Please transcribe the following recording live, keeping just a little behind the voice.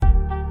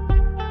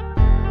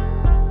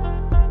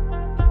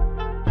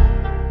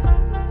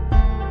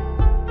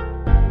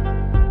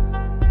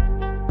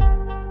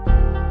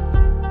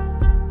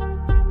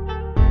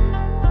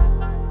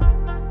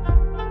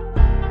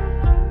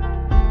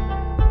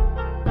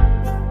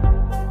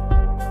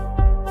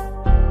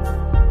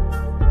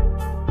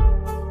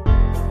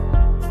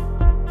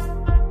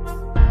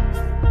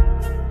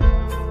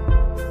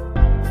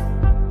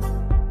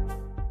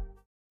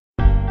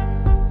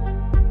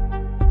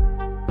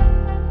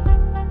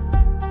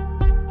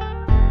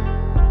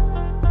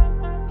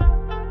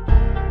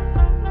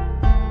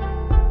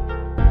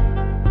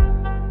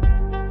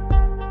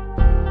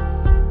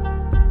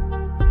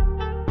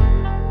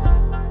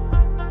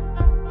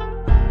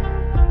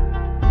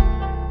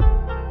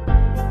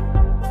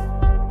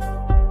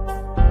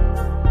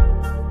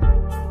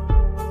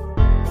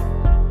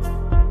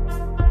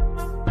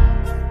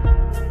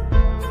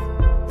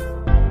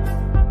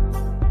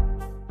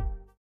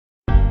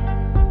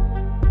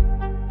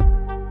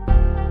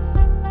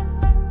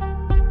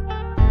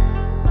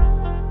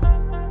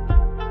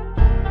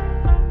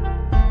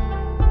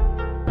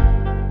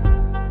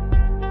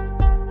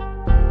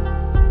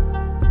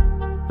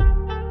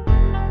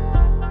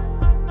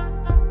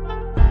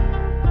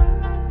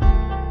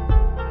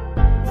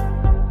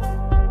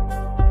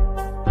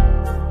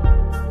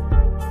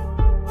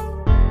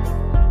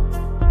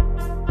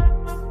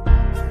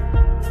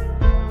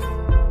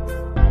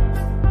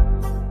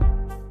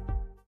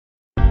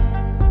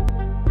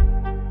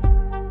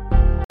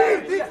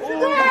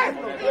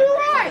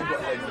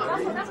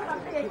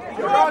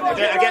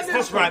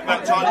That's right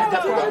back, Charlie.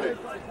 Definitely.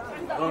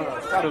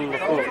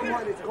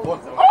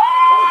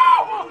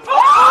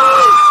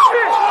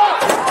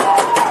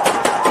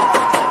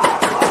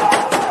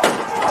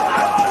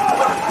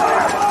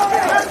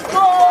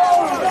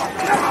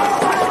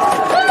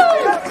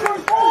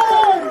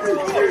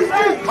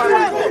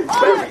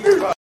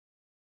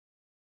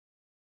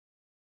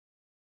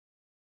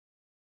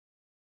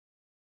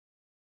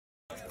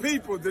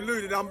 People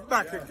deluded, I'm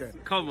back again.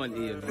 Come on,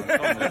 Ian, man.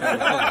 Come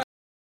on.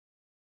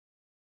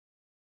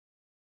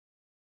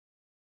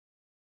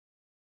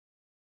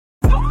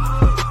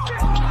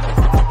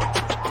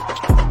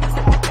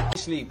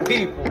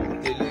 People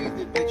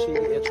deluded. Make sure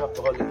you get your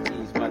Trapaholic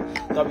keys, man.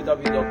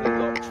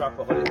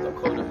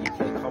 www.trapaholic.co.uk.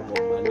 Come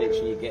on, man. Make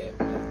sure you get it.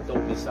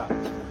 Don't miss out.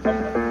 Come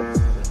on.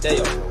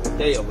 Day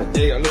up. Look,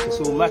 it's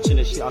all matching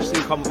the shit. I've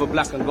seen come with a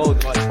black and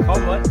gold, man.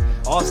 Come on.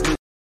 Arsenal.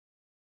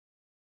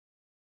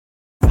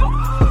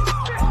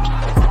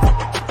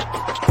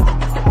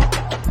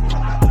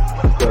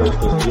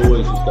 Because you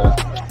always just that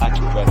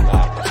active red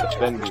guy,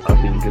 defending. I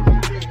think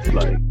it's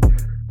like.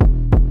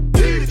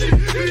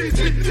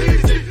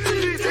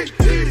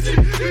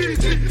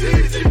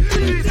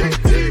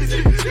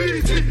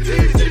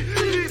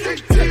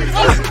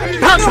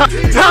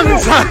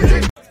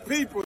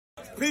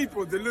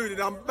 People deluded,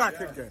 I'm back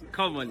again.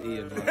 Come on,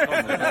 Ian,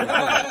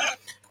 man.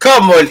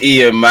 Come on,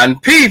 Ian, man.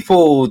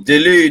 People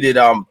deluded,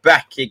 I'm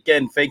back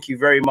again. Thank you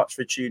very much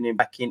for tuning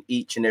back in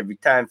each and every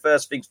time.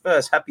 First things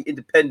first, happy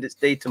Independence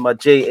Day to my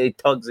JA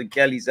Tugs and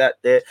Galleys out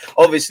there.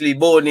 Obviously,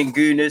 morning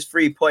gooners,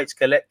 3 points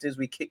collectors.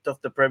 We kicked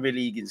off the Premier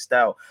League in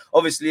style.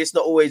 Obviously, it's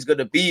not always going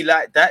to be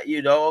like that,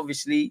 you know.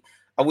 Obviously,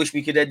 I wish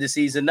we could end the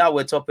season now.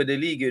 We're top of the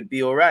league. It'd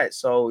be all right.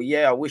 So,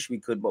 yeah, I wish we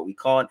could, but we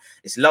can't.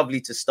 It's lovely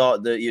to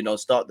start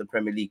the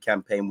Premier League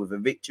campaign with a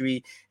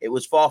victory. It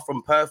was far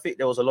from perfect.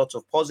 There was a lot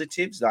of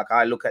positives. Like,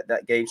 I look at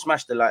that game.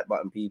 Smash the like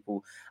button,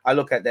 people. I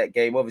look at that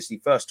game, obviously,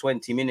 first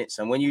 20 minutes.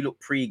 And when you look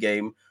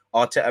pre-game,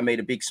 Arteta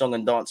made a big song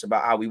and dance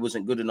about how he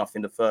wasn't good enough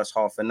in the first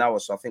half an hour.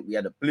 So I think we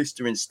had a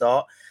blistering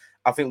start.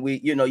 I think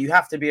you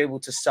have to be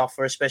able to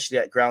suffer, especially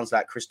at grounds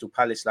like Crystal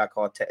Palace, like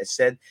Arteta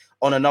said.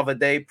 On another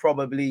day,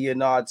 probably,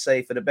 I'd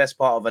say for the best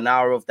part of an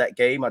hour of that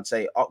game, I'd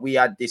say we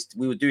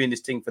were doing this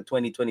thing for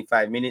 20,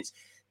 25 minutes.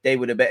 They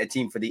were the better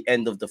team for the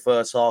end of the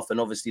first half, and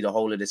obviously the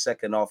whole of the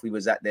second half, we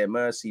was at their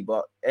mercy.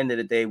 But end of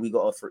the day, we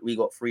got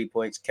 3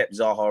 points, kept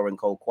Zaha and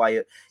Cole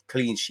quiet,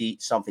 clean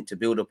sheet, something to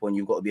build upon.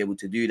 You've got to be able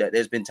to do that.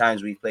 There's been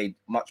times we've played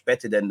much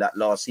better than that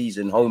last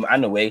season, home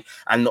and away,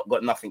 and not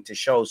got nothing to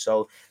show.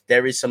 So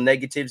there is some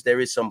negatives, there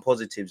is some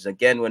positives.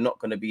 Again, we're not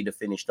going to be the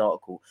finished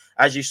article.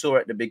 As you saw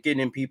at the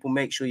beginning, people,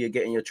 make sure you're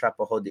getting your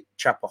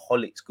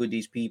Trapaholics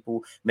goodies,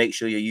 people. Make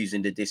sure you're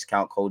using the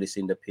discount code. It's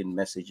in the pin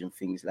message and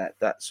things like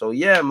that. So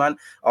yeah, man.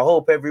 I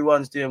hope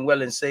everyone's doing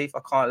well and safe. I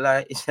can't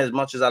lie. It's as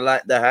much as I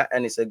like the hat,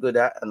 and it's a good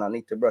hat, and I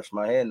need to brush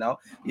my hair now.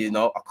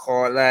 I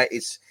can't lie.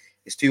 It's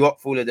too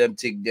hot for all of them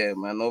tig there,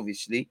 man,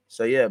 obviously.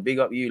 So, yeah, big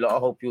up you lot. I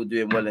hope you're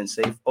doing well and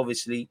safe.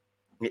 Obviously,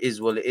 it is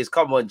what it is.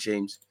 Come on,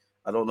 James.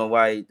 I don't know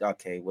why.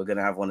 Okay, we're going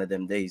to have one of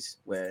them days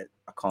where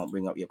I can't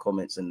bring up your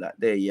comments and that.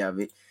 There you have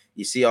it.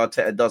 You see,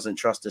 Arteta doesn't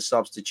trust the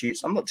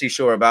substitutes. I'm not too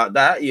sure about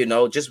that,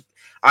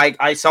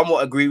 I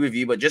somewhat agree with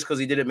you, but just because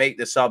he didn't make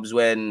the subs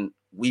when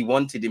we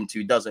wanted him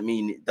to doesn't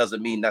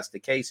mean that's the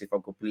case, if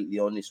I'm completely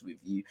honest with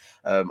you.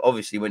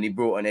 Obviously, when he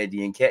brought on Eddie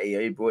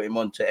Nketiah, he brought him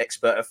on to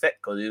expert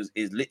effect because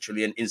it was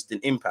literally an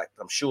instant impact.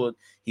 I'm sure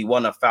he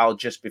won a foul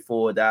just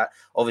before that.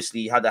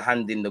 Obviously, he had a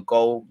hand in the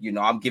goal.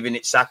 I'm giving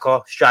it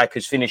Saka.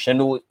 Striker's finish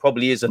and all. It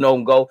probably is an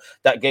own goal.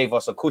 That gave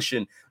us a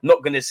cushion.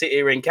 Not going to sit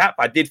here and cap.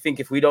 I did think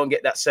if we don't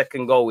get that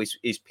second goal,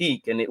 is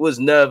peak. And it was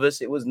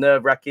nervous. It was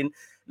nerve-wracking.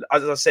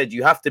 As I said,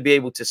 you have to be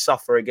able to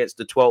suffer against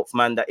the 12th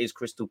man that is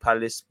Crystal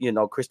Palace.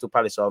 Crystal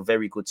Palace are a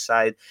very good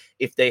side.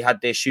 If they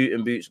had their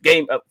shooting boots,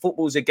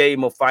 football's a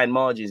game of fine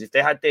margins. If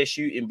they had their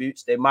shooting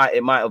boots, it might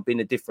have been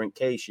a different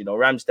case.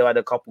 Ramsdale had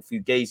a couple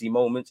few gazy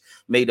moments,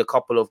 made a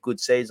couple of good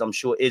saves. I'm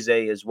sure Eze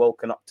has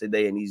woken up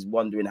today and he's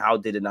wondering, how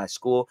didn't I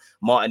score?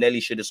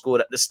 Martinelli should have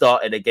scored at the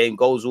start of the game.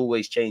 Goals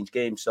always change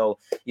games. So,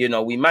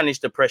 we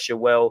managed the pressure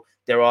well.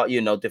 There are,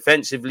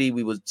 defensively,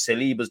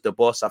 Saliba's the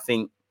boss. I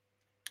think,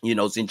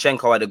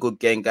 Zinchenko had a good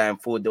game going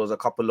forward. There was a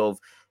couple of,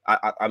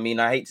 I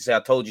hate to say I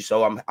told you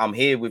so. I'm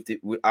here with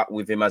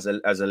him as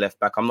a left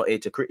back. I'm not here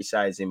to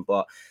criticize him,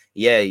 but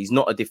yeah, he's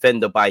not a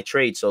defender by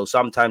trade. So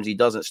sometimes he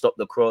doesn't stop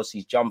the cross.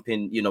 He's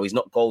jumping. He's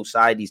not goal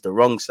side. He's the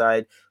wrong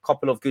side.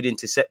 Couple of good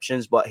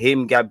interceptions, but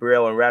him,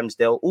 Gabriel, and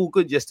Ramsdale all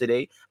good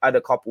yesterday. Had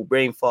a couple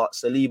brain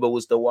farts. Saliba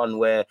was the one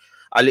where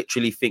I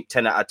literally think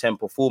 10 out of 10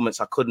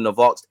 performance. I couldn't have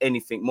asked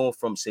anything more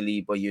from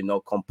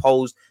Saliba,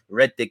 composed,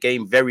 read the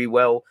game very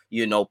well,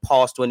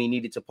 passed when he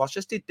needed to pass,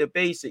 just did the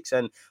basics.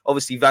 And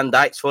obviously Van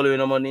Dijk's following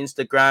him on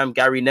Instagram.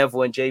 Gary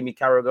Neville and Jamie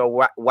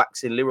Carragher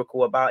waxing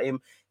lyrical about him.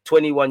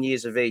 21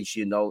 years of age,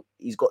 you know,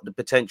 he's got the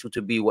potential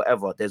to be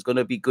whatever. There's going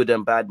to be good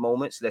and bad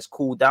moments. Let's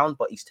cool down,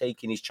 but he's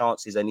taking his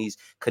chances and he's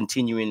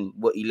continuing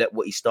what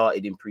he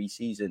started in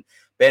pre-season.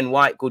 Ben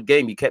White, good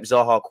game. He kept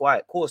Zaha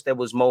quiet. Of course, there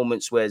was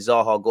moments where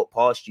Zaha got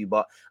past you,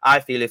 but I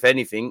feel if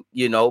anything,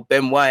 you know,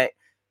 Ben White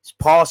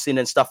passing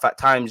and stuff at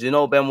times, you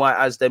know, Ben White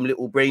has them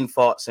little brain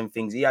farts and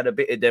things. He had a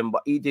bit of them,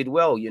 but he did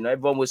well. You know,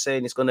 everyone was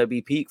saying it's going to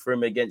be peak for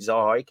him against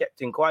Zaha. He kept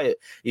him quiet,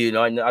 you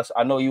know. And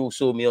I know you all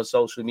saw me on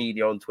social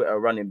media, on Twitter,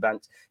 running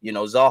banks. You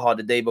know, Zaha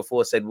the day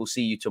before said, "We'll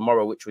see you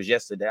tomorrow," which was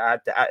yesterday. I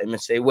had to at him and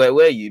say, "Where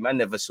were you, man?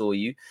 Never saw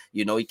you."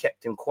 You know, he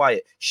kept him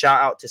quiet. Shout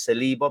out to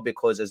Saliba,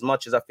 because as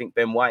much as I think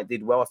Ben White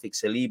did well, I think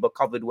Saliba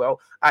covered well.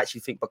 I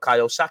actually think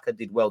Bukayo Saka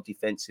did well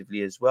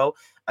defensively as well.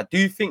 I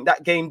do think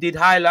that game did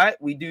highlight.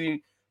 We do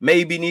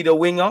maybe need a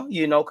winger,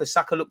 you know, because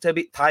Saka looked a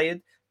bit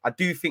tired. I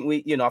do think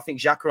I think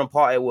Xhaka and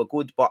Partey were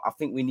good, but I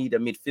think we need a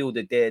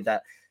midfielder there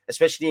that,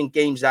 especially in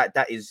games like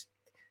that, is,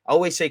 I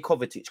always say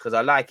Kovacic because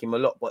I like him a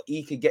lot, but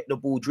he could get the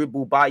ball,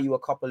 dribble, buy you a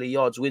couple of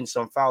yards, win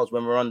some fouls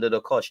when we're under the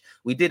cosh.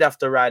 We did have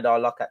to ride our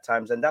luck at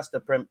times, and that's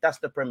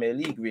the Premier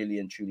League, really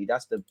and truly.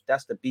 That's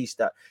the beast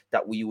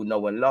that we all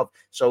know and love.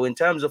 So in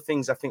terms of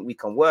things I think we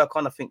can work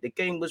on, I think the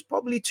game was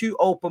probably too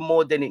open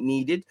more than it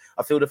needed.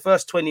 I feel the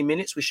first 20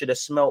 minutes we should have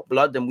smelt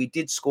blood, and we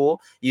did score,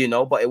 you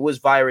know, but it was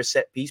via a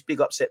set piece.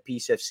 Big up Set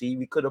Piece FC.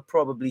 We could have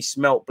probably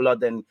smelt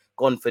blood and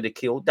gone for the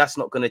kill. That's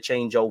not going to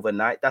change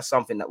overnight. That's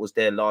something that was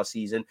there last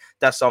season.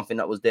 That's something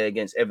that was there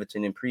against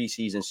Everton in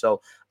pre-season. So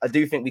I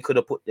do think we could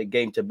have put the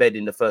game to bed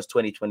in the first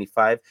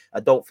 20-25. I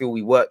don't feel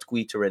we worked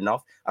Guita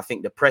enough. I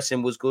think the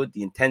pressing was good.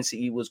 The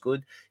intensity was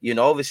good. You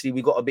know, obviously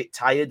we got a bit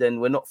tired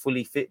and we're not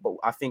fully fit, but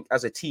I think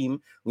as a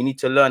team, we need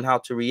to learn how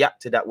to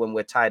react to that when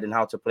we're tired and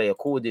how to play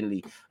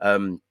accordingly.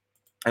 And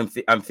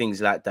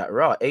things like that.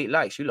 Right, 8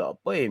 likes. You lot are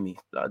boying me.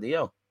 Bloody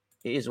hell.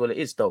 It is what it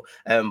is though.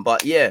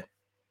 But yeah,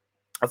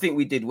 I think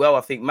we did well.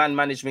 I think man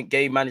management,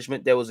 game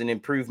management, there was an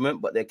improvement,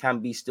 but there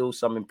can be still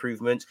some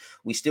improvements.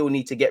 We still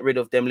need to get rid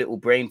of them little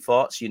brain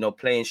farts, you know,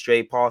 playing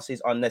stray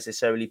passes,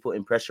 unnecessarily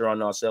putting pressure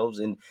on ourselves,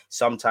 and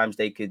sometimes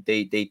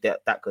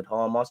that could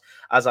harm us.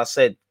 As I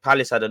said,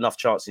 Palace had enough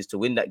chances to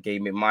win that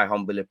game, in my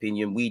humble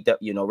opinion.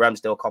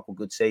 Ramsdale, a couple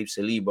good saves,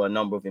 Saliba, a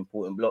number of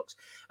important blocks.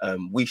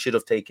 We should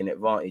have taken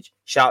advantage.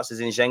 Shouts to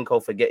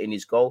Zinchenko for getting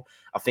his goal.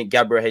 I think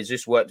Gabriel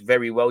Jesus worked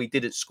very well. He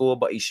didn't score,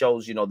 but he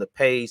shows, you know, the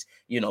pace,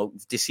 you know,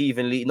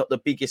 deceivingly, not the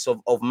biggest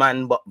of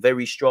man, but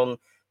very strong.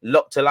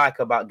 Lot to like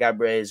about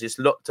Gabriel Jesus,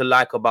 lot to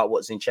like about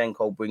what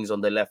Zinchenko brings on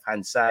the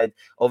left-hand side.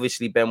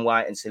 Obviously, Ben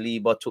White and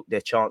Saliba took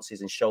their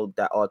chances and showed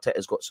that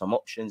Arteta's got some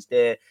options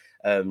there.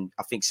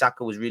 I think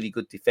Saka was really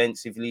good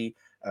defensively.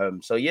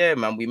 So yeah,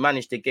 man, we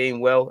managed the game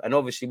well. And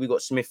obviously we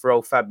got Smith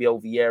Rowe, Fabio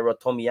Vieira,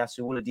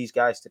 Tomiyasu, all of these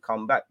guys to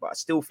come back. But I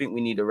still think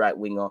we need a right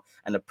winger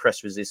and a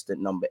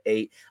press-resistant number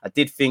 8. I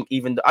did think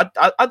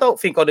I don't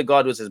think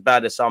Odegaard was as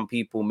bad as some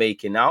people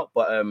making out,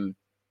 but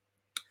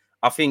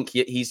I think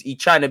he's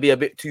trying to be a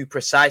bit too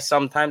precise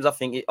sometimes. I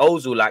think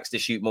Ozil likes to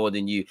shoot more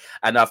than you,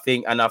 and I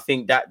think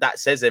that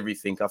says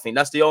everything. I think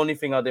that's the only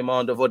thing I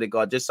demand of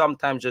Odegaard. Just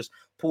sometimes just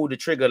pull the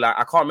trigger. Like,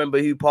 I can't remember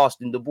who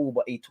passed him the ball,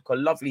 but he took a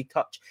lovely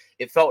touch.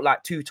 It felt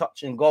like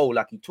 2-touch and goal.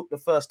 Like, he took the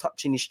first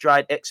touch in his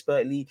stride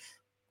expertly,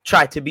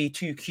 tried to be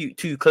too cute,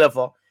 too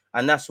clever.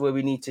 And that's where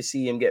we need to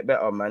see him get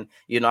better, man.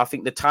 You know, I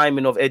think the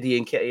timing of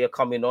Eddie Nketiah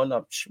coming on,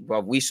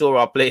 well, we saw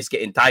our players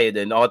getting tired,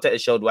 and Arteta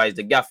showed why he's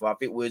the gaffer. I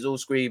think we was all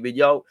screaming,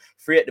 yo,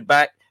 3 at the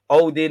back,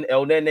 Holding,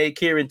 El Nene,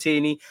 Kieran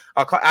Tierney.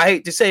 I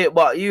hate to say it,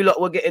 but you lot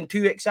were getting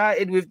too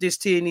excited with this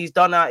Tierney's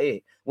done out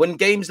here. When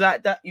games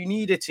like that, you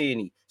need a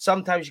Tierney.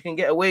 Sometimes you can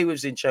get away with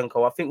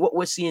Zinchenko. I think what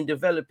we're seeing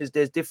develop is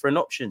there's different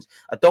options.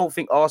 I don't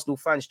think Arsenal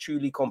fans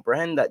truly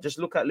comprehend that. Just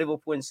look at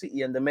Liverpool and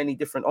City and the many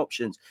different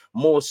options.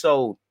 More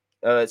so,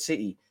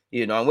 City.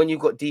 You know, and when you've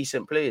got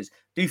decent players,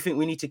 do you think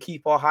we need to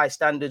keep our high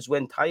standards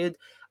when tired?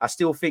 I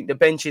still think the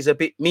bench is a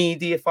bit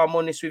meaty, if I'm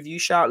honest with you.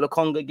 Shout out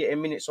Lokonga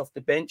getting minutes off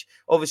the bench.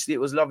 Obviously, it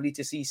was lovely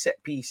to see Set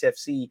Piece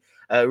FC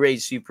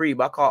raise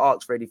supreme. I can't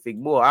ask for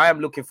anything more. I am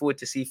looking forward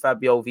to see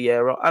Fabio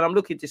Vieira, and I'm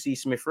looking to see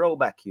Smith Rowe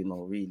back, you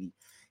know, really.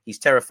 He's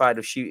terrified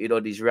of shooting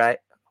on his right.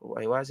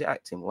 Why is it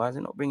acting? Why is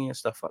it not bringing your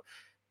stuff up?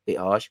 Bit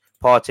harsh.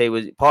 Partey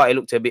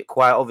looked a bit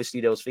quiet.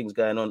 Obviously, there was things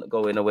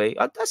going away.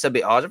 That's a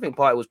bit harsh. I think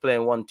Partey was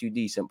playing 1-2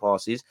 decent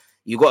passes.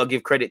 You got to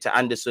give credit to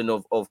Anderson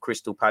of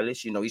Crystal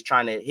Palace. You know, he's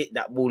trying to hit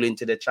that ball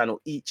into the channel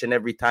each and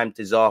every time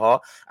to Zaha.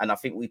 And I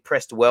think we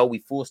pressed well. We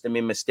forced them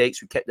in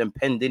mistakes. We kept them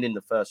penned in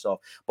the first half.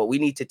 But we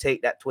need to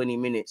take that 20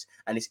 minutes.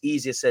 And it's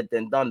easier said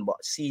than done.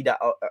 But see that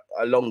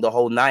along the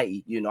whole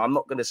 90. You know, I'm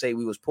not going to say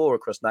we was poor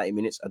across 90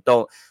 minutes. I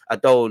don't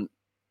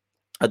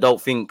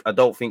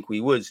think we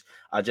was.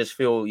 I just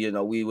feel, you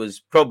know, we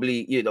was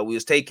probably, you know, we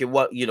was taking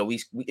what, you know,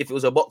 if it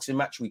was a boxing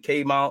match, we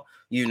came out,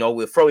 you know,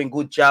 we're throwing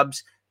good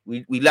jabs.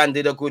 we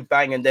landed a good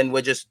bang, and then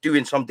we're just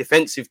doing some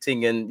defensive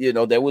thing. And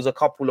there was a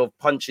couple of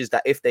punches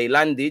that if they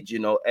landed,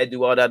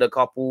 Edouard had a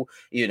couple,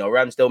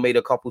 Ramsdale made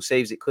a couple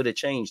saves, it could have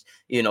changed.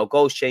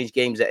 Goals change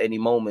games at any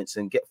moments,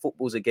 and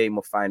football's a game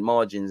of fine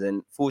margins.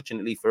 And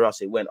fortunately for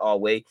us, it went our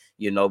way.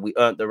 We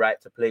earned the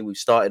right to play. We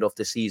started off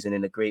the season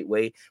in a great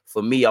way.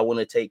 For me, I want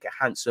to take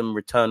a handsome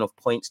return of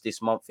points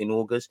this month in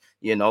August.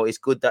 It's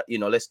good that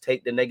let's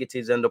take the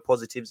negatives and the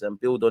positives and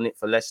build on it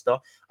for Leicester.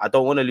 I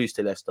don't want to lose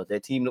to Leicester. Their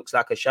team looks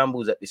like a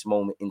shambles at this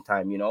moment in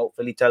time.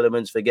 Hopefully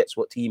Telemans forgets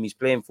what team he's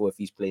playing for if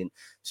he's playing.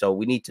 So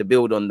we need to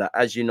build on that.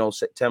 As you know,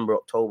 September,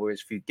 October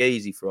is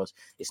fugazi for us.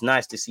 It's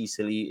nice to see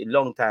Saliba, a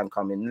long time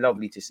coming.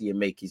 Lovely to see him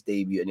make his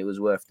debut, and it was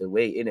worth the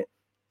wait, innit?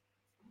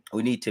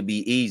 We need to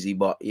be easy,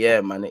 but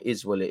yeah, man, it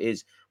is what it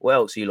is.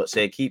 Well, so you lot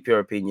say, keep your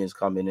opinions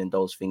coming and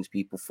those things,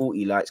 people.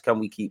 40 likes. Can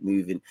we keep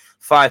moving?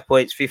 5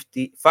 points,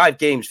 5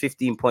 games,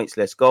 15 points.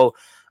 Let's go.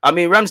 I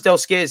mean, Ramsdale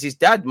scares his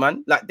dad,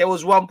 man. Like, there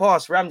was one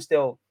pass,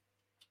 Ramsdale.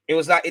 It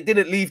was like it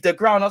didn't leave the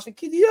ground. I was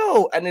thinking,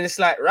 yo. And then it's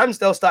like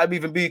Ramsdale started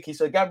moving Buki.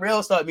 So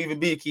Gabriel started moving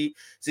Buki.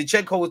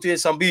 Zinchenko was doing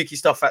some Buki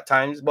stuff at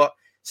times, but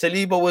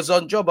Saliba was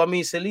on job. I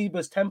mean,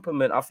 Saliba's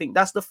temperament, I think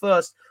that's the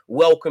first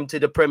welcome to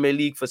the Premier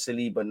League for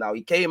Saliba now.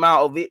 He came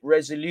out of it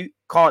resolute,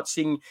 can't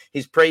sing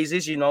his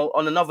praises,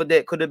 On another day,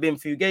 it could have been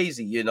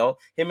Fugazi,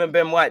 Him and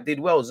Ben White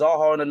did well.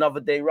 Zaha on another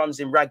day runs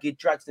in ragged,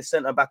 drags the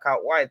centre-back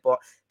out wide, but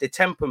the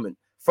temperament.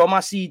 From I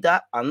see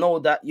that, I know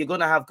that you're going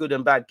to have good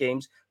and bad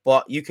games,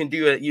 but you can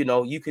do it,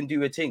 you can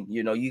do a thing,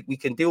 we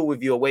can deal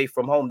with you away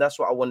from home. That's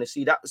what I want to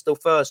see. That was the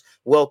first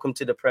welcome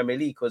to the Premier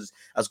League, because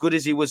as good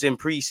as he was in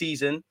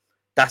pre-season,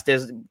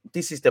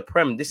 this is the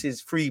Prem. This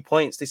is 3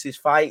 points. This is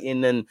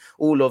fighting and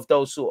all of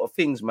those sort of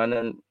things, man.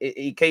 And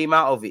he came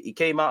out of it. He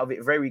came out of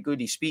it very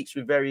good. He speaks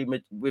with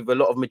a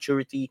lot of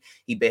maturity.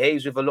 He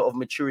behaves with a lot of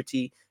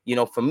maturity.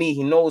 For me,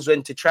 he knows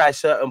when to try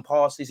certain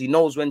passes. He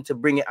knows when to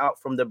bring it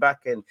out from the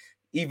back. And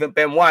even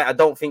Ben White, I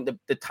don't think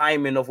the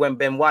timing of when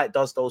Ben White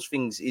does those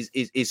things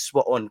is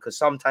spot on, because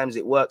sometimes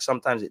it works,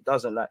 sometimes it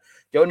doesn't. Like,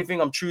 the only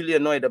thing I'm truly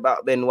annoyed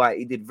about Ben White,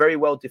 he did very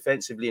well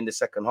defensively in the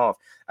second half,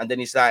 and then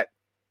it's like,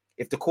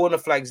 if the corner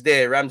flag's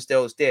there,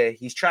 Ramsdale's there,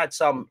 he's tried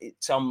some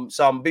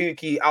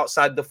Buki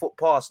outside the foot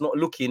pass, not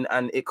looking,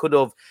 and it could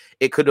have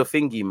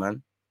thingy,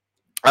 man.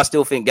 I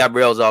still think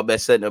Gabriel's our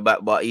best centre back,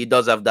 but he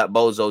does have that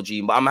bozo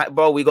gene. But I'm like,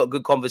 bro, we got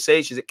good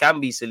conversations. It can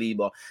be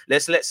Saliba.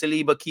 Let's let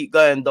Saliba keep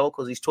going though,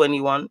 because he's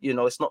 21.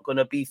 It's not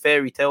gonna be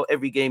fairy tale.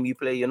 Every game you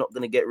play, you're not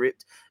gonna get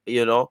ripped.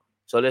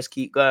 So let's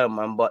keep going,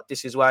 man. But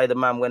this is why the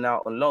man went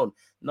out on loan.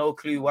 No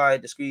clue why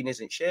the screen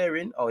isn't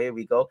sharing. Oh, here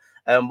we go.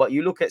 But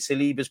you look at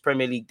Saliba's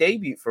Premier League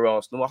debut for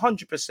Arsenal,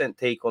 100%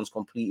 take-ons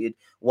completed,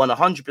 won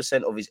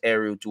 100% of his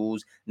aerial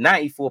duels,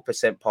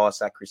 94%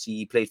 pass accuracy.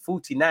 He played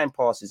 49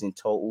 passes in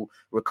total,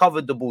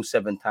 recovered the ball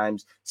 7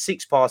 times,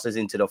 6 passes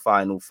into the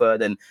final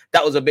third. And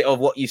that was a bit of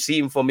what you've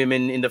seen from him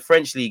in the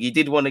French league. He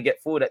did want to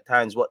get forward at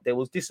times, but there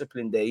was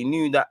discipline there. He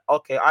knew that,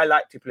 okay, I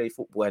like to play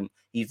football, and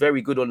he's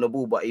very good on the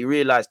ball, but he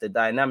realized the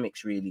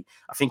dynamics, really.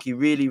 I think he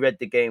really read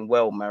the game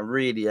well, man,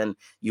 really. And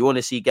you want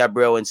to see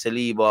Gabriel and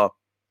Saliba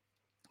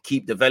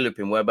keep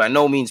developing. We're by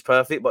no means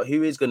perfect, but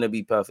who is going to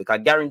be perfect? I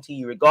guarantee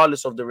you,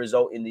 regardless of the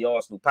result in the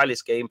Arsenal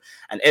Palace game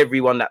and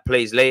everyone that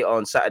plays later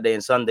on Saturday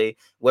and Sunday,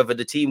 whether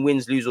the team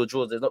wins, lose or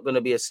draws, there's not going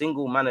to be a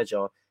single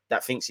manager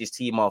that thinks his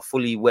team are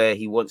fully where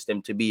he wants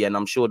them to be. And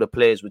I'm sure the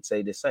players would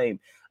say the same.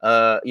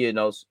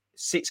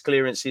 6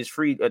 clearances,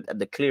 3 at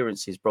the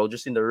clearances, bro,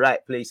 just in the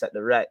right place at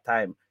the right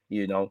time.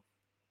 It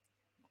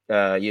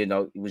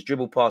was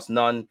dribbled past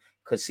none,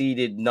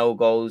 conceded no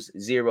goals,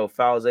 0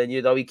 fouls, and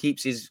he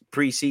keeps his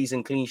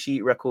pre-season clean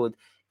sheet record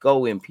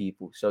going,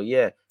 people. So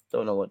yeah,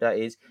 don't know what that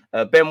is.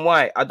 Ben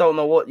White, I don't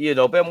know what,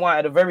 Ben White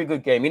had a very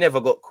good game. He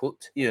never got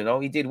cooked,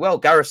 he did well.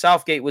 Gareth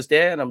Southgate was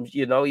there, and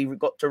he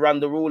got to run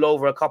the rule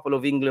over a couple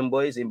of England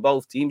boys in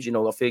both teams.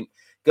 I think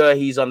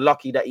he's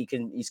unlucky that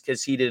he's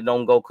conceded an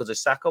own goal because of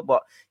Saka,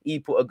 but he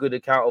put a good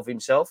account of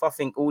himself. I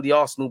think all the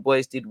Arsenal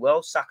boys did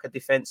well. Saka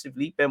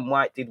defensively, Ben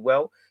White did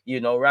well.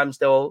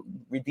 Ramsdale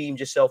redeemed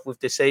yourself with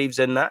the saves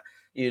and that.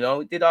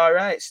 Did all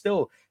right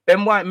still.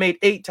 Ben White made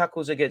 8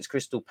 tackles against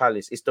Crystal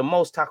Palace. It's the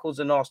most tackles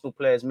an Arsenal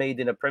players made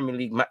in a Premier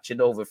League match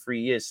in over 3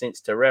 years,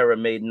 since Torreira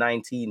made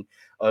 19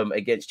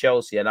 against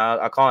Chelsea. And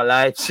I can't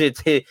lie,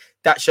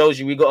 that shows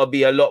you we got to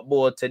be a lot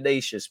more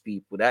tenacious,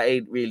 people. That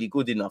ain't really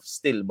good enough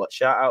still. But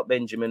shout out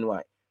Benjamin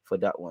White for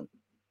that one.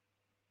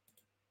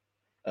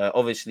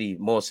 Obviously,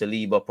 more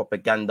Saliba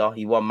propaganda.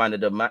 He won man of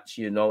the match.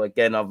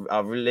 Again,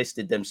 I've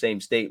listed them same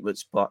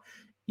statements, but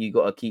you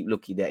got to keep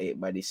looking at it,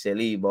 man. It's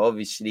Saliba,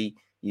 obviously,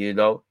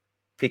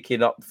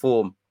 picking up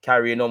form,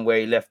 carrying on where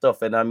he left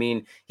off. And I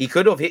mean, he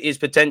could have hit his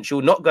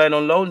potential not going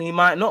on loan. He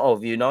might not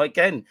have,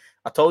 Again,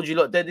 I told you,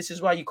 look, this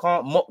is why you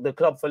can't mock the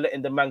club for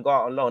letting the man go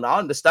out on loan. I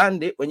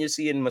understand it when you're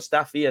seeing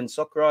Mustafi and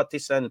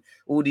Socrates and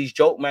all these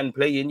joke men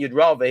playing. You'd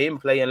rather him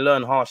play and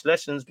learn harsh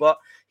lessons, but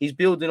he's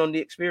building on the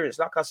experience.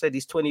 Like I said,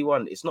 he's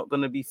 21. It's not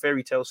going to be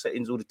fairy tale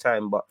settings all the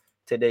time, but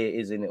today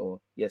it is, innit? Or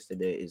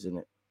yesterday it is,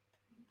 innit?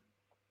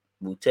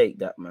 We'll take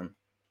that, man.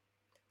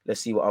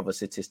 Let's see what other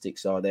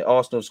statistics are there.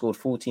 Arsenal scored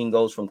 14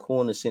 goals from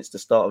corners since the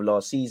start of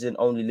last season.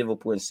 Only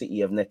Liverpool and City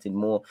have netted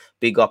more.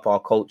 Big up our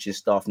coaching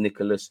staff,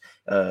 Nicholas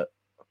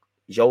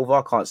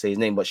Jova, I can't say his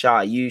name, but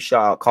shout out you,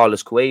 shout out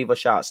Carlos Cueva,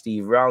 shout out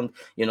Steve Round,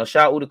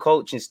 shout out all the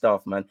coaching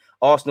staff, man.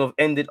 Arsenal have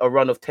ended a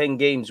run of 10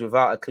 games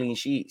without a clean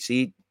sheet.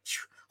 See,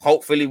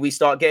 hopefully we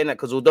start getting that,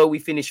 because although we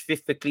finished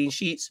 5th for clean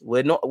sheets,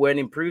 we're an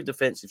improved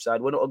defensive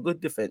side. We're not a good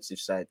defensive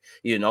side.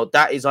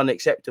 That is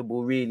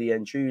unacceptable, really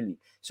and truly.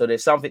 So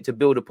there's something to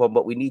build upon,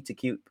 but we need to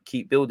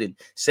keep building.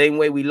 Same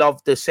way we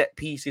love the set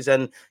pieces.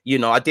 And,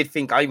 I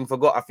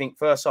think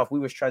first off, we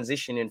was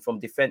transitioning from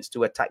defense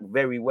to attack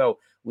very well.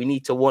 We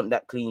need to want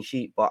that clean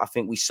sheet. But I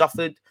think we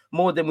suffered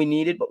more than we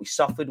needed, but we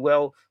suffered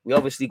well. We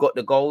obviously got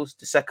the goals.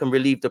 The second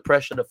relieved the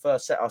pressure. The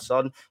first set us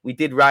on. We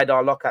did ride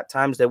our luck at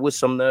times. There was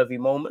some nervy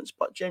moments,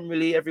 but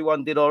generally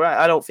everyone did all right.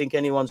 I don't think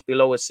anyone's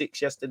below a 6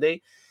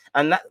 yesterday.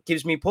 And that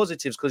gives me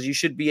positives, because you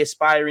should be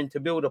aspiring to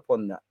build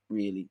upon that,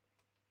 really.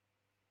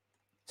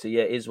 So,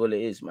 yeah, it is what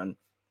it is, man.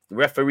 The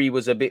referee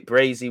was a bit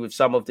brazy with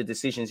some of the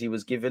decisions he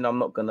was given. I'm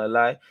not going to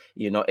lie.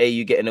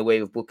 AU getting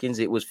away with bookings.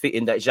 It was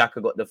fitting that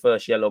Xhaka got the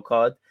first yellow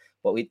card.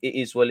 But it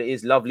is what it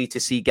is. Lovely to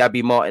see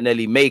Gabby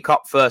Martinelli make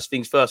up first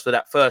things first for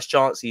that first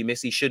chance he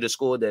missed. He should have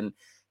scored. And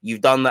you've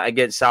done that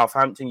against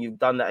Southampton. You've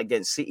done that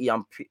against City.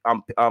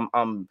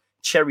 I'm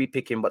cherry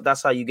picking, but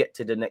that's how you get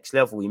to the next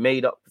level. He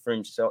made up for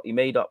himself. He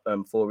made up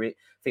for it.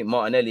 I think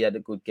Martinelli had a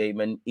good game,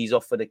 and he's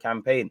off for the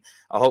campaign.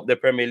 I hope the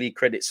Premier League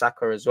credit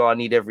Saka as well. I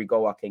need every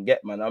goal I can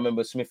get, man. I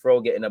remember Smith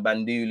Rowe getting a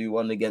Bandulu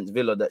one against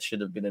Villa that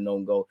should have been a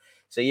known goal.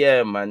 So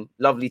yeah, man,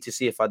 lovely to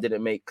see. If I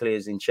didn't make clear,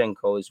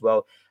 Zinchenko as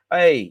well.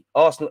 Hey,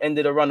 Arsenal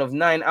ended a run of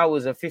 9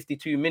 hours and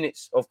 52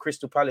 minutes of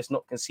Crystal Palace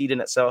not conceding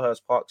at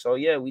Selhurst Park. So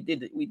yeah, we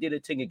did a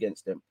thing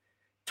against them.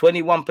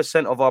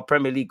 21% of our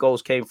Premier League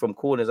goals came from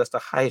corners. That's the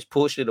highest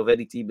portion of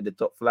any team in the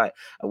top flight.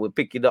 And we're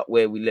picking up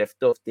where we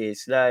left off there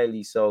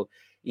slightly. So,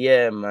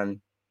 yeah,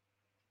 man.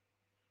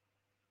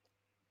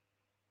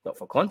 Not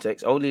for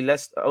context, only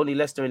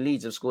Leicester and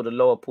Leeds have scored a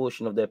lower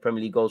portion of their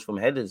Premier League goals from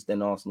headers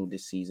than Arsenal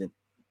this season.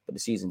 But the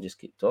season just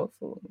kicked off.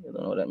 I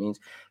don't know what that means.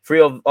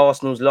 3 of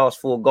Arsenal's last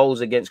 4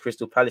 goals against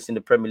Crystal Palace in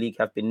the Premier League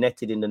have been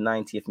netted in the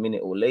 90th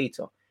minute or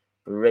later.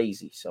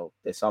 Crazy. So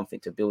there's something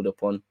to build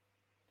upon.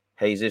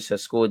 Jesus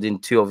has scored in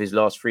 2 of his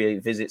last 3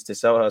 visits to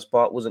Selhurst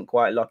Park. Wasn't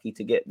quite lucky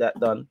to get that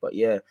done. But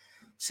yeah,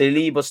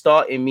 Saliba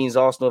starting means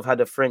Arsenal have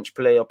had a French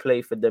player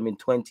play for them in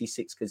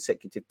 26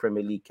 consecutive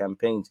Premier League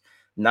campaigns.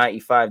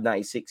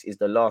 95-96 is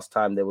the last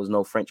time there was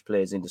no French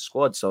players in the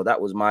squad. So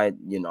that was my,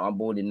 I'm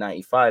born in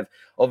 95.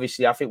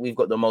 Obviously, I think we've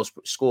got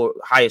the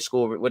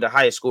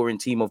highest scoring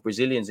team of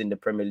Brazilians in the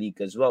Premier League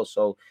as well.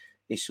 So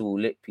it's all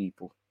lit,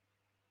 people.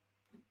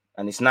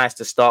 And it's nice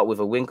to start with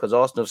a win, because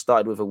Arsenal have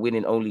started with a win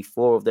in only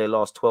 4 of their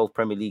last 12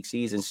 Premier League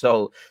seasons.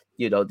 So,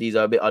 these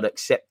are a bit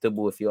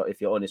unacceptable if you're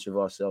honest with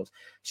ourselves.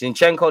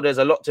 Zinchenko, there's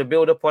a lot to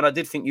build upon. I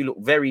did think you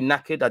looked very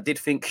knackered. I did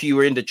think you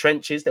were in the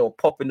trenches. They were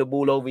popping the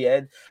ball over your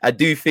head. I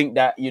do think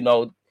that,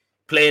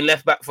 playing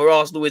left back for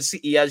Arsenal and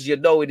City, as you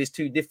know, it is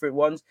 2 different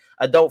ones.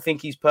 I don't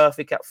think he's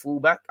perfect at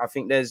fullback. I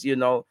think there's,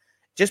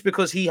 just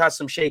because he has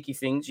some shaky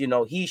things,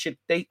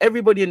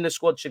 everybody in the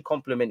squad should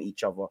complement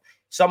each other.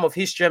 Some of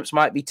his strengths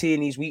might be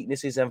Tierney's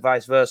weaknesses and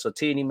vice versa.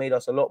 Tierney made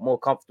us a lot more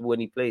comfortable when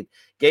he played.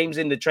 Games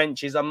in the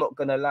trenches, I'm not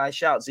going to lie,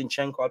 shout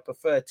Zinchenko. I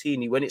prefer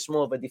Tierney when it's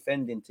more of a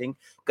defending thing.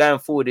 Going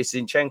forward, it's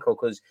Zinchenko,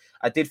 because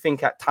I did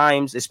think at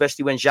times,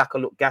 especially when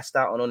Xhaka looked gassed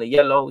out on a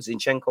yellow,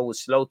 Zinchenko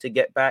was slow to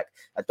get back.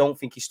 I don't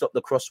think he stopped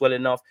the cross well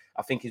enough.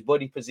 I think his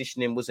body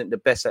positioning wasn't the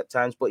best at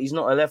times, but he's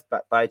not a left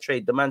back by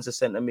trade. The man's a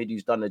centre mid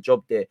who's done a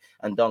job there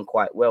and done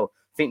quite well.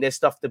 I think there's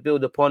stuff to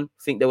build upon.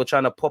 I think they were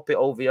trying to pop it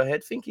over your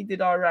head. I think he did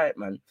all right,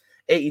 man.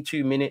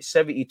 82 minutes,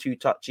 72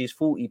 touches,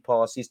 40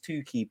 passes,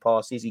 2 key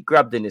passes. He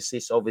grabbed an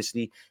assist,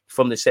 obviously,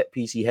 from the set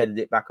piece. He headed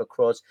it back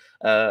across.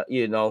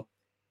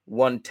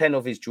 Won 10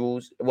 of his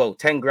duels. Well,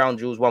 10 ground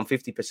duels, won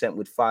 50%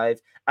 with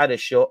 5. Had a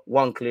shot,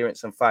 1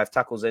 clearance and 5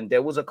 tackles. And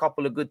there was a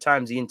couple of good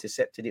times he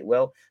intercepted it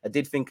well. I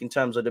did think in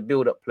terms of the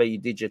build-up play, you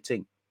did your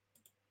thing.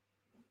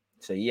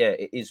 So, yeah,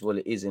 it is what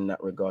it is in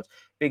that regard.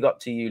 Big up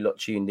to you lot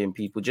tuned in,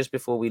 people. Just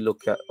before we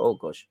look at... Oh,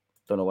 gosh.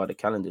 Don't know why the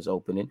calendar's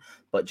opening.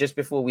 But just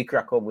before we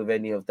crack on with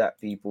any of that,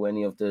 people,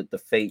 any of the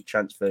fake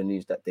transfer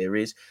news that there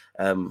is,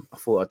 I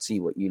thought I'd see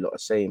what you lot are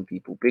saying,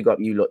 people. Big up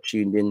you lot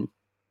tuned in.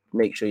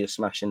 Make sure you're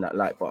smashing that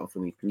like button for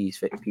me, please,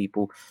 fake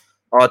people.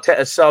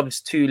 Arteta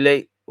subs too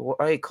late.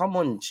 Hey, come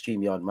on,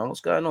 StreamYard, man. What's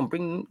going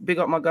on? Big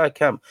up my guy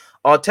Cam.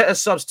 Arteta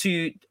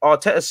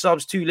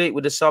subs too late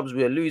with the subs.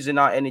 We're losing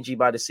our energy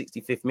by the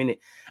 65th minute.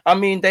 I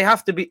mean, they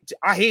have to be.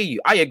 I hear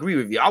you. I agree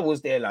with you. I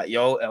was there like,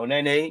 yo, El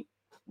Nene.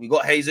 We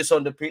got Jesus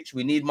on the pitch.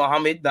 We need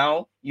Mohamed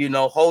now.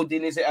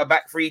 Holding, is it a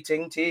back 3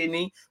 thing?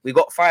 Tierney. We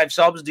got 5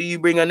 subs. Do you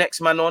bring a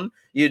next man on?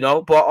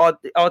 But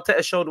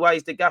Arteta showed why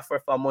he's the gaffer,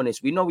 if I'm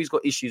honest. We know he's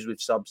got issues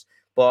with subs.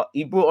 But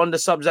he brought on the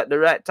subs at the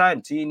right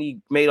time.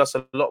 Tierney made us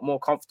a lot more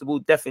comfortable.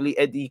 Definitely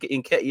Eddie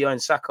Nketiah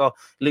and Saka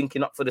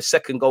linking up for the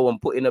second goal and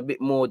putting a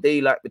bit more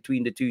daylight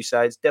between the two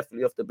sides.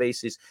 Definitely off the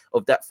basis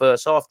of that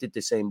first half did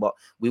the same. But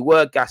we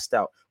were gassed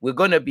out. We're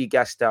going to be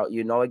gassed out,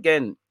 you know.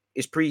 Again,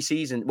 it's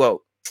pre-season.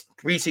 Well,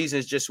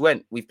 pre-season's just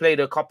went. We've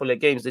played a couple of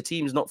games. The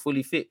team's not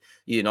fully fit.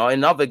 You know,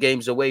 in other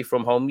games away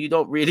from home, you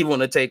don't really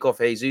want to take off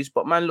Jesus,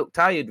 but man looked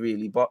tired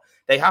really. But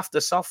they have to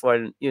suffer.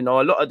 And, you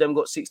know, a lot of them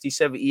got 60,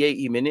 70,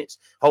 80 minutes.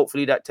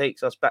 Hopefully that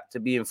takes us back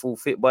to being full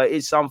fit, but it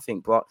is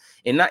something. But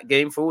in that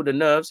game, for all the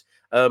nerves,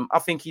 I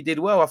think he did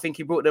well. I think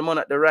he brought them on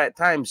at the right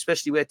time,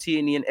 especially where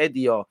Tierney and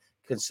Eddie are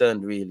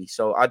concerned, really.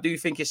 So I do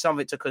think it's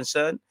something to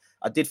concern.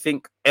 I did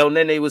think El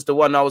Nene was the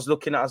one I was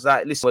looking at. I was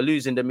like, listen, we're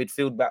losing the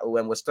midfield battle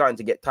and we're starting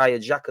to get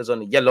tired. Xhaka's on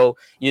the yellow,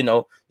 you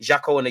know,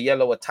 Xhaka on the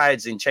yellow are tired.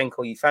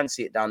 Zinchenko, you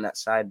fancy it down that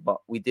side, but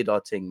we did our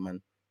thing,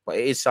 man. But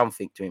it is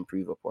something to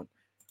improve upon.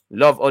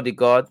 Love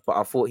Odegaard, but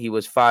I thought he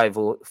was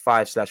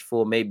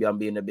 5/4. Maybe I'm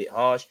being a bit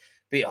harsh.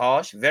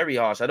 Very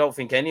harsh. I don't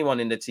think anyone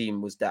in the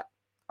team was that.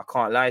 I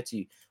can't lie to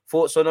you.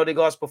 Thoughts on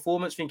Odegaard's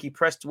performance? Think he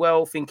pressed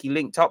well. Think he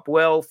linked up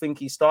well. Think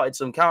he started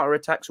some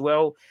counter-attacks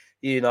well.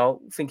 You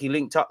know, think he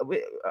linked up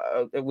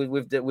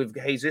with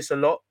Jesus a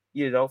lot.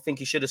 You know, think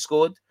he should have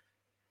scored.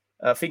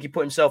 Think he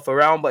put himself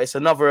around, but it's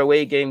another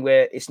away game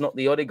where it's not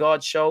the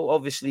Odegaard show.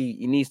 Obviously,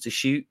 he needs to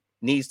shoot.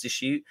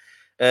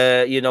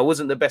 You know,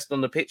 wasn't the best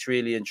on the pitch,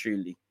 really and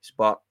truly.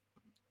 But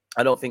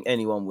I don't think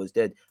anyone was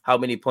dead. How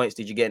many points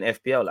did you get in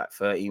FPL? Like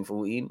 13,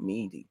 14?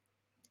 Meaty.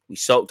 We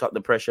soaked up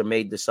the pressure,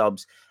 made the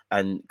subs,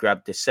 and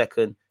grabbed the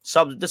second.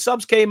 The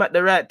subs came at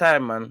the right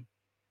time, man.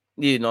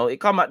 You know, it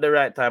come at the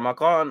right time. I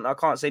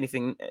can't say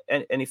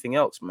anything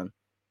else, man.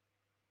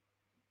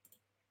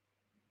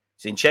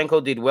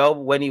 Zinchenko did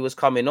well when he was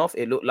coming off.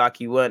 It looked like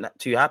he weren't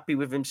too happy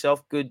with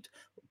himself. Good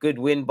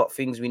win, but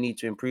things we need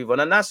to improve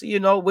on. And that's, you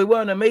know, we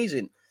weren't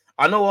amazing.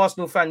 I know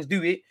Arsenal fans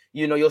do it.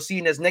 You know, you're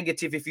seen as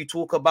negative if you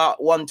talk about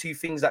 1-2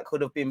 things that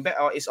could have been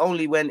better. It's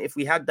only when if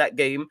we had that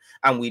game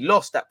and we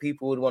lost that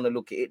people would want to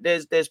look at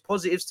it. There's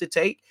positives to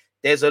take.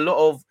 There's a lot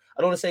of,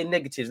 I don't want to say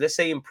negatives, let's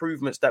say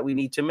improvements that we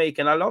need to make.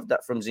 And I love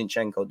that from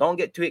Zinchenko. Don't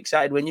get too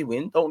excited when you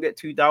win. Don't get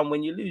too down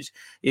when you lose.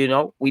 You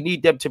know, we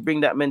need them to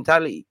bring that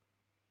mentality.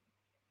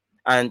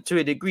 And to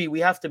a degree, we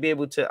have to be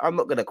able to, I'm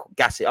not going to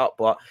gas it up,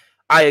 but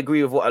I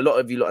agree with what a lot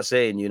of you lot are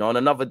saying. You know, on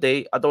another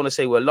day, I don't want to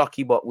say we're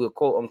lucky, but we're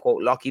quote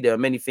unquote lucky. There are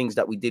many things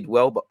that we did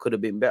well, but could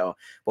have been better.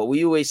 But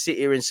we always sit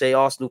here and say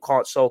Arsenal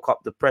can't soak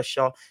up the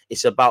pressure.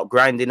 It's about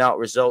grinding out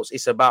results.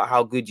 It's about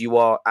how good you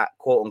are at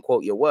quote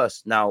unquote your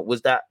worst. Now,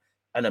 was that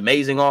an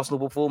amazing Arsenal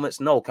performance?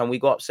 No. Can we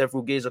go up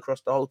several gears across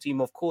the whole team?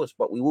 Of course.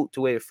 But we walked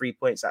away with 3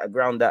 points at a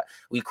ground that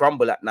we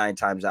crumble at 9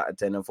 times out of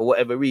 10. And for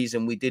whatever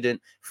reason, we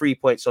didn't. 3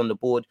 points on the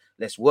board.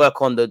 Let's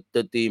work on the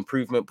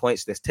improvement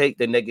points. Let's take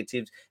the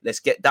negatives.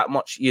 Let's get that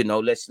much, you know,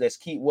 let's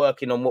keep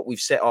working on what we've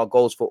set our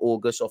goals for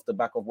August off the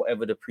back of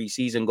whatever the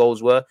pre-season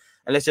goals were.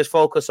 And let's just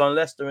focus on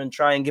Leicester and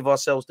try and give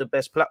ourselves the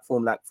best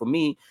platform. Like for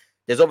me,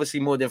 there's obviously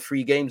more than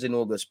 3 games in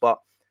August, but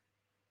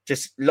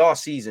just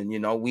last season, you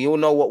know, we all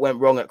know what went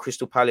wrong at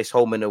Crystal Palace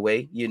home and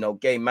away, you know,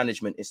 game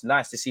management. It's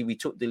nice to see we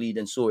took the lead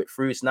and saw it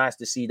through. It's nice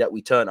to see that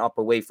we turned up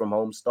away from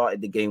home,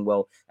 started the game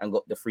well and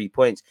got the 3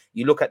 points.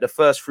 You look at the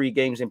first 3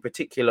 games in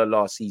particular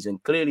last season,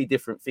 clearly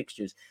different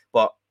fixtures,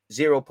 but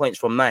 0 points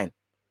from 9.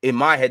 In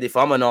my head, if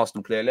I'm an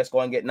Arsenal player, let's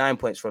go and get 9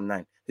 points from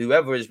 9.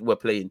 Whoever we're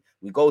playing,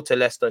 we go to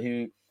Leicester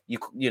who,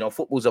 you know,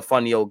 football's a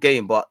funny old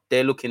game, but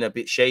they're looking a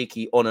bit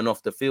shaky on and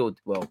off the field.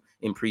 Well,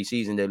 in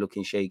pre-season, they're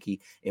looking shaky,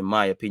 in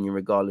my opinion,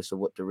 regardless of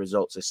what the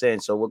results are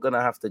saying. So we're going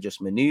to have to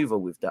just maneuver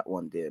with that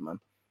one there,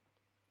 man.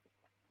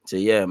 So,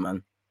 yeah,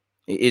 man,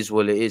 it is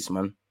what it is,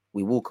 man.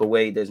 We walk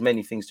away. There's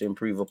many things to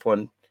improve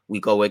upon. We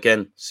go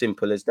again.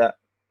 Simple as that.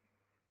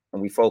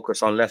 And we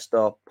focus on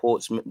Leicester,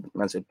 Portsmouth.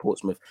 Man said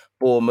Portsmouth.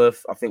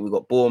 Bournemouth. I think we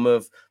got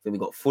Bournemouth. Then we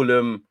got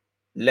Fulham.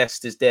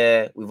 Leicester's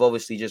there. We've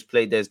obviously just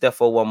played. There's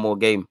definitely one more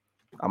game.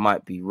 I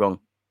might be wrong.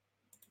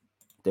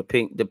 The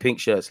pink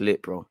shirt's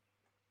lit, bro.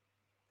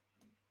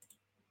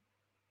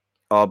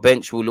 Our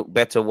bench will look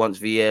better once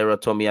Vieira,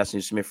 Tomiyasu,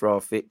 and Smith are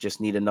fit.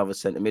 Just need another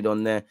centre mid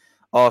on there.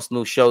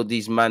 Arsenal showed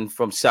these men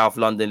from South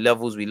London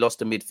levels. We lost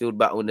the midfield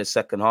battle in the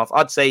second half.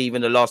 I'd say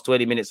even the last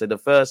 20 minutes of the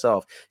first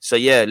half. So,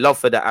 yeah, love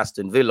for that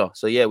Aston Villa.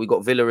 So, yeah, we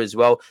got Villa as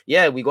well.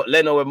 Yeah, we got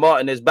Leno and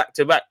Martinez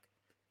back-to-back.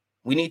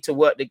 We need to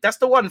work. That's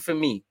the one for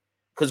me.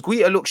 Because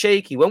Guita looked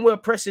shaky. When we were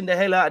pressing the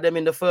hell out of them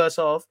in the first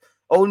half,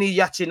 only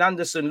Yachin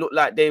Anderson looked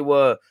like they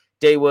were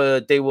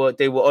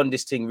on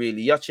this thing,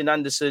 really. Yachin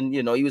Anderson,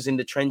 you know, he was in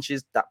the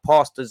trenches. That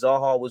pass to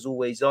Zaha was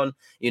always on.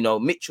 You know,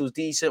 Mitchell's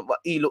decent, but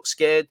he looked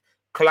scared.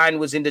 Klein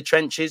was in the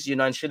trenches, you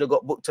know, and should have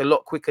got booked a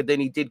lot quicker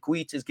than he did.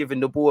 Guita's giving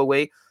the ball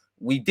away.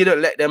 We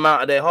didn't let them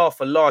out of their half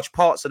for large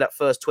parts of that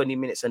first 20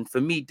 minutes. And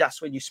for me,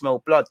 that's when you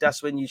smell blood.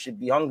 That's when you should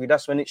be hungry.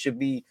 That's when it should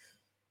be.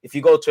 If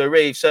you go to a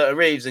rave, certain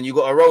raves, and you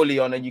got a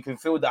rollie on and you can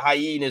feel the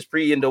hyenas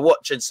pre in the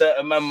watch and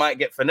certain man might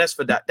get finesse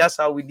for that. That's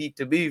how we need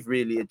to move,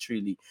 really and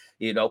truly.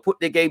 You know, put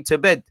the game to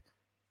bed.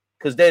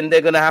 because then they're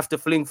gonna have to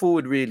fling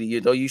forward. Really,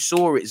 you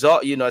saw it.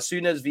 As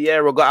soon as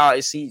Vieira got out of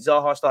his seat,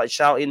 Zaha started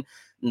shouting,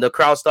 and the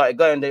crowd started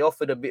going. They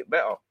offered a bit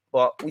better,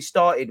 but we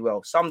started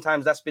well.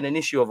 Sometimes that's been an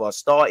issue of us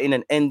starting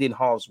and ending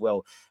halves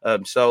well.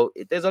 So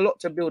there's a lot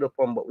to build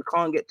upon, but we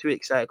can't get too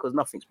excited because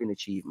nothing's been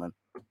achieved, man.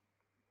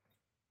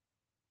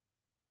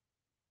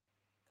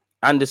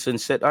 Anderson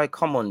said,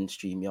 come on,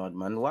 StreamYard,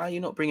 man. Why are you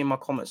not bringing my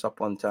comments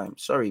up on time?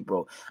 Sorry,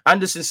 bro.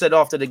 Anderson said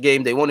after the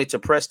game they wanted to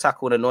press,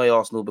 tackle, and annoy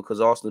Arsenal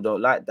because Arsenal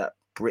don't like that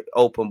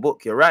open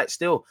book. You're right,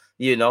 still,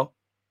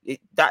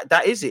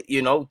 that is it.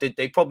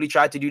 They probably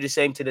tried to do the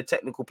same to the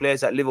technical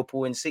players at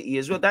Liverpool and City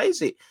as well. That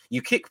is it.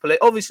 You kick play.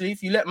 Obviously,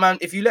 if you let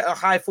a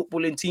high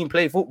footballing team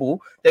play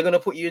football, they're gonna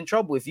put you in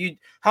trouble.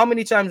 How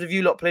many times have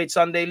you lot played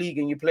Sunday League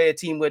and you play a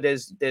team where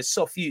there's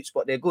soft youths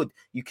but they're good?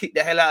 You kick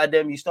the hell out of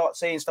them. You start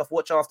saying stuff.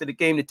 Watch after the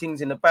game, the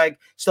things in the bag.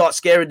 Start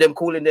scaring them,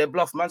 calling their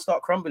bluff. Man,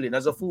 start crumbling.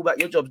 As a fullback,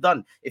 your job's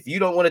done. If you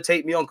don't want to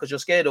take me on because you're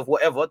scared of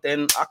whatever,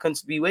 then I can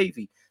be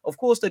wavy. Of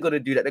course they're going to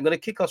do that. They're going to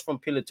kick us from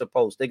pillar to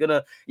post. They're going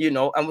to,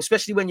 and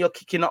especially when you're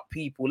kicking up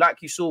people,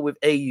 like you saw with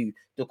AU,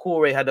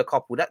 Decore had a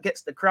couple. That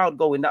gets the crowd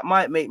going. That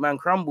might make man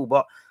crumble,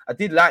 but I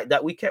did like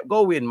that. We kept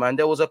going, man.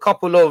 There was a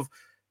couple of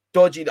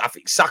dodgy, I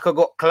think Saka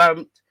got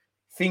clamped.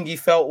 Thingy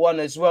felt one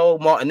as well.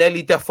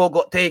 Martinelli, Defoe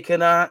got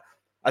taken out.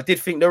 I did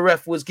think the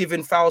ref was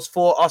giving fouls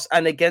for us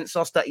and against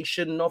us that he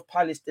shouldn't have.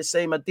 Palace the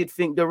same. I did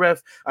think the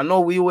ref, I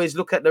know we always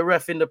look at the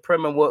ref in the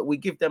Prem and we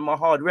give them a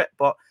hard rep,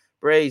 but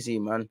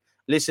brazy, man.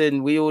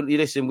 Listen,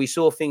 we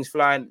saw things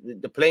flying,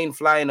 the plane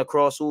flying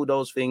across, all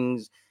those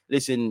things.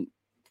 Listen,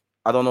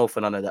 I don't know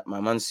for none of that,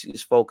 man. Man's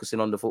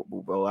focusing on the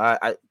football, bro.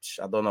 I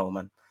don't know,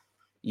 man.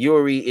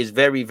 Yuri is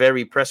very,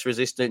 very press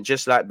resistant,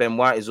 just like Ben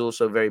White is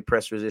also very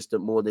press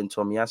resistant more than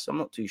Tomiyasu. I'm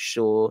not too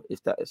sure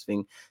if that is a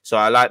thing. So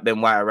I like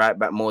Ben White right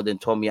back more than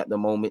Tommy at the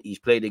moment. He's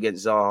played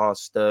against Zaha,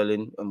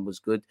 Sterling, and was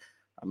good.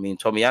 I mean,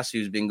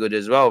 Tomiyasu's been good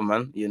as well,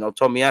 man.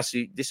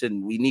 Tomiyasu,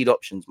 listen, we need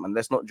options, man.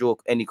 Let's not draw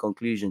any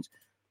conclusions.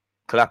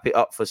 Clap it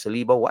up for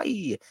Saliba.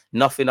 Why?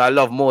 Nothing I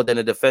love more than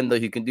a defender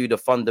who can do the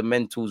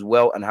fundamentals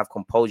well and have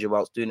composure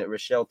whilst doing it.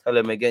 Rochelle, tell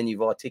him again,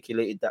 you've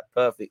articulated that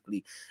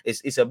perfectly.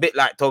 It's a bit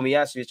like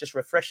Tomiyasu. It's just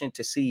refreshing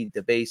to see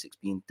the basics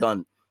being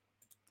done.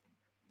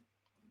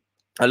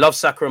 I love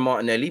Saka and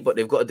Martinelli, but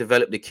they've got to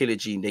develop the killer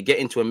gene. They get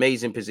into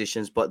amazing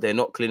positions, but they're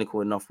not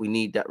clinical enough. We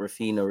need that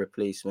Rafinha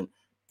replacement.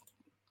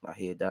 I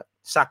hear that.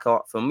 Saka,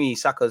 for me,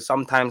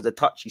 sometimes the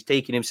touch he's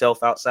taking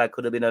himself outside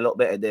could have been a lot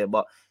better there,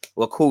 but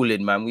we're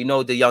cooling, man. We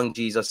know the young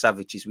G's are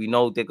savages. We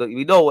know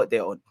we know what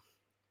they're on.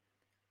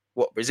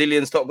 What,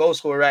 Brazilian's top goal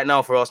scorer right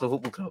now for Arsenal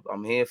Football Club?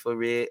 I'm here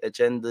for it.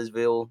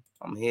 Agendasville.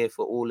 I'm here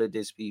for all of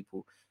this,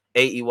 people.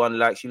 81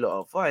 likes, you lot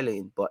are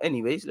violating. But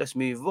anyways, let's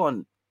move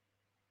on.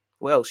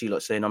 What else you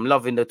lot saying? I'm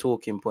loving the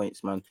talking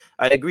points, man.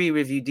 I agree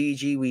with you,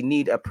 DG. We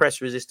need a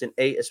press-resistant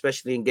 8,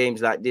 especially in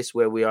games like this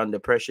where we're under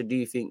pressure. Do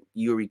you think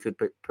Yuri could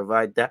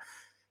provide that?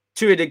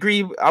 To a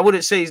degree, I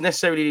wouldn't say he's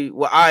necessarily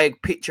what I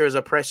picture as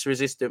a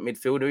press-resistant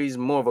midfielder. He's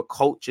more of a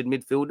cultured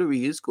midfielder.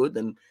 He is good,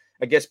 and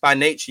I guess by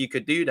nature you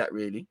could do that,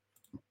 really.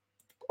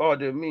 Oh,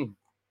 dear me.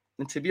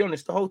 And to be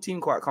honest, the whole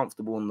team quite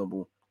comfortable on the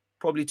ball.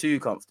 Probably too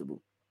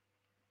comfortable.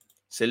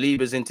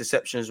 Saliba's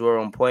interceptions were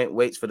on point.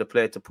 Waits for the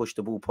player to push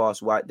the ball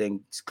past White,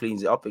 then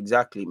cleans it up.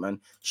 Exactly, man.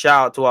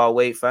 Shout out to our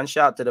away fans.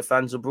 Shout out to the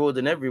fans abroad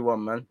and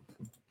everyone, man.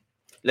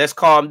 Let's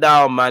calm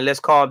down, man. Let's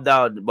calm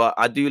down. But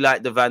I do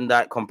like the Van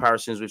Dijk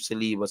comparisons with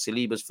Saliba.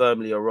 Saliba's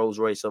firmly a Rolls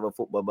Royce of a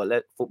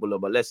footballer.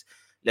 But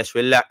let's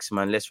relax,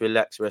 man. Let's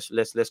relax.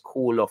 Let's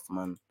cool off,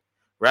 man.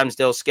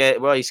 Ramsdale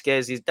scared. Well, he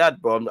scares his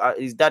dad, bro.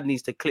 His dad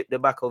needs to clip the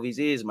back of his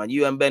ears, man.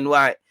 You and Ben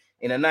White.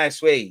 In a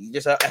nice way,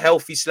 just a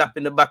healthy slap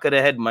in the back of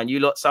the head, man. You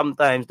lot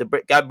sometimes,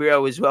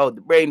 Gabriel as well, the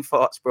brain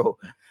farts, bro.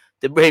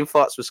 The brain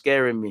farts were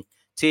scaring me.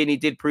 Tierney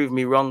did prove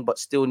me wrong, but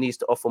still needs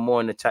to offer more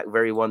in attack,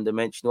 very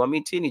one-dimensional. I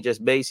mean, Tierney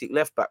just basic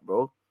left back,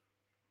 bro.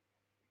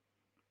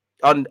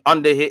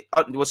 Underhit,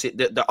 what's it?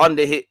 The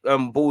underhit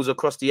balls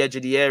across the edge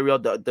of the area,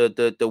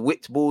 the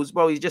whipped balls,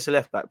 bro. He's just a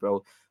left back,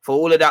 bro. For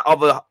all of that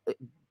other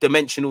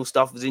dimensional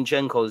stuff,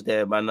 Zinchenko's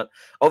there, man.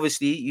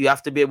 Obviously, you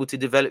have to be able to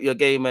develop your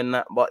game and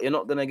that, but you're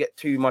not gonna get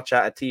too much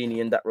out of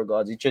Tierney in that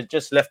regard. He's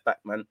just left back,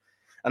 man.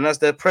 And as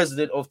the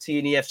president of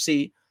Tierney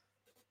FC,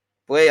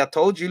 boy, I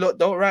told you, look,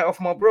 don't write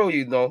off my bro.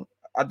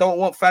 I don't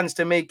want fans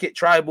to make it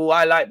tribal.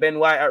 I like Ben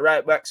White at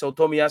right back, so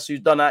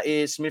Tomiyasu's done out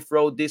here. Smith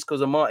Rowe this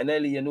because of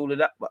Martinelli and all of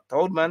that. But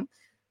told, man,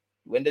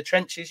 when the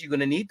trenches, you're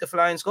gonna need the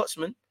Flying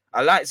Scotsman.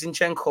 I like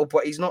Zinchenko,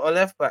 but he's not a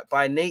left back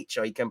by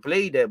nature. He can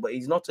play there, but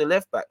he's not a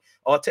left back.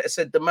 Arteta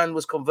said the man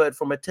was converted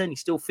from a 10. He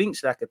still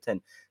thinks like a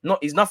 10.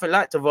 He's nothing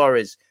like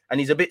Tavares, and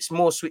he's a bit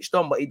more switched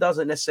on, but he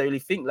doesn't necessarily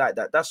think like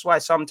that. That's why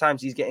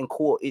sometimes he's getting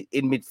caught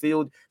in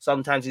midfield.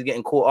 Sometimes he's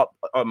getting caught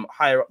up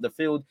higher up the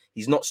field.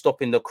 He's not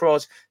stopping the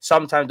cross.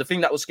 Sometimes the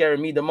thing that was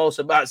scaring me the most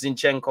about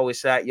Zinchenko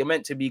is that you're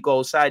meant to be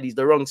goal side. He's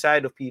the wrong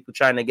side of people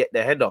trying to get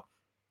their header.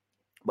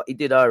 But he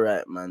did all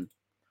right, man.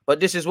 But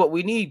this is what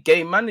we need,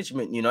 game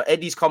management.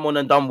 Eddie's come on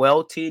and done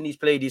well. Tierney's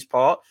played his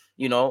part.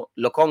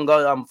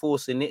 Lokonga, I'm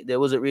forcing it.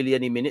 There wasn't really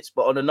any minutes.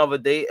 But on another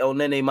day, El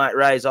Nene might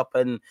rise up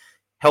and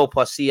help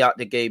us see out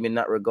the game in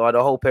that regard.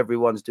 I hope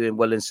everyone's doing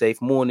well and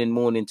safe.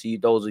 Morning to you,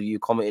 those of you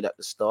commented at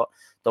the start.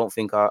 Don't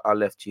think I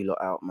left you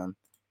lot out, man.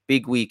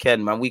 Big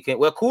weekend, man.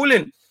 We're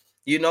cooling.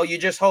 You know, you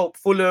just hope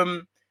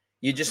Fulham.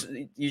 You just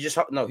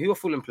no. Who are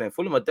Fulham playing?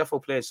 Fulham are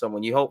definitely playing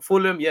someone. You hope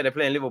Fulham. Yeah, they're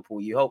playing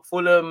Liverpool. You hope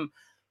Fulham,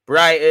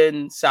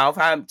 Brighton,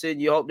 Southampton.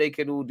 You hope they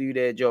can all do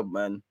their job,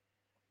 man.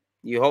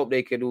 You hope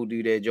they can all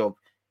do their job.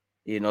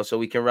 You know, so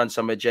we can run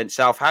some agenda.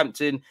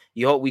 Southampton.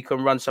 You hope we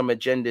can run some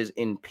agendas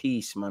in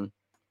peace, man.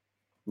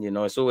 You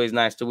know, it's always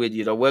nice to win.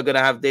 You know, we're gonna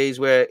have days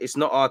where it's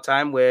not our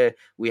time, where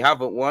we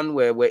haven't won,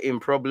 where we're in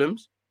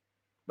problems.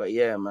 But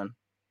yeah, man,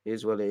 it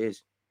is what it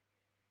is.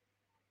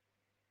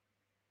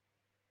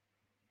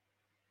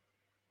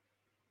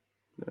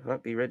 I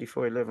might be ready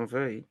for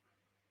 11:30.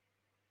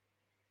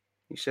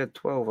 You said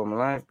 12. I'm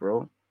live,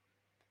 bro.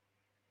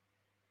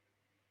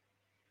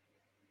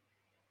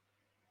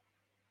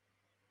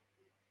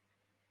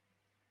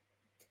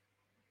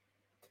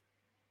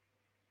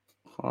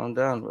 Calm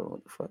down, bro.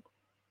 What the fuck?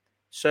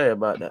 Sorry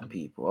about that,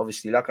 people.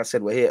 Obviously, like I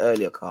said, we're here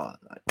earlier, Carl.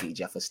 Like,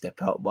 DJ have to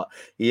step out. But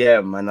yeah,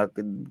 man.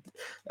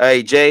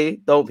 Hey, Jay,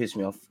 don't piss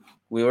me off.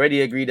 We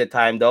already agreed the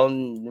time.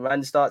 Don't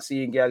man start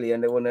seeing Gally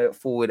and they want to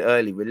forward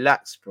early.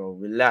 Relax, bro.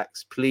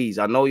 Relax, please.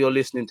 I know you're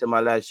listening to my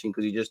live stream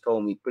because you just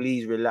told me.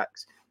 Please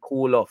relax.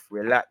 Cool off.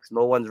 Relax.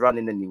 No one's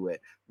running anywhere.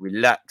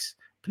 Relax.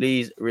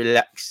 Please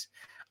relax.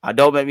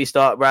 Don't make me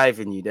start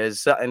driving you.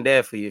 There's something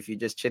there for you if you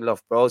just chill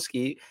off,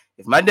 broski.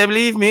 If man them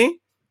leave me,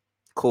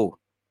 cool.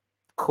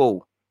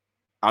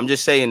 I'm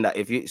just saying that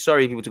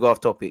sorry people to go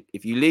off topic.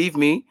 If you leave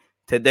me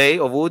today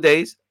of all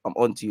days, I'm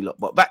on to you lot.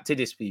 But back to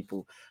this,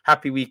 people.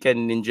 Happy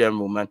weekend in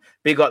general, man.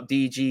 Big up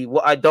DG.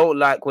 What I don't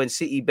like when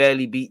City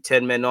barely beat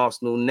 10 men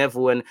Arsenal,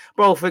 Neville and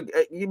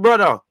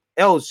brother,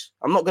 Els,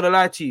 I'm not gonna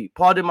lie to you.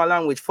 Pardon my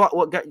language. Fuck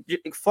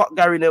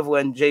Gary Neville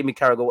and Jamie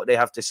Carragher what they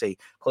have to say,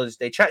 because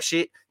they chat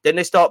shit, then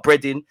they start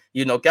breading.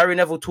 You know, Gary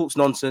Neville talks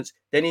nonsense.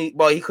 Then he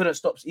couldn't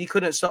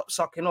stop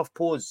sucking off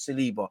pause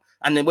Saliba.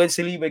 And then when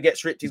Saliba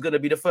gets ripped, he's gonna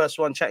be the first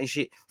one chatting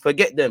shit.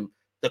 Forget them.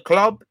 The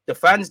club, the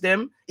fans,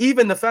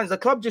 even the fans, the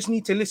club just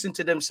need to listen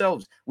to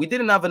themselves. We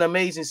didn't have an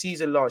amazing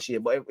season last year,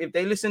 but if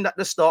they listened at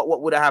the start,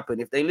 what would have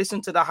happened? If they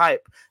listened to the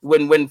hype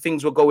when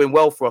things were going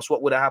well for us,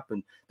 what would have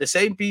happened? The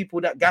same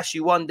people that gas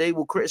you one day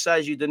will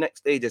criticize you the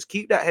next day. Just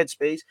keep that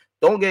headspace.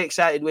 Don't get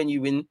excited when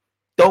you win.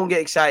 Don't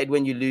get excited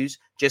when you lose.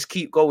 Just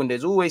keep going.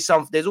 There's always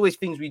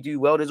things we do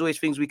well. There's always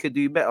things we could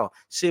do better.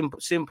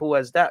 Simple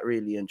as that,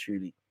 really and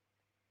truly.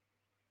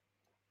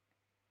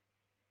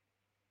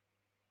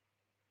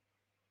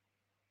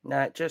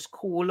 Nah, just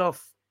cool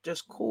off.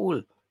 Just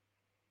cool.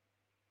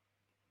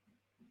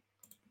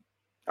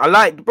 I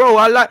like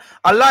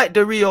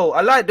the Rio.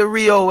 I like the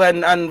Rio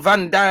and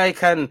Van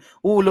Dijk and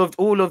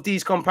all of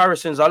these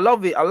comparisons. I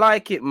love it. I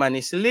like it, man.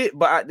 It's lit,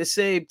 but at the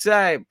same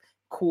time,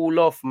 cool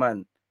off,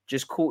 man.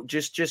 Just cool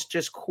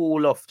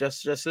off.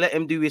 Just let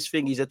him do his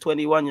thing. He's a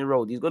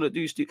 21-year-old. He's gonna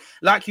do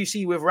like you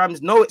see with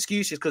Rams. No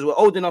excuses because we're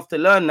old enough to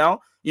learn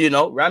now. You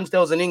know,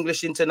 Ramsdale's an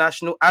English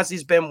international, as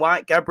is Ben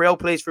White. Gabriel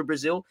plays for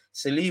Brazil.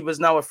 Saliba's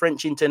now a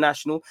French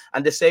international.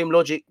 And the same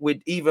logic with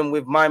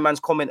my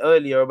man's comment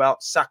earlier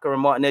about Saka and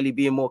Martinelli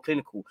being more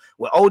clinical.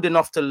 We're old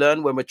enough to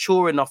learn. We're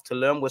mature enough to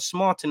learn. We're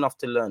smart enough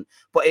to learn.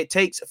 But it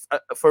takes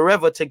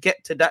forever to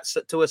get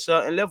to a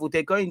certain level.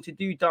 They're going to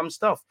do dumb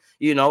stuff.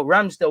 You know,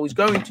 Ramsdale is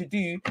going to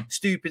do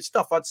stupid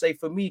stuff. I'd say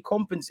for me,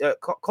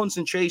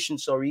 concentration,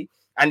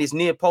 and his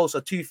near post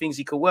are two things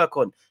he could work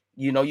on.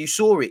 You know, you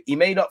saw it. He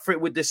made up for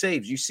it with the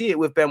saves. You see it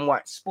with Ben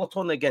White. Spot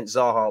on against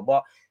Zaha.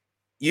 But,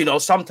 you know,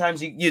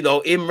 sometimes, in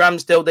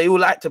Ramsdale, they all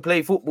like to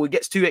play football. He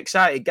gets too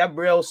excited.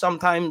 Gabriel,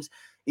 sometimes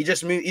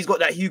he's got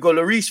that Hugo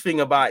Lloris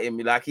thing about him.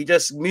 Like, he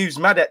just moves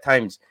mad at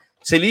times.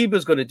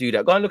 Saliba's going to do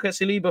that. Go and look at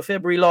Saliba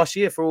February last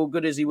year for all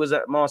good as he was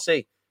at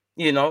Marseille.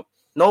 You know,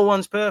 no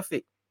one's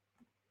perfect.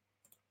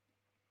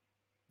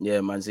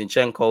 Yeah, man.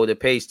 Zinchenko, the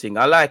pace thing.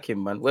 I like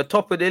him, man. We're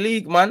top of the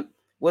league, man.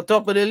 We're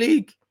top of the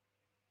league.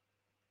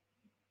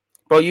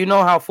 Bro, you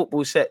know how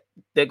football's set.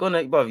 They're going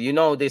to, you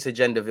know this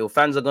Agendaville.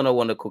 Fans are going to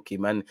want to cook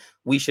him, and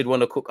we should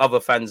want to cook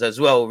other fans as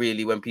well,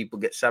 really, when people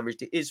get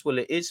savaged. It is what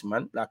it is,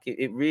 man. Like,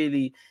 it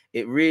really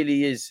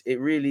is. It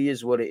really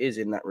is what it is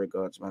in that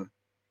regards, man.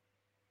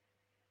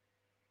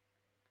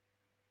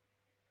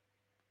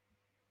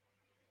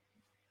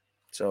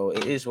 So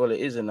it is what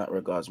it is in that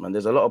regards, man.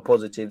 There's a lot of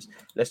positives.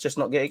 Let's just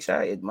not get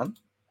excited, man.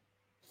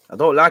 I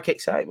don't like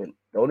excitement.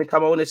 The only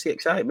time I want to see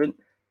excitement,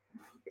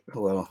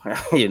 well,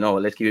 you know,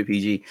 let's keep it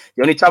PG.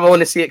 The only time I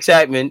want to see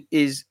excitement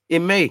is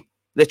in May.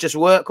 Let's just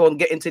work on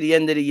getting to the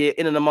end of the year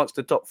in and amongst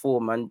the top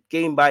four, man.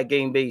 Game by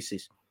game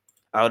basis.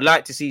 I would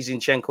like to see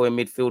Zinchenko in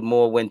midfield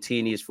more when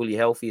Tini is fully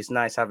healthy. It's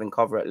nice having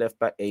cover at left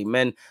back.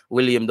 Amen.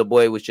 William the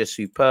boy was just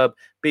superb.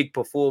 Big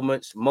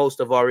performance. Most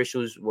of our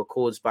issues were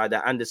caused by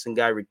that Anderson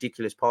guy.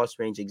 Ridiculous pass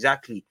range.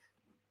 Exactly.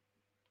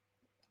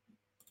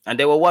 And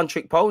they were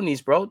one-trick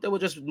ponies, bro. They were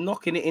just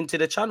knocking it into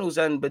the channels.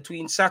 And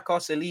between Saka,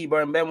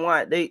 Saliba, and Ben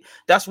White,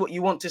 that's what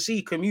you want to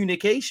see,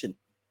 communication.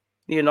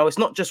 You know, it's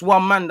not just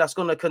one man that's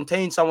going to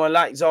contain someone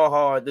like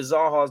Zaha, the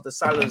Zahas, the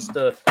Salahs,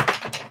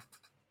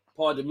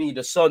 pardon me,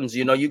 the Sons.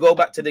 You know, you go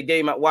back to the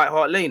game at White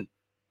Hart Lane.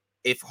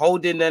 If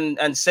Holding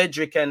and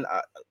Cedric and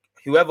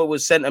whoever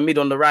was centre mid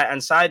on the right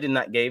hand side in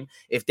that game,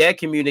 if their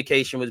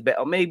communication was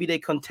better, maybe they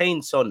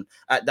contained Son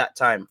at that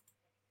time.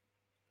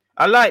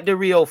 I like the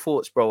Rio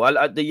thoughts, bro. I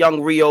like the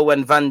young Rio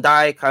and Van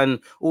Dijk and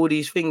all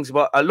these things,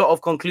 but a lot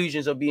of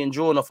conclusions are being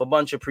drawn off a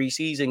bunch of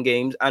pre-season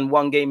games and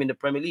one game in the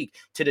Premier League.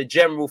 To the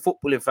general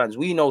footballing fans,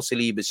 we know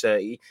Saliba's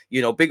 30.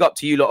 You know, big up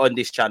to you lot on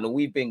this channel.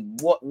 We've been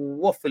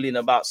waffling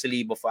about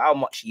Saliba for how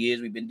much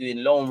years? We've been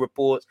doing loan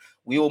reports.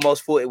 We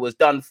almost thought it was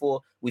done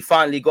for. We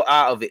finally got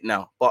out of it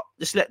now, but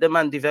just let the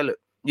man develop.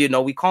 You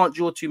know, we can't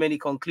draw too many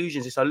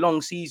conclusions. It's a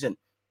long season.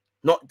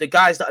 Not the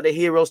guys that are the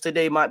heroes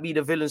today might be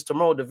the villains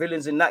tomorrow. The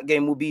villains in that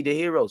game will be the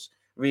heroes,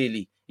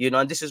 really. You know,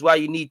 and this is why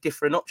you need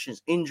different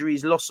options.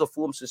 Injuries, loss of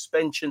form,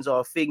 suspensions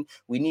are a thing.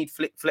 We need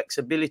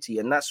flexibility.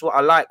 And that's what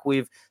I like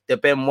with the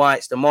Ben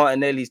Whites, the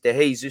Martinellis, the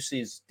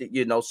Jesuses,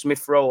 you know,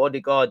 Smith Rowe,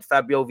 Odegaard,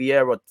 Fabio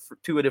Vieira,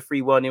 2 of the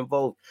 3 weren't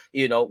involved.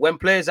 You know, when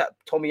players at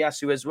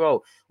Tomiyasu as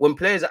well, when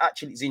players are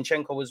actually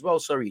Zinchenko as well,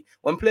 sorry.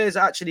 When players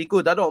are actually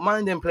good, I don't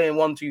mind them playing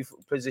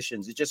 1-2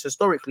 positions. It's just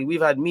historically,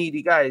 we've had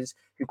meaty guys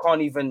who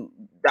can't even,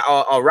 that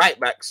are right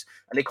backs,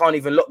 and they can't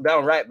even lock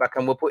down right back,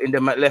 and we're putting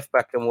them at left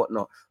back and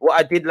whatnot. What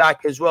I did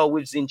like as well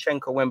with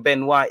Zinchenko when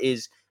Ben White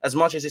is, as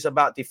much as it's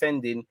about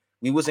defending,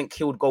 we wasn't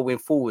killed going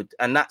forward.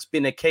 And that's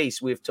been a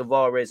case with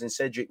Tavares and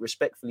Cedric,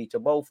 respectfully to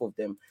both of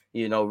them,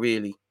 you know,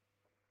 really.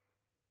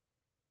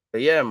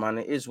 But yeah, man,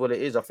 it is what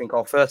it is. I think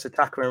our first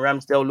attacker in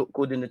Ramsdale looked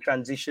good in the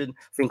transition.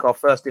 I think our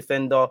first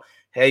defender,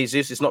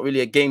 Jesus, it's not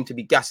really a game to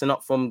be gassing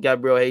up from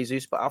Gabriel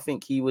Jesus, but I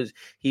think he was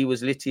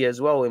litty as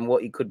well in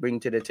what he could bring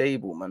to the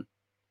table, man.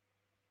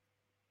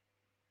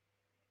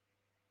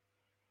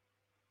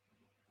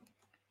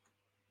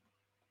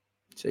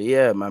 So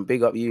yeah, man,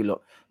 big up you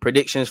lot.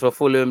 Predictions for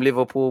Fulham,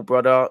 Liverpool,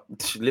 brother.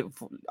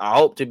 I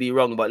hope to be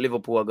wrong, but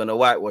Liverpool are gonna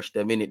whitewash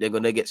them, innit? They're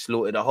gonna get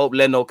slaughtered. I hope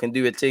Leno can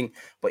do a thing,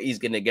 but he's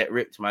gonna get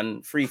ripped,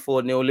 man.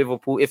 3-4-0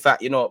 Liverpool. In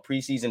fact, you know what?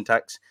 Pre-season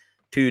tax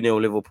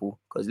 2-0 Liverpool,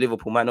 because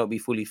Liverpool might not be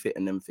fully fit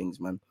in them things,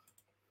 man.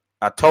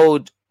 I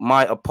told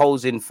my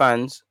opposing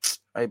fans,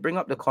 hey, bring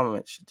up the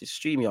comments. The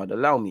StreamYard,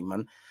 allow me,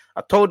 man.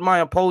 I told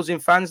my opposing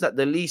fans that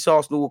the least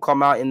Arsenal will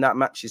come out in that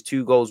match is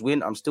 2 goals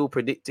win. I'm still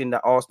predicting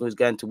that Arsenal is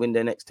going to win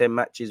their next 10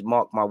 matches.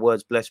 Mark my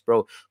words, bless,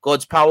 bro.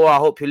 God's power. I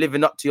hope you're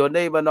living up to your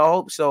name, and I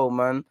hope so,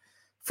 man.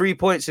 3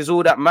 points is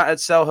all that mattered.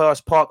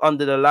 Selhurst Park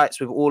under the lights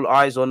with all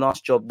eyes on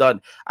us. Job done.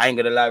 I ain't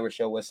gonna lie,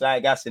 Rochelle. We're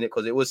slightly gassing it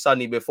because it was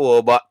sunny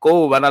before, but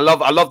cool, man. I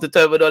love the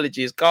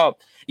terminology. It's calm.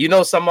 You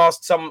know, some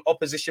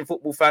opposition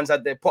football fans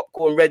had their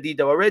popcorn ready.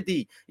 They were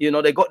ready. You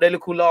know, they got their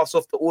little laughs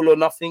off the all or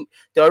nothing.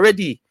 They're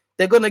ready.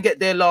 They're going to get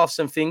their laughs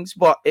and things,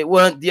 but it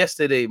weren't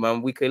yesterday,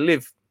 man. We can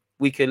live.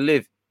 We can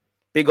live.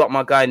 Big up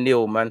my guy,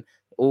 Neil, man.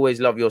 Always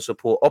love your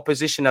support.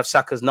 Opposition have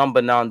Saka's number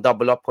now and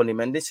double up on him.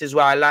 And this is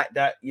why I like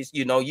that.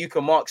 You know, you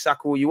can mark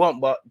Saka all you want,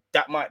 but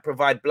that might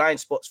provide blind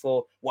spots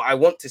for what I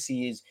want to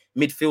see is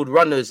midfield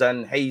runners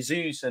and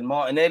Jesus and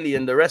Martinelli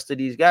and the rest of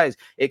these guys.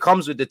 It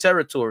comes with the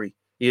territory.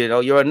 You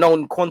know, you're a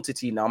known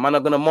quantity now. Man,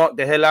 I'm going to mark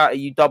the hell out of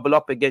you, double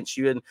up against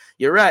you. And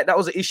you're right. That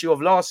was an issue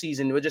of last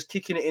season. We're just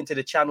kicking it into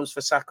the channels for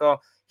Saka.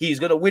 He's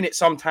going to win it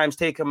sometimes,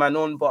 take a man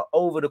on. But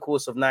over the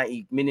course of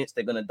 90 minutes,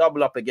 they're going to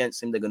double up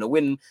against him. They're going to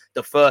win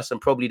the first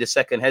and probably the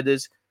second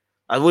headers.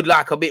 I would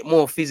like a bit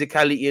more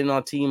physicality in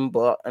our team.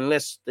 But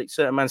unless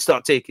certain men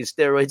start taking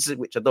steroids,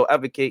 which I don't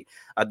advocate,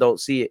 I don't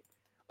see it.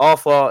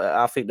 Arthur,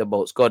 I think the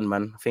boat's gone,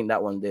 man. I think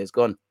that one there's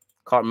gone.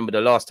 Can't remember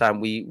the last time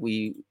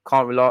we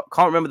can't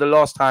remember the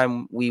last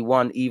time we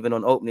won even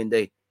on opening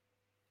day.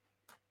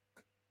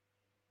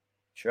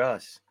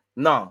 Trust.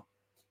 No.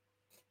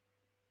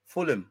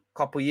 Fulham, a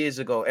couple years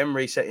ago,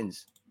 Emre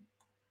settings.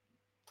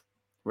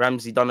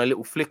 Ramsey done a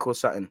little flick or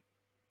something.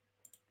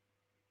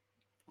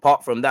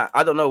 Apart from that,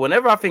 I don't know.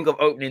 Whenever I think of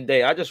opening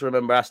day, I just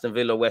remember Aston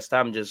Villa, West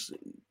Ham just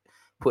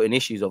putting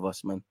issues of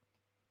us, man.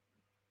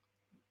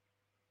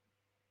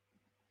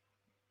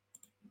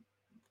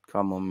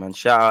 Come on, man.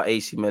 Shout out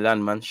AC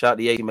Milan, man. Shout out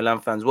the AC Milan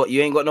fans. What,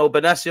 you ain't got no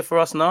Benassia for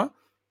us now?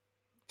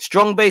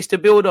 Strong base to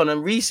build on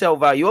and resale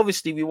value.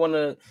 Obviously, we want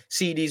to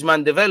see these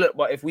men develop,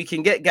 but if we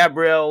can get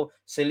Gabriel,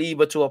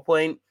 Saliba to a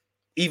point,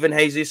 even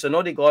Jesus and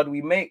Odegaard,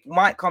 we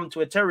might come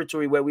to a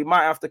territory where we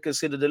might have to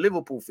consider the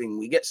Liverpool thing.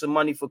 We get some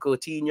money for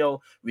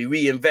Coutinho. We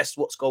reinvest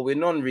what's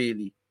going on,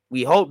 really.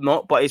 We hope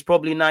not, but it's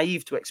probably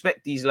naive to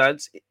expect these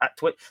lads at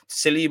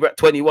Saliba at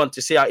 21 to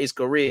see out his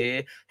career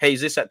here,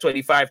 Jesus at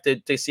 25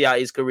 to see out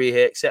his career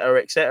here,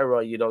 etc.,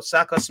 etc. You know,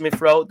 Saka, Smith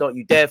Rowe, don't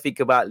you dare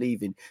think about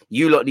leaving.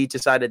 You lot need to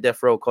sign a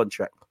death row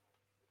contract.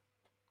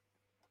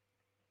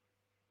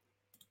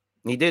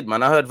 He did,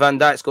 man. I heard Van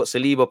Dijk's got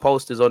Saliba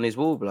posters on his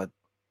wall, blood.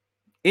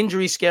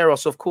 Injuries scare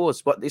us, of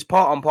course, but it's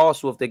part and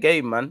parcel of the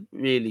game, man.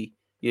 Really.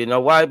 You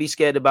know, why be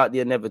scared about the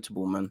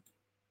inevitable, man?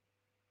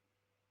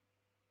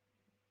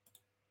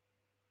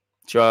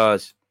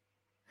 Just,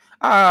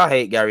 I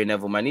hate Gary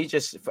Neville, man.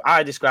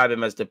 I describe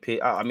him as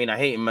I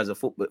hate him as a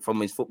football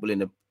from his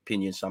footballing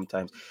opinion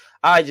sometimes.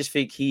 I just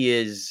think he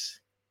is,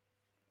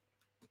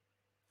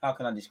 how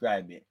can I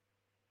describe it?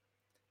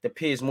 the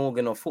Piers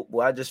Morgan of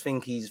football. I just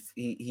think he's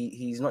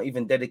not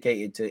even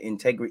dedicated to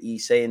integrity,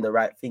 saying the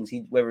right things.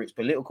 Whether it's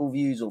political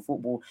views or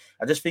football,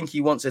 I just think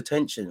he wants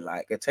attention.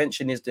 Like,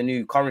 attention is the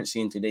new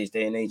currency in today's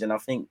day and age, and I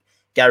think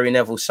Gary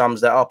Neville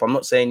sums that up. I'm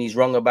not saying he's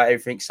wrong about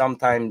everything.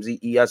 Sometimes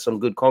he has some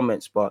good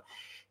comments, but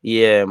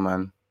yeah,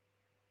 man,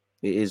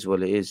 it is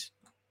what it is.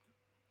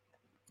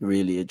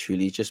 Really and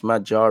truly, it's just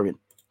mad jarring.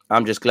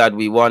 I'm just glad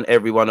we won.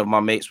 Every one of my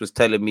mates was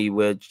telling me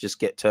we'd just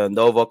get turned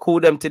over. Call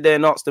them today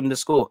and ask them to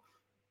score.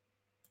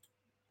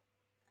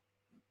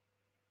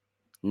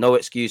 No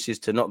excuses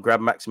to not grab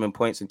maximum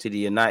points into the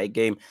United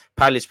game.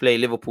 Palace play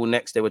Liverpool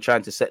next. They were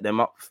trying to set them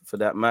up for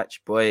that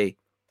match. Boy,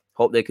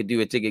 hope they could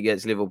do a thing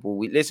against Liverpool.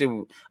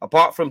 Listen,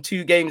 apart from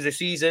 2 games this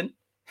season,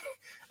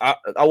 I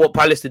want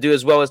Palace to do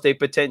as well as they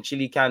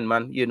potentially can,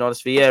 man. You know,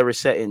 it's Vieira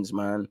settings,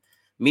 man.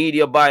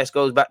 Media bias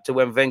goes back to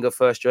when Wenger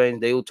first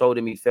joined. They all told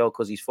him he fell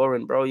because he's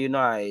foreign, bro. You know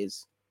how it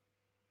is.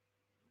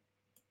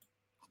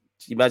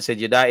 The man said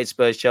United,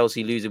 Spurs,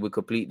 Chelsea losing would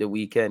complete the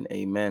weekend.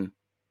 Amen.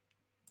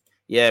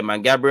 Yeah,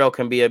 man, Gabriel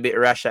can be a bit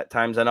rash at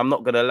times. And I'm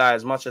not going to lie,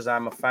 as much as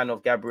I'm a fan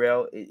of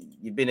Gabriel,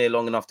 you've been here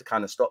long enough to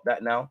kind of stop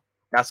that now.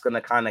 That's going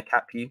to kind of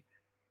cap you.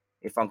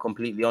 If I'm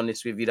completely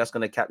honest with you, that's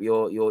going to cap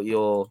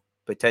your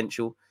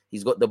potential.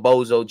 He's got the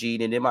bozo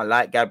gene in him. I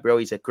like Gabriel.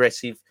 He's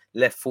aggressive,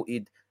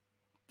 left-footed.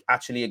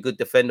 Actually, a good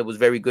defender, was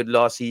very good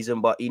last season,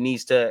 but he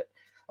needs to...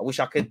 I wish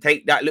I could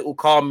take that little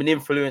calm and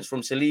influence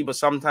from Saliba.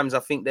 Sometimes I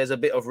think there's a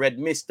bit of red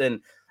mist,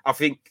 and I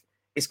think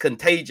it's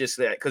contagious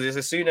there, because it's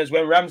as soon as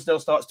when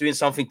Ramsdale starts doing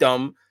something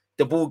dumb,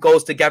 the ball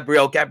goes to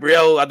Gabriel.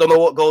 Gabriel, I don't know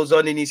what goes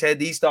on in his head.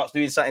 He starts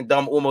doing something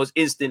dumb almost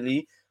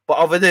instantly. But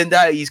other than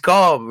that, he's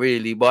calm,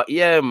 really. But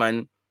yeah,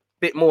 man,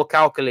 bit more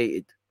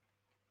calculated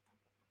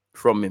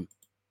from him.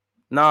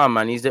 Nah,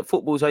 man, he's at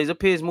football, so he's a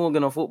Piers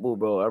Morgan of football,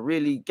 bro.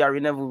 Gary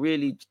Neville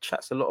really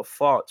chats a lot of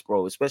farts,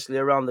 bro, especially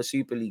around the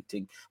Super League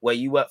thing, where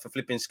you work for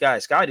flipping Sky.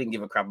 Sky didn't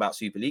give a crap about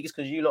Super League. It's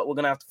because you lot were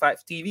going to have to fight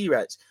for TV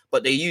rights.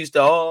 But they used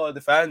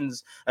the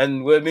fans,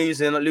 and we're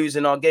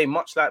losing our game,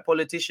 much like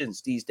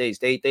politicians these days.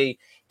 They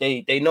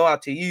know how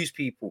to use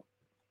people.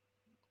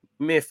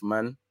 Myth,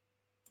 man.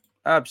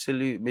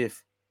 Absolute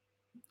myth.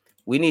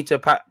 We need to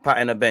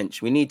pattern a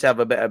bench. We need to have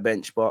a better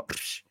bench, but...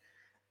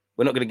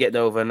 we're not going to get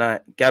there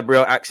overnight.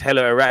 Gabriel acts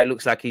hella alright.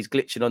 Looks like he's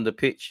glitching on the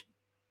pitch.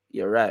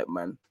 You're right,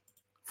 man.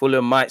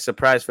 Fulham might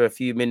surprise for a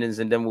few minutes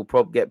and then we'll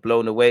probably get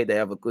blown away. They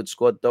have a good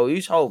squad, though.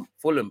 Who's home?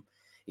 Fulham.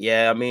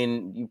 Yeah, I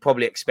mean, you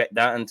probably expect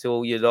that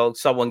until, you know,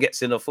 someone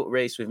gets in a foot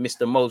race with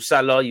Mr. Mo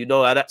Salah. You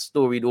know how that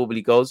story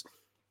normally goes.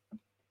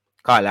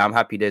 Kyle, I'm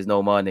happy there's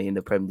no Mane in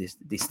the Prem this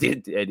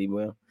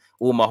anymore.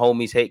 All my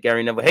homies hate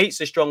Gary Neville.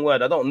 Hate's a strong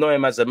word. I don't know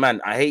him as a man.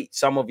 I hate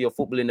some of your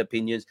footballing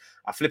opinions.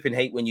 I flipping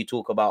hate when you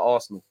talk about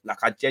Arsenal. Like,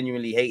 I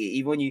genuinely hate it.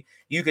 Even when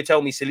you could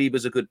tell me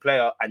Saliba's a good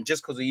player, and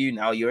just because of you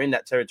now, you're in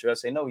that territory. I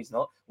say, no, he's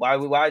not.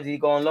 Why did he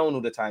go on loan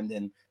all the time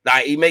then?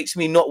 Like, he makes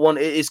me not want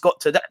it. It's got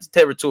to that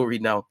territory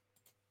now.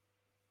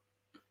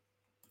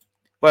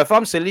 But if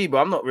I'm Saliba,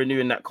 I'm not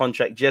renewing that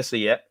contract just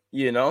yet,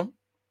 you know?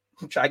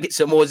 Try to get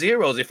some more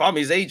zeros. If I'm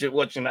his agent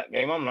watching that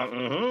game, I'm like,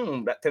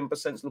 that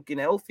 10%'s looking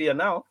healthier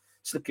now.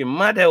 It's looking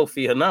mad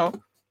healthier now.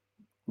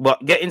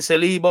 But getting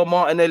Saliba,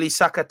 Martinelli,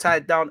 Saka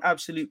tied down,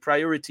 absolute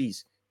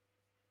priorities.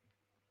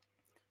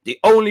 The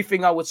only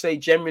thing I would say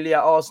generally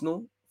at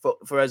Arsenal,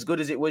 for as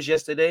good as it was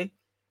yesterday,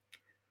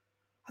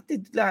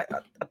 I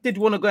did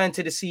want to go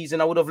into the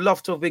season. I would have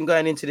loved to have been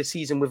going into the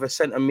season with a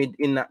centre mid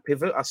in that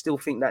pivot. I still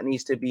think that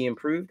needs to be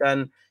improved.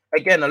 And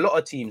again, a lot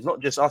of teams,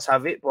 not just us,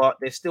 have it, but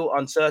there's still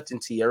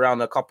uncertainty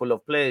around a couple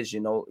of players.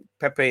 You know,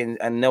 Pepe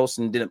and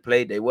Nelson didn't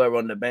play. They were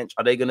on the bench.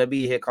 Are they going to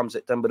be here come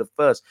September the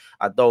 1st?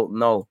 I don't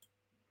know.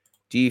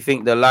 Do you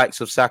think the likes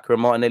of Saka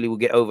and Martinelli will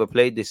get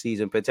overplayed this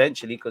season?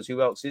 Potentially, because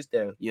who else is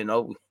there? You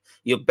know,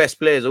 your best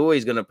players are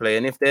always going to play.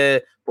 And if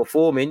they're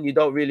performing, you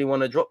don't really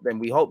want to drop them.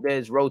 We hope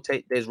there's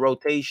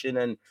rotation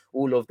and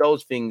all of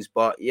those things.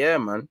 But yeah,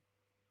 man.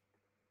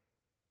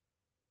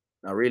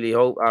 I really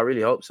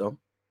hope so.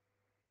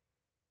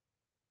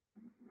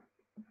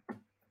 It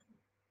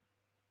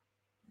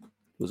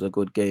was a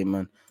good game,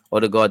 man.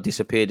 Odegaard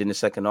disappeared in the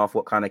second half.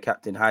 What kind of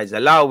captain hides?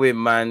 Allow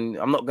him, man.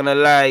 I'm not going to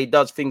lie. He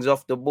does things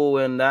off the ball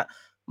and that.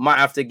 Might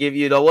have to give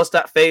you, though. What's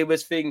that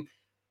famous thing?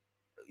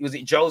 Was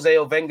it Jose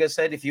or Wenger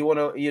said? If you want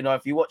to,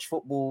 if you watch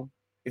football,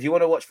 if you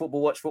want to watch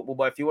football, watch football.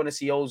 But if you want to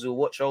see Ozil,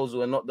 watch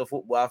Ozil and not the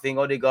football. I think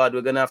Odegaard,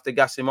 we're going to have to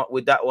gas him up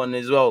with that one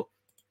as well.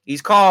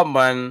 He's calm,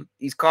 man.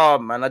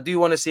 I do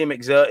want to see him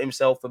exert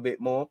himself a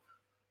bit more.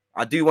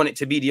 I do want it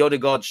to be the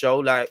Odegaard show.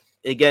 Like,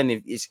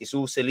 again, it's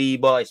all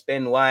Saliba, it's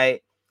Ben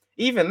White.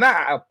 Even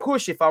that, a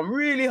push, if I'm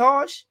really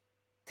harsh,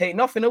 take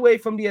nothing away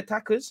from the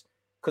attackers.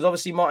 Because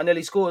obviously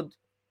Martinelli scored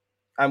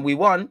and we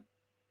won.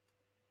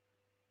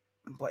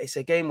 But it's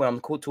a game where I'm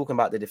talking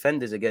about the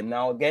defenders again.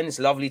 Now, again, it's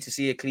lovely to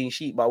see a clean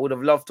sheet, but I would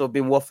have loved to have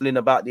been waffling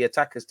about the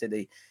attackers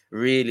today,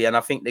 really. And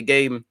I think the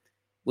game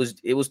was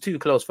too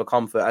close for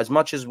comfort. As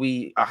much as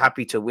we are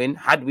happy to win,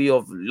 had we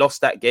have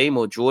lost that game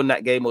or drawn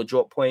that game or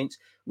dropped points,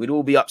 we'd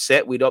all be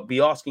upset. We'd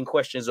be asking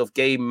questions of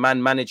game,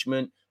 man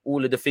management,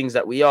 all of the things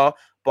that we are.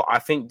 But I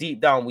think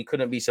deep down we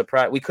couldn't be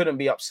surprised. We couldn't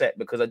be upset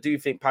because I do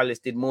think Palace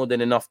did more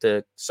than enough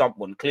to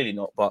someone, clearly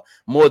not, but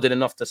more than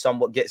enough to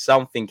somewhat get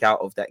something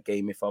out of that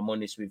game, if I'm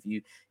honest with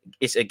you.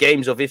 It's a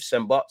games of ifs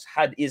and buts.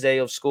 Had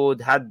Isaiah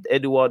scored, had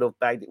Eduardo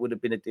bagged, it would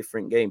have been a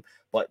different game.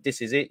 But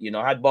this is it.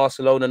 Had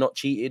Barcelona not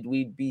cheated,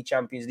 we'd be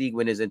Champions League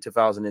winners in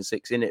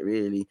 2006, innit,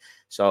 really?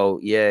 So,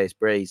 yeah, it's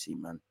brazy,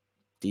 man.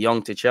 De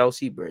Jong to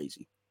Chelsea,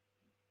 brazy.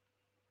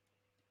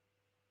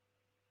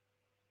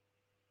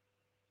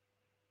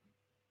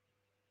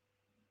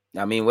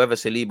 I mean, whether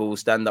Saliba will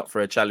stand up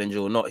for a challenge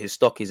or not, his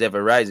stock is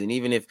ever rising.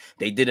 Even if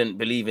they didn't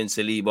believe in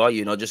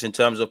Saliba, just in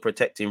terms of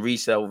protecting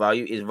resale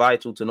value, it's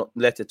vital to not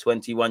let a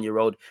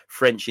 21-year-old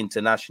French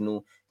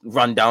international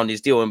run down his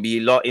deal and be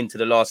into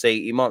the last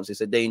 80 months. It's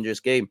a dangerous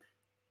game.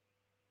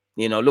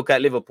 Look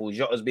at Liverpool.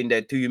 Jota's been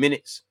there 2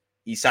 minutes.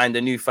 He signed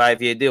a new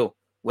 5-year deal.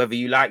 Whether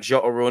you like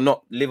Jota or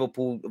not,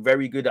 Liverpool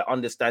very good at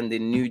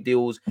understanding new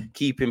deals.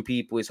 Keeping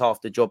people is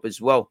half the job as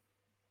well.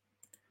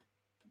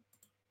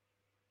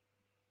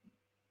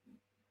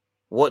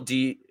 What do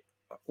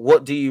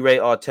you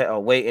rate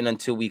Arteta? Waiting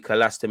until we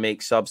collapse to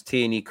make subs.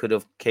 Tierney could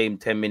have came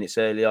 10 minutes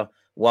earlier.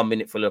 1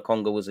 minute for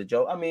Lokonga was a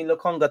joke. I mean,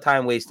 Lokonga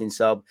time wasting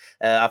sub.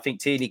 I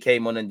think Tierney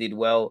came on and did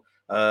well.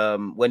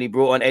 When he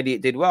brought on Eddie,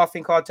 it did well. I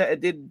think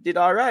Arteta did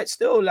all right.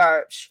 Still,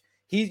 like,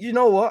 you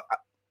know what?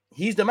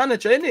 He's the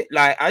manager, isn't it?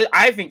 Like,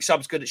 I think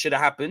subs should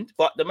have happened,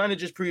 but the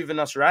manager's proven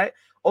us right.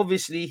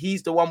 Obviously,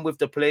 he's the one with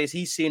the players.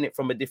 He's seeing it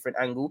from a different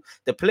angle.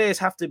 The players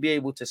have to be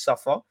able to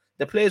suffer.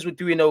 The players were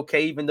doing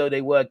okay, even though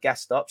they were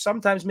gassed up.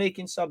 Sometimes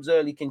making subs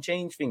early can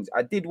change things.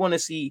 I did want to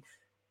see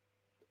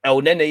El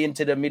Nene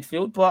into the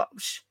midfield, but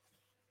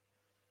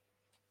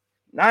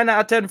 9 out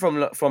of 10 from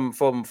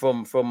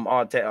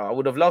Arteta. I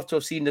would have loved to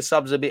have seen the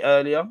subs a bit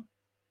earlier.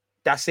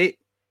 That's it.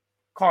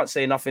 Can't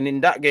say nothing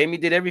in that game. He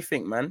did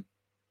everything, man.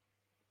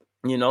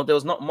 There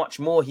was not much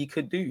more he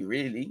could do,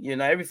 really.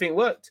 Everything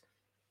worked.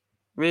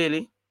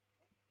 Really.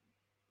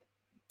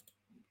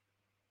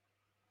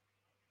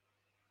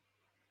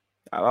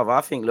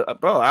 I think, look,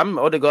 bro, I'm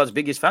Odegaard's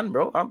biggest fan,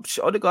 bro.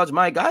 Odegaard's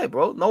my guy,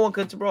 bro. No one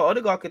can, bro.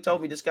 Odegaard could tell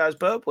me this guy's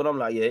purple. And I'm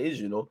like, yeah, it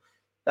is,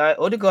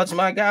 Odegaard's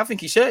my guy. I think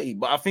he's shirty,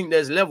 but I think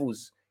there's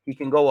levels he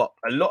can go up.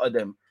 A lot of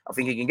them. I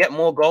think he can get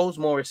more goals,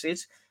 more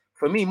assists.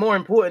 For me, more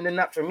important than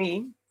that, I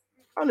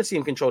want to see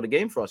him control the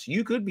game for us.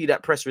 You could be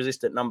that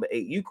press-resistant number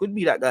 8. You could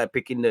be that guy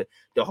picking the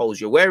holes.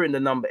 You're wearing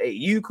the number 8.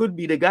 You could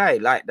be the guy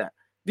like that.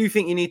 Do you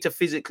think you need to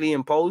physically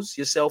impose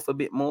yourself a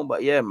bit more?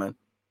 But yeah, man.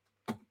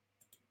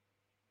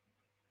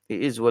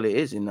 It is what it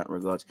is in that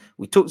regards.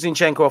 We took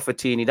Zinchenko off for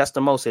Tierney. That's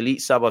the most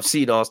elite sub I've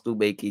seen Arsenal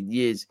make in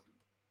years.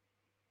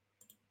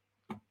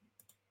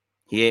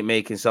 He ain't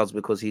making subs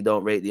because he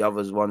don't rate the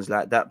others ones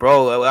like that.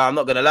 Bro, I'm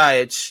not going to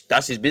lie.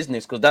 That's his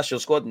business because that's your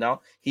squad now.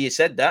 He has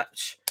said that.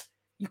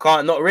 You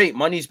can't not rate.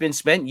 Money's been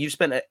spent. You've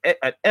spent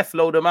an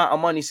F-load amount of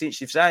money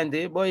since you've signed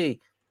it. Boy,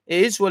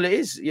 it is what it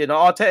is.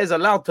 Arteta is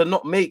allowed to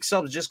not make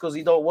subs just because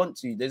he don't want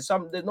to. There's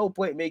no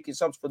point making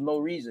subs for no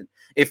reason.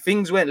 If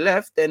things went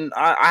left, then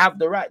I have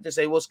the right to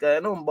say what's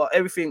going on. But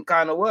everything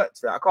kind of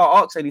works. I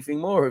can't ask anything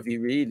more of you,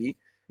 really.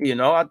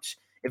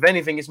 If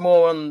anything, it's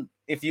more on.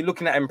 If you're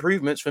looking at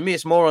improvements, for me,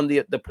 it's more on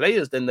the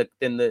players than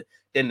the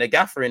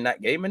gaffer in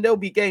that game. And there'll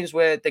be games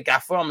where the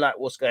gaffer, I'm like,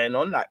 what's going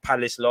on? Like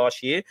Palace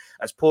last year,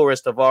 as poor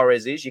as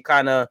Tavares is, you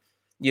kind of.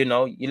 You're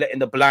letting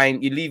the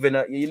blind, you're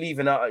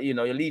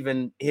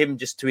leaving him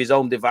just to his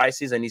own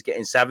devices and he's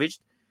getting savaged.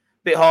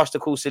 Bit harsh to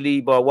call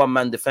Saliba a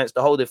one-man defense.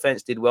 The whole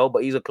defense did well,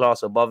 but he's a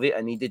class above it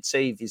and he did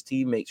save his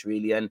teammates,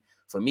 really. And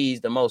for me,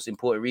 he's the most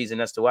important reason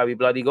as to why we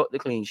bloody got the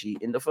clean sheet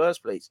in the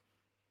first place.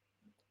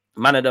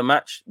 Man of the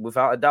match,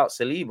 without a doubt,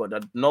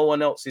 Saliba. No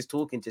one else is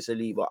talking to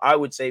Saliba. I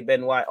would say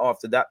Ben White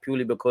after that,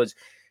 purely because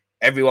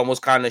everyone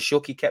was kind of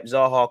shook. He kept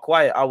Zaha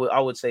quiet. I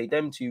would say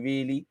them two,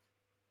 really.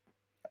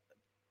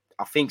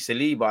 I think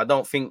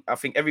Saliba, I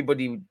think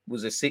everybody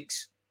was a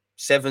 6,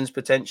 7s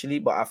potentially,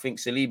 but I think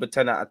Saliba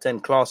 10 out of 10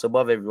 class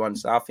above everyone.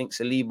 So I think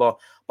Saliba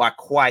by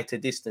quite a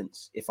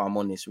distance, if I'm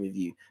honest with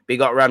you.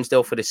 Big up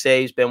Ramsdale for the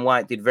saves. Ben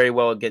White did very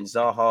well against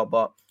Zaha,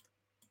 but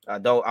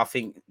I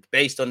think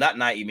based on that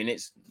 90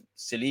 minutes,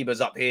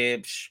 Saliba's up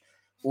here.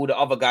 All the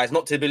other guys,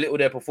 not to belittle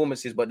their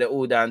performances, but they're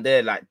all down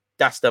there. Like,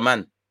 that's the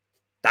man.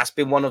 That's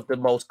been one of the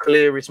most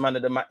clearest man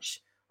of the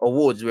match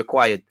awards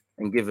required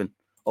and given.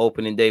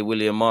 Opening day,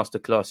 William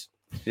Masterclass.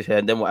 Yeah,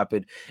 and then what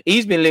happened?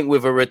 He's been linked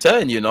with a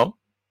return,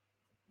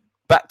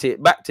 Back to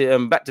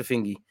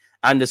thingy.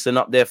 Anderson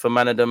up there for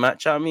man of the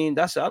match. I mean,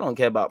 I don't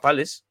care about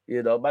Palace.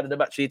 Man of the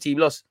match, your team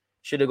lost.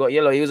 Should have got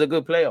yellow. He was a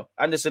good player.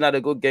 Anderson had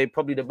a good game,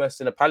 probably the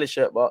best in a Palace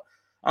shirt, but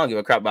I don't give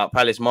a crap about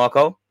Palace,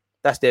 Marco.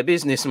 That's their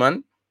business,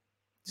 man.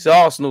 It's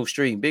Arsenal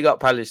stream. Big up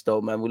Palace,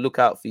 though, man. We'll look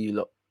out for you,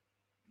 lot.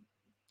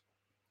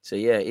 So,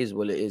 yeah, it is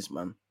what it is,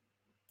 man.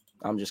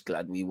 I'm just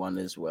glad we won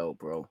as well,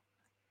 bro.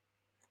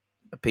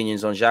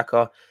 Opinions on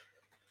Xhaka.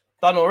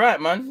 Done all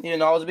right, man.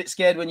 I was a bit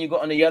scared when you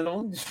got on the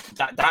yellow.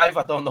 That dive,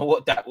 I don't know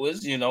what that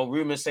was.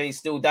 Rumors say he's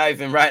still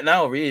diving right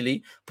now,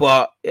 really.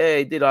 But, yeah,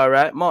 he did all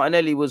right.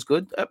 Martinelli was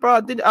good.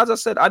 Bro, as I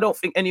said, I don't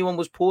think anyone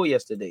was poor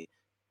yesterday.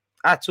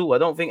 at all. I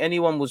don't think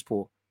anyone was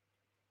poor.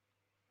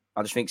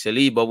 I just think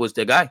Saliba was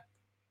the guy.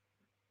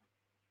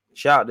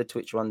 Shout out the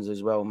Twitch ones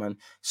as well, man.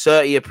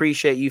 Certainly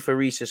appreciate you for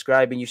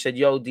resubscribing. You said,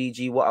 yo,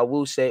 DG, what I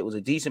will say, it was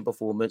a decent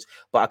performance,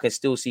 but I can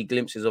still see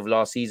glimpses of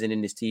last season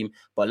in this team.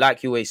 But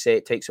like you always say,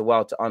 it takes a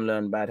while to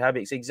unlearn bad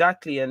habits.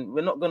 Exactly. And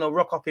we're not going to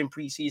rock up in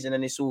preseason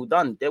and it's all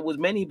done. There was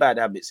many bad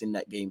habits in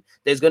that game.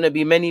 There's going to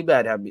be many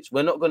bad habits.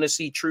 We're not going to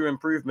see true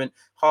improvement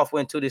halfway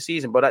into the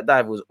season. But that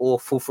dive was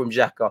awful from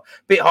Xhaka.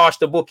 Bit harsh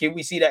to book him.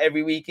 We see that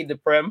every week in the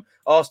Prem.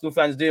 Arsenal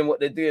fans doing what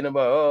they're doing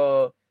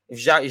about,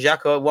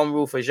 Xhaka, one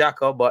rule for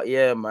Xhaka, but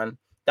yeah, man,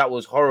 that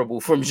was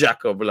horrible from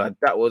Xhaka, blood.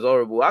 That was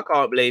horrible. I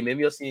can't blame him.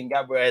 You're seeing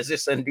Gabriel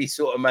Jesus and these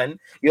sort of man.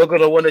 You're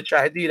gonna want to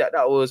try to do that.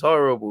 That was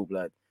horrible,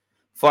 blood.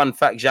 Fun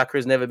fact: Xhaka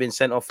has never been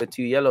sent off for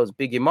 2 yellows.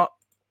 Big him up.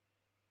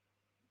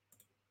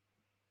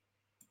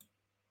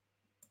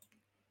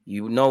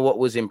 You know what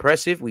was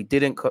impressive? We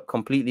didn't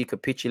completely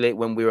capitulate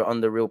when we were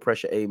under real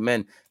pressure.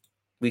 Amen.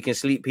 We can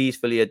sleep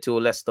peacefully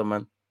until Leicester,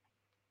 man.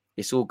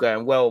 It's all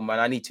going well, man.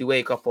 I need to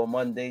wake up on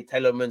Monday.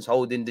 Tellerman's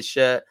holding the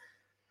shirt.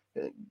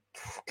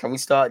 Can we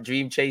start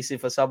dream chasing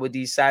for some of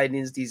these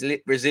signings, these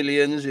lit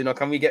Brazilians? You know,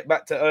 can we get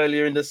back to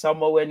earlier in the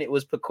summer when it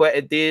was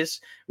Paqueta this,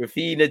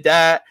 Rafinha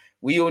that?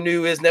 We all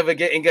knew he was never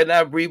getting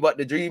Gnabry, but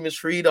the dream is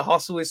free. The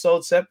hustle is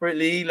sold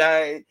separately.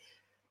 Like,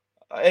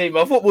 hey,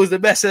 man, football's the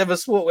best ever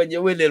sport when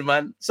you're winning,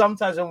 man.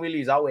 Sometimes when we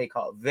lose, I wake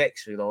up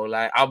vexed, you know.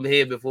 Like, I'm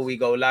here before we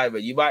go live,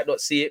 but you might not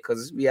see it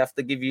because we have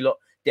to give you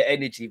the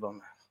energy, but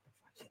man,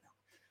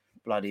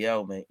 bloody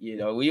hell, mate. You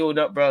know, we all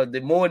know, bro.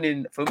 The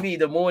morning, for me,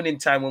 the morning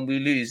time when we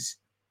lose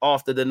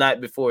after the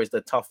night before is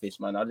the toughest,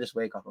 man. I just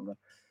wake up and go,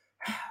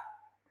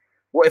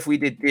 what if we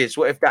did this?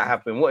 What if that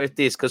happened? What if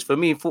this? Because for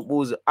me,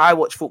 I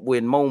watch football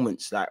in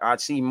moments. Like, I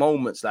see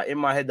moments. Like, in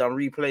my head, I'm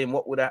replaying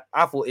what would I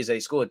thought Izzy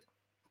scored.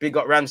 Big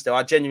up Ramsdale.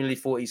 I genuinely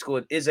thought he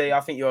scored. Izzy, I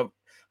think you're a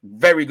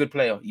very good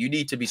player. You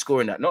need to be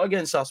scoring that. Not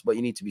against us, but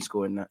you need to be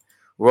scoring that.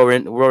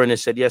 Roran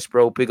has said, yes,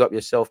 bro. Big up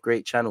yourself.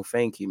 Great channel.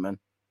 Thank you, man.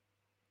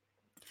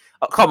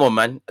 Come on,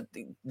 man.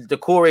 The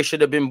Corey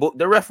should have been booked.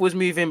 The ref was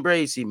moving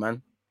brazy,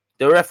 man.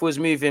 The ref was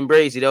moving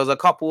brazy. There was a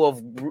couple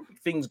of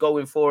things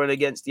going for and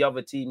against the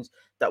other teams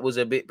that was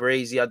a bit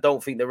brazy. I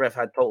don't think the ref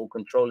had total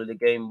control of the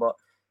game, but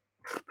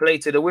play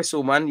to the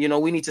whistle, man. You know,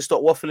 we need to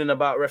stop waffling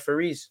about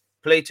referees.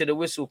 Play to the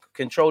whistle.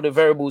 Control the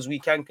variables we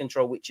can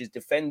control, which is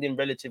defending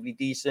relatively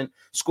decent,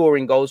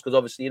 scoring goals, because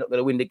obviously you're not going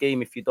to win the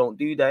game if you don't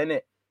do that,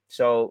 innit?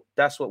 So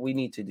that's what we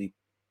need to do.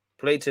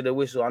 Play to the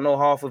whistle. I know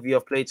half of you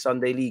have played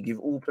Sunday League. You've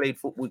all played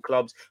football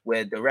clubs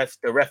where the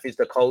ref is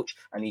the coach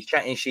and he's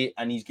chatting shit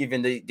and he's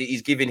giving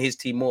his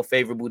team more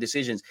favourable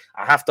decisions.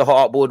 I have to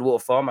hot up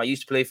Boardwater Farm. I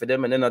used to play for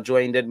them and then I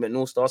joined Edmonton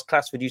All Stars.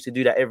 Classford used to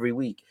do that every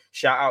week.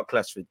 Shout out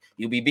Classford.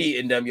 You'll be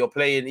beating them. You're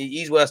playing.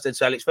 He's worse than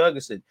Sir Alex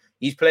Ferguson.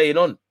 He's playing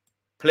on.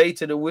 Play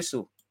to the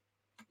whistle.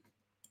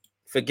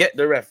 Forget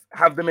the ref.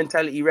 Have the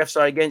mentality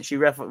refs are against you.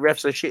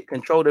 Refs are shit.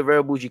 Control the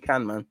variables you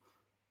can, man.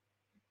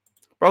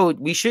 Bro,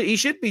 he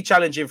should be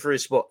challenging for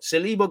his spot.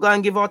 Saliba, go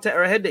and give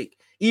Arteta a headache.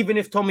 Even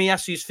if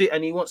Tomiyasu's fit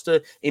and he wants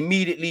to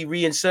immediately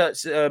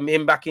reinsert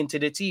him back into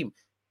the team,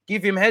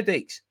 give him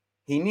headaches.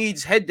 He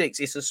needs headaches.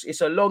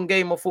 It's a long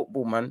game of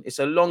football, man. It's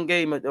a long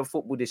game of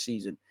football this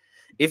season.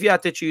 If you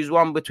had to choose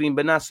one between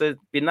Benassia,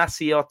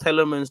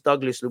 Tellermans,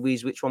 Douglas,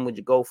 Luiz, which one would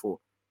you go for?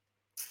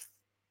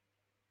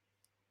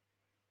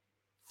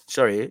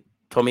 Sorry,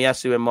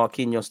 Tomiyasu and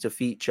Marquinhos to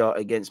feature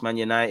against Man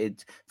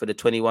United for the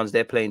 21s.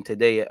 They're playing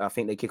today. I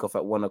think they kick off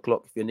at 1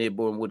 o'clock. If you're near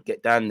Bournemouth,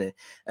 get down there.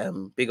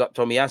 Big up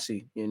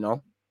Tomiyasu, you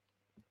know.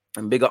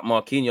 And big up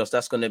Marquinhos.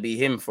 That's going to be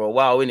him for a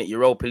while, innit?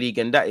 Europa League,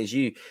 and that is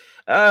you.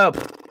 I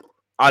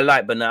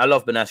love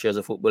Benassia as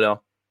a footballer.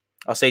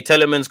 I'll say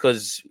Tellermans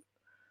because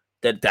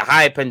the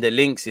hype and the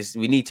links is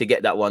we need to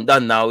get that one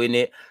done now,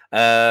 innit?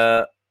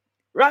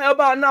 Right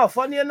about now,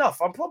 funny enough,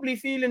 I'm probably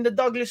feeling the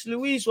Douglas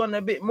Luiz one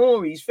a bit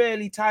more. He's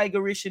fairly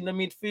tigerish in the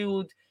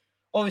midfield.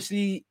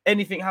 Obviously,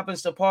 anything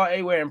happens to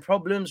Partey, we're in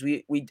problems.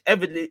 We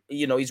evidently,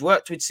 you know, he's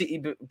worked with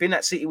City, been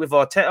at City with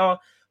Arteta.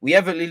 We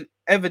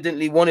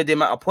evidently wanted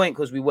him at a point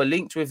because we were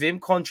linked with him,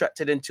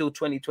 contracted until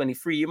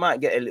 2023. You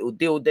might get a little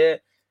deal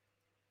there.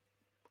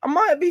 I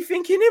might be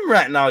thinking him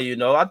right now, you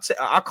know.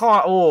 I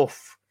can't.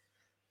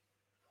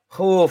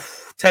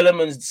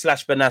 Tellermans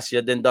 /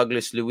 Benassia, then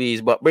Douglas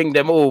Luiz, but bring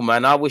them all,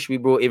 man. I wish we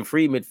brought in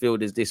 3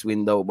 midfielders this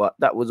window, but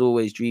that was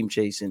always dream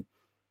chasing.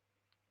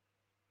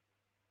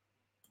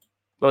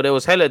 Bro, there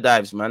was hella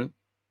dives, man.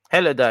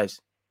 Hella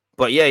dives.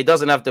 But yeah, he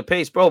doesn't have the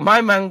pace. Bro,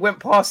 my man went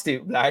past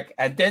him, like,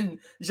 and then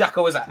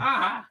Xhaka was like,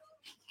 ah.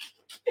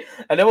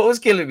 And then what was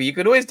killing me, you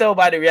could always tell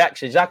by the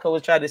reaction, Xhaka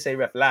was trying to say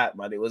ref light,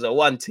 man. It was a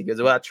one thing. It was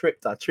about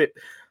I tripped.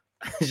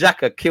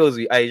 Xhaka kills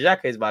me. Hey,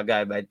 Xhaka is my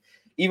guy, man.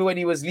 Even when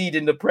he was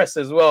leading the press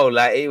as well,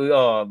 like,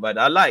 oh, man,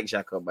 I like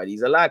Xhaka, man.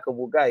 He's a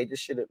likable guy. He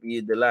just shouldn't be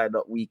in the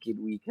lineup week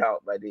in, week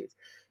out, man.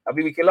 I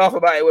mean, we can laugh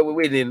about it when we're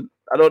winning.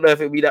 I don't know if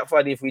it'd be that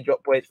funny if we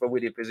drop points for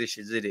winning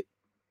positions, is it?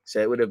 So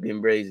it would have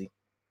been brazy.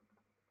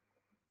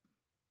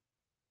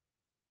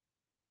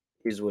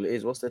 Is what it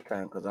is. What's the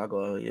time? Because I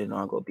got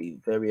to be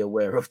very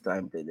aware of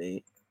time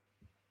today.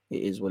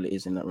 it is what it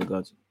is in that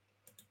regard.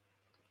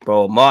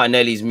 Bro,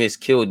 Martinelli's miss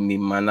killed me,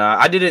 man.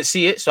 I didn't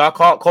see it, so I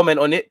can't comment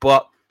on it.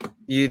 But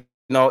you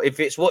know, if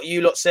it's what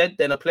you lot said,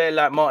 then a player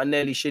like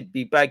Martinelli should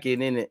be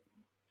bagging in it.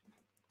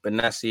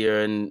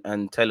 Benacer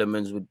and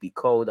Telemans would be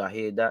cold. I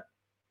hear that.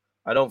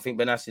 I don't think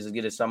Benacer is as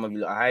good as some of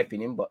you are hyping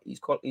him, but he's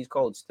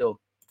cold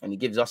still, and he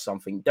gives us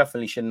something.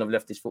 Definitely shouldn't have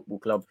left this football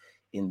club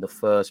in the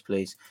first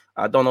place.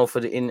 I don't know for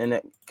the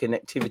internet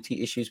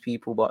connectivity issues,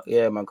 people, but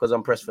yeah, man, because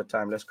I'm pressed for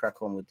time. Let's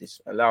crack on with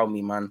this. Allow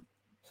me, man.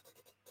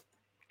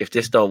 If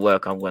this don't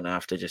work, I'm going to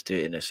have to just do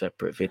it in a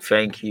separate vid.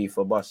 Thank you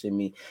for bossing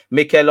me.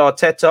 Mikel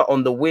Arteta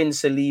on the win,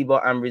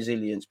 Saliba, and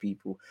resilience,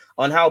 people.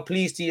 On how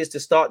pleased he is to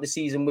start the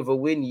season with a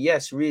win.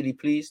 Yes, really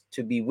pleased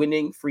to be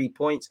winning. 3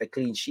 points, a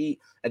clean sheet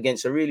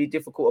against a really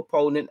difficult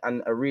opponent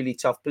and a really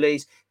tough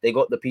place. They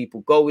got the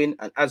people going.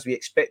 And as we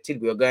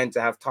expected, we are going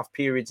to have tough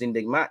periods in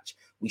the match.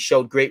 We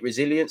showed great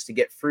resilience to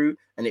get through,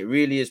 and it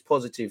really is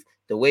positive.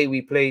 The way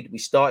we played, we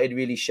started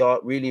really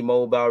sharp, really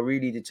mobile,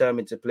 really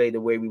determined to play the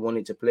way we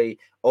wanted to play.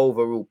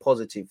 Overall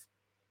positive.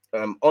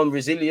 On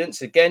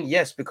resilience, again,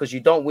 yes, because you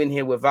don't win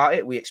here without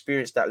it. We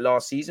experienced that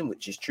last season,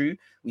 which is true.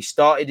 We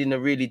started in a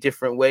really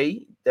different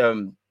way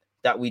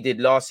that we did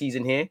last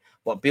season here,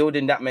 but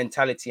building that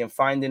mentality and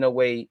finding a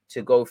way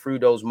to go through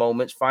those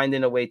moments,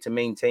 finding a way to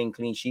maintain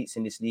clean sheets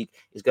in this league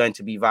is going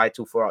to be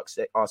vital for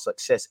our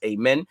success.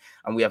 Amen.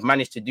 And we have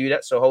managed to do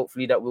that. So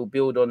hopefully that will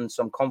build on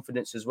some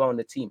confidence as well in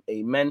the team.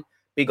 Amen.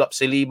 Big up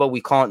Saliba.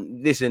 We can't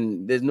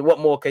listen. What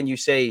more can you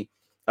say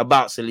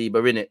about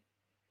Saliba, innit?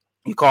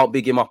 You can't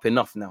big him up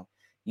enough now.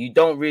 You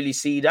don't really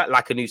see that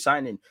like a new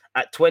signing.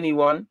 At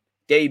 21,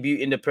 debut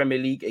in the Premier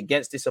League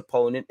against this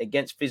opponent,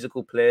 against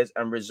physical players,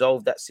 and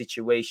resolve that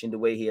situation the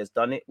way he has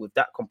done it, with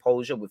that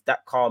composure, with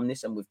that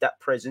calmness, and with that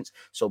presence.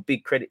 So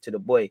big credit to the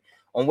boy.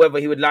 On whether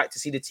he would like to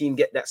see the team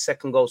get that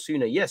second goal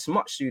sooner. Yes,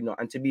 much sooner,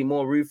 and to be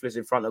more ruthless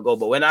in front of goal.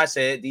 But when I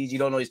say it, you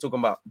don't know what he's talking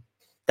about.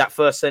 That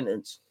first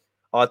sentence,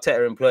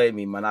 Arteta employed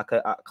me, man.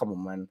 Come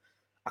on, man.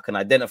 I can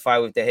identify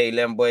with the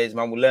Hey-Lem boys,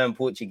 man. We'll learn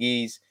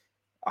Portuguese.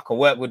 I can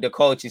work with the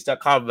coaches that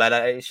come,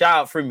 man. Shout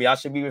out for me. I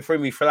should be with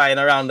me flying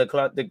around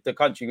the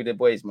country with the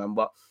boys, man.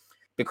 But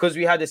because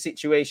we had a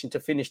situation to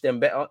finish them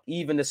better,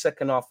 even the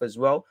second half as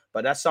well.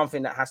 But that's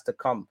something that has to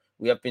come.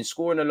 We have been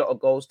scoring a lot of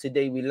goals.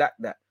 Today, we lack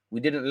that.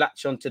 We didn't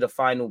latch onto the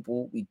final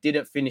ball. We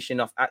didn't finish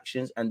enough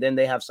actions. And then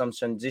they have some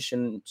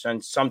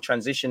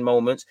transition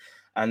moments.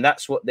 And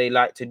that's what they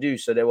like to do.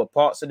 So there were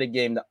parts of the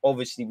game that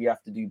obviously we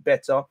have to do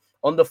better.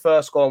 On the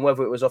first goal, and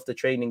whether it was off the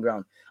training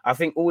ground, I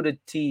think all the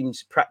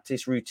teams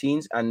practice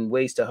routines and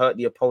ways to hurt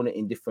the opponent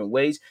in different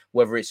ways,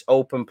 whether it's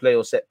open play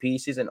or set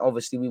pieces. And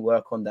obviously we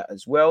work on that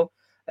as well.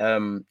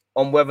 On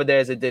whether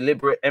there's a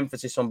deliberate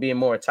emphasis on being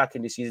more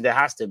attacking this season, there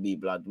has to be,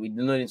 blood. We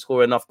didn't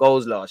score enough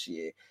goals last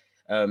year.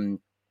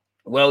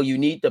 Well, you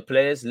need the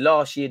players.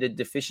 Last year, the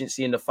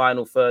deficiency in the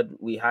final third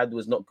we had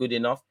was not good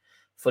enough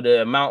for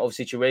the amount of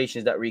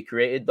situations that we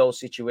created. Those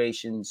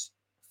situations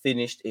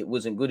finished, it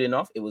wasn't good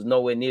enough. It was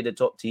nowhere near the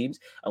top teams,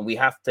 and we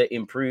have to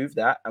improve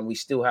that, and we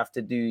still have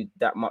to do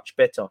that much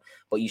better.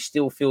 But you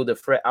still feel the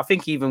threat. I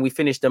think even we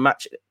finished the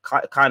match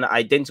kind of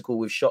identical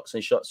with shots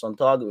on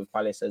target with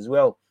Palace as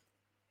well.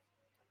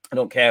 I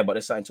don't care, but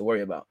there's something to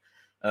worry about.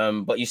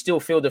 But you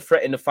still feel the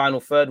threat in the final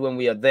third when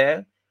we are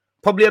there.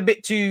 Probably a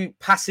bit too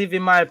passive,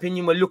 in my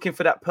opinion. We're looking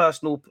for that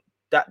personal,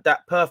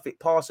 that perfect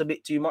pass a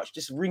bit too much.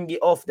 Just ring it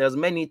off. There's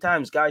many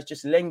times, guys,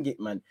 just leng it,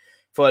 man.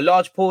 For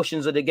large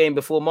portions of the game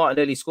before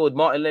Martinelli scored,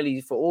 Martinelli,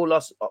 for all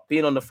us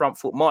being on the front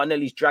foot,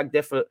 Martinelli's dragged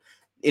effort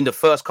in the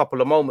first couple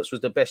of moments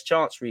was the best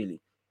chance,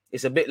 really.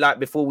 It's a bit like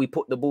before we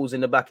put the balls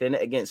in the back of the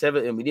net against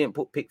Everton. We didn't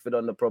put Pickford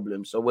on the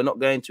problem, so we're not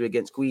going to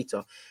against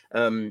Guaita.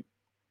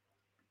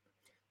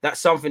 That's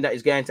something that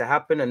is going to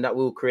happen, and that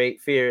will create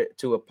fear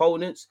to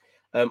opponents.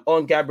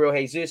 On Gabriel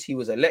Jesus, he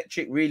was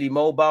electric, really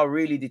mobile,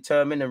 really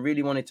determined, and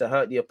really wanted to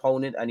hurt the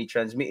opponent, and he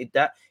transmitted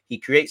that. He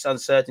creates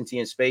uncertainty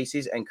in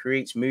spaces and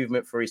creates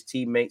movement for his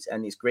teammates,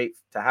 and it's great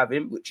to have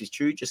him, which is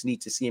true. Just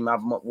need to see him have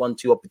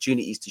 1-2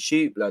 opportunities to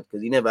shoot, blood,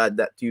 because he never had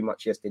that too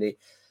much yesterday.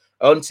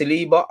 On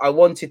Saliba, I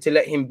wanted to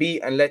let him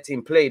be and let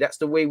him play. That's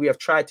the way we have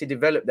tried to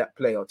develop that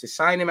player. To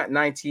sign him at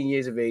 19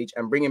 years of age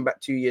and bring him back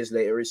 2 years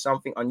later is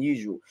something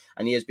unusual.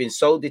 And he has been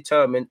so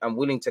determined and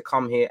willing to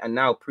come here and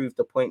now prove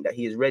the point that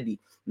he is ready.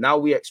 Now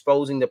we are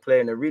exposing the player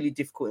in a really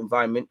difficult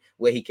environment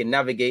where he can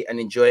navigate and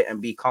enjoy it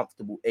and be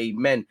comfortable.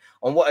 Amen.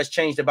 On what has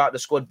changed about the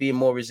squad being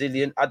more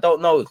resilient, I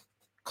don't know.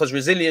 Because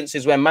resilience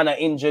is when man are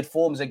injured,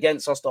 forms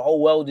against us. The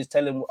whole world is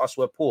telling us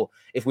we're poor.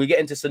 If we get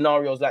into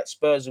scenarios like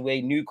Spurs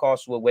away,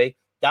 Newcastle away,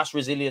 that's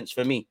resilience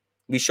for me.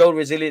 We showed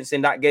resilience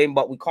in that game,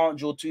 but we can't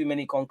draw too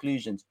many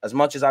conclusions as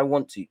much as I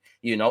want to.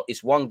 You know,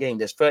 it's one game.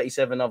 There's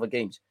 37 other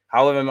games,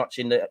 however much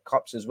in the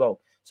cups as well.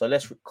 So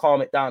let's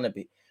calm it down a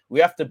bit.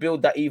 We have to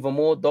build that even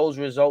more. Those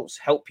results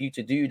help you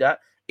to do that.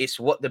 It's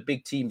what the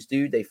big teams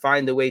do. They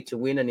find a way to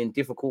win, and in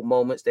difficult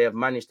moments, they have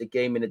managed the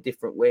game in a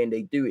different way, and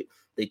they do it.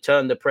 They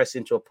turn the press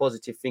into a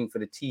positive thing for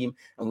the team,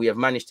 and we have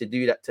managed to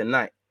do that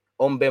tonight.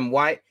 on Ben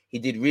White. He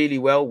did really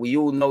well. We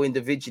all know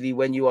individually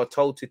when you are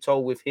toe-to-toe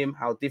with him,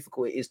 how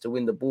difficult it is to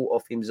win the ball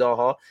off him,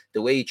 Zaha.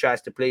 The way he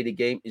tries to play the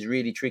game is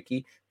really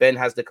tricky. Ben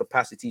has the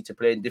capacity to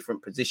play in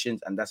different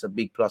positions, and that's a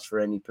big plus for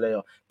any player.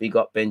 Big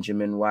up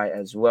Benjamin White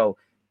as well.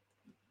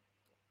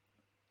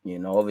 You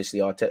know,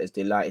 obviously Arteta's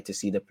delighted to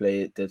see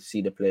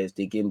the players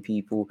dig in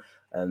people.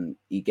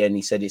 Again,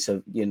 he said it's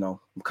a, you know,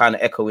 I'm kind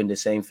of echoing the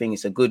same thing.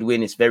 It's a good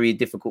win. It's a very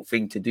difficult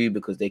thing to do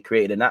because they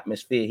created an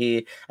atmosphere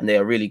here and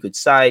they're a really good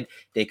side.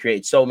 They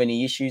created so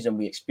many issues and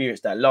we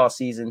experienced that last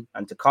season.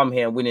 And to come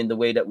here and win in the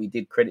way that we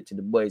did, credit to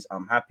the boys,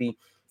 I'm happy.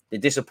 The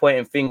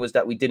disappointing thing was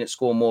that we didn't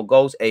score more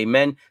goals.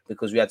 Amen.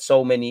 Because we had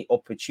so many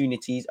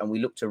opportunities and we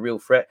looked a real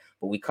threat.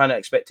 But we kind of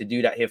expect to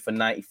do that here for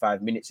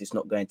 95 minutes. It's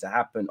not going to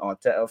happen.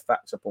 Arteta,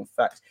 facts upon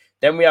facts.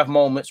 Then we have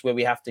moments where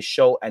we have to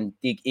show and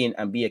dig in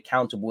and be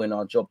accountable in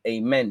our job.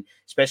 Amen.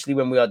 Especially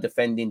when we are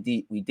defending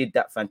deep. We did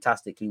that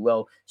fantastically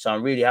well. So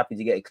I'm really happy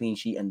to get a clean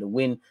sheet and the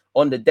win.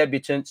 On the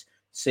debutants,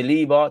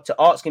 Saliba, to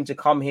ask him to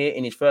come here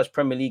in his first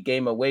Premier League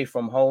game away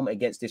from home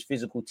against this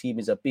physical team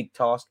is a big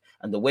task.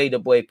 And the way the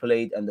boy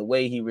played and the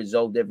way he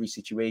resolved every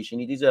situation,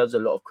 he deserves a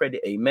lot of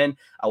credit. Amen.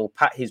 I will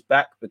pat his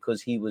back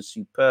because he was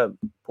superb.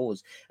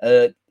 Pause.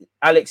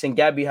 Alex and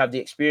Gabby have the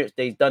experience.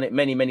 They've done it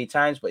many, many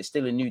times, but it's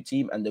still a new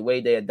team. And the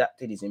way they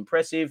adapted is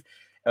impressive.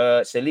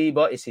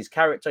 Saliba is his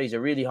character. He's a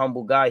really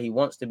humble guy. He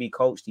wants to be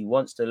coached. He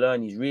wants to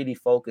learn. He's really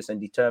focused and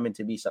determined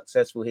to be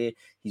successful here.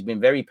 He's been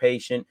very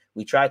patient.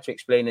 We tried to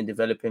explain and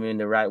develop him in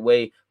the right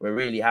way. We're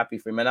really happy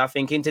for him. And I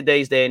think in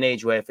today's day and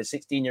age where if a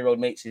 16-year-old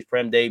makes his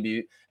Prem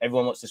debut,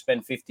 everyone wants to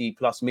spend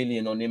 50+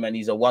 million on him and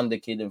he's a wonder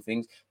kid and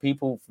things,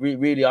 people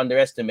really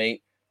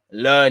underestimate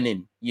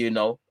learning. You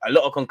know, a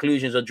lot of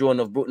conclusions are drawn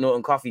of Brooke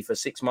Norton-Cuffy for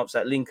 6 months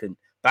at Lincoln.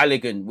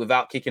 Balogun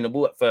without kicking the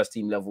ball at first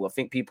team level. I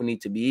think people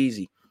need to be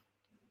easy.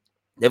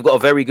 They've got a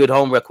very good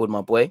home record, my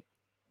boy.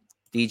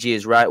 DG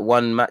is right.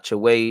 One match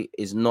away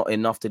is not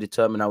enough to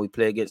determine how we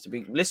play against the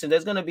big. Listen,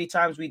 there's going to be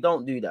times we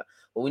don't do that,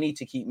 but we need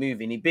to keep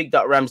moving. He bigged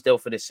up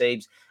Ramsdale for the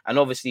saves, and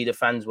obviously the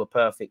fans were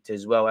perfect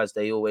as well, as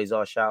they always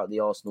are. Shout out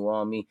the Arsenal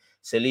army.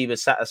 Saliba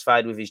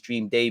satisfied with his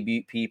dream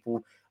debut,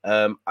 people.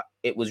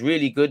 It was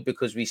really good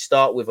because we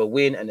start with a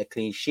win and a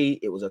clean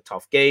sheet. It was a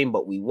tough game,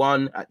 but we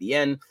won at the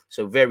end.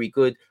 So very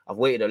good. I've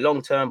waited a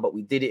long time, but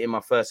we did it in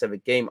my first ever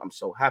game. I'm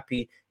so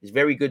happy. It's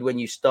very good when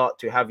you start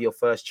to have your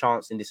first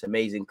chance in this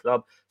amazing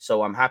club.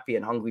 So I'm happy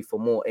and hungry for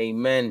more.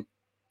 Amen.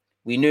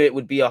 We knew it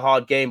would be a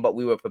hard game, but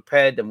we were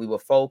prepared and we were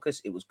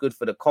focused. It was good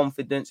for the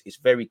confidence. It's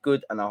very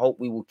good, and I hope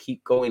we will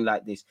keep going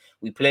like this.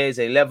 We play as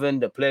 11.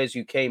 The players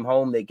who came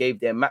home, they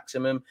gave their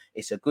maximum.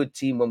 It's a good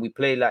team. When we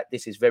play like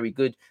this, it's very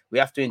good. We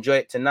have to enjoy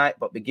it tonight,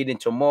 but beginning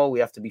tomorrow, we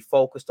have to be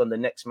focused on the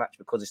next match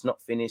because it's not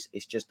finished.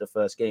 It's just the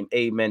first game.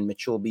 Amen.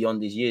 Mature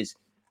beyond his years,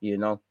 you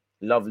know.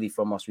 Lovely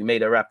from us. We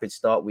made a rapid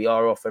start. We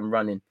are off and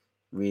running,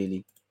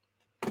 really.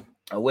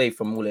 Away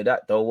from all of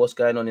that, though, what's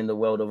going on in the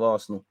world of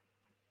Arsenal?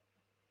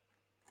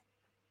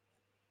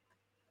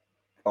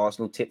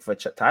 Arsenal tip for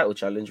title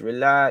challenge.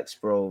 Relax,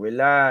 bro.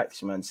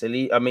 Relax, man.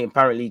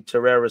 Apparently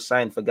Torreira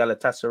signed for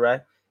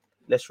Galatasaray.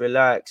 Let's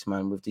relax,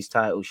 man, with these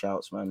title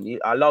shouts, man.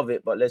 I love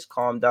it, but let's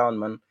calm down,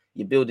 man.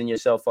 You're building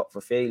yourself up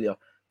for failure.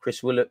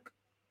 Chris Willock.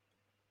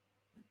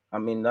 I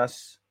mean,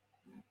 that's...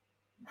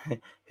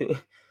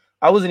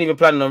 I wasn't even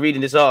planning on reading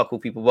this article,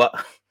 people,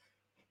 but...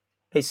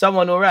 Hey,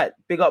 someone all right?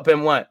 Big up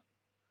Ben White.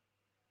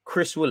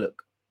 Chris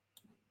Willock.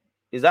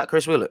 Is that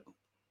Chris Willock?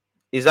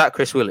 Is that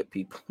Chris Willock,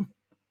 people?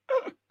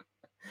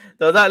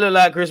 Does that look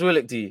like Chris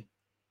Willock to you?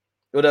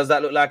 Or does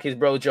that look like his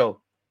bro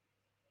Joe?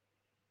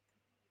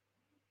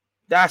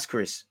 That's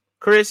Chris.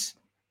 Chris,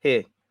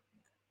 here.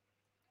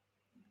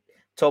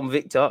 Tom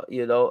Victor,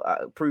 you know,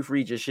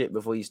 proofread your shit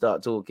before you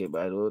start talking,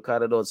 man. What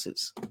kind of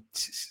nonsense?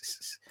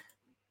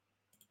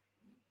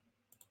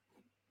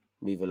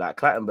 Moving like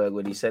Clattenburg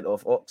when he sent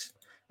off Ox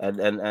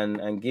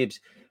and Gibbs.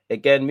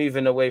 Again,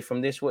 moving away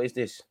from this. What is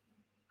this?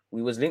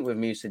 We was linked with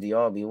Musa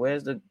Diaby.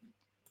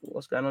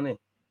 What's going on here?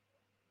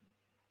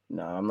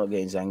 No, I'm not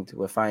getting zanged.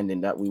 We're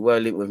finding that we were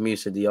linked with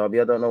Musa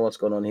Diaby. I don't know what's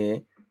going on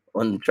here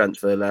on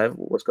Transfer Live.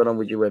 What's going on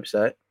with your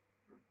website?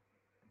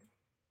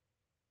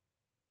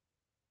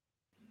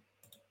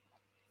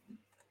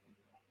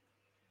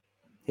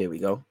 Here we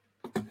go.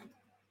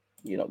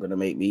 You're not going to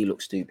make me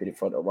look stupid in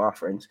front of our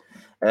friends.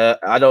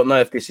 I don't know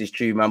if this is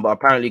true, man, but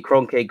apparently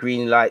Kroenke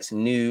greenlights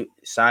new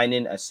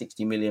signing, a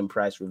 60 million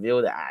price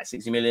revealed.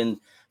 60 million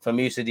for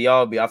Musa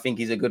Diaby. I think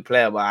he's a good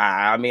player, but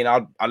I mean,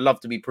 I'd love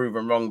to be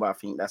proven wrong, but I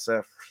think that's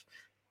a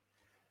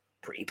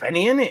pretty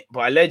penny, in it.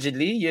 But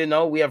allegedly, you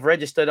know, we have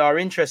registered our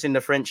interest in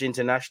the French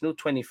international,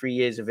 23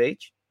 years of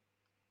age.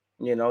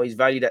 You know, he's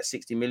valued at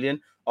 60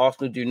 million.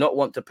 Arsenal do not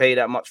want to pay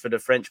that much for the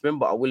Frenchman,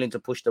 but are willing to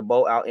push the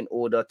boat out in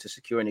order to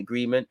secure an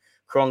agreement.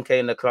 Kroenke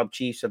and the club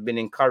chiefs have been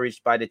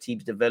encouraged by the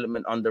team's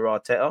development under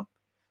Arteta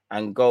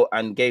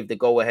and gave the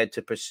go-ahead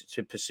to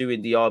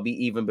pursuing Diaby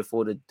even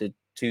before the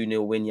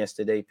 2-0 win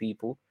yesterday,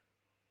 people.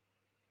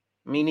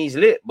 I mean, he's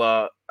lit,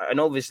 and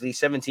obviously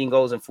 17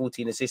 goals and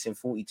 14 assists in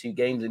 42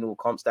 games in all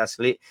comps, that's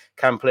lit.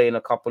 Can play in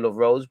a couple of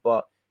roles,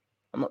 but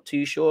I'm not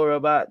too sure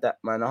about that,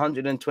 man.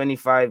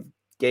 125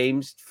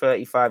 games,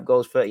 35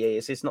 goals, 38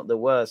 assists. It's not the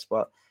worst,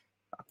 but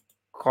I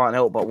can't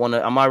help but want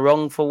to. Am I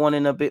wrong for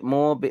wanting a bit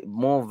more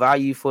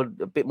value for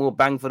a bit more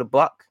bang for the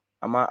buck?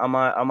 Am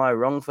I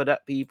wrong for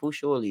that, people?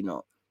 Surely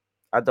not.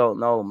 I don't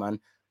know, man.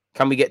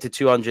 Can we get to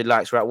 200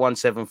 likes? We're at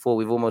 174.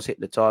 We've almost hit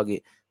the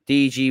target.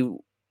 DG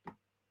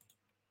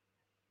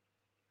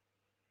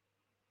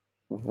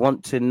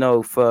want to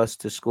know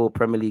first to score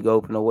Premier League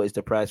opener. What is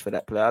the price for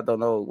that player? I don't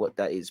know what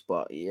that is,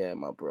 but yeah,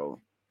 my bro,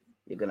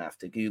 you're gonna have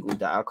to Google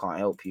that. I can't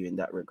help you in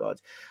that regard.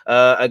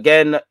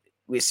 Again,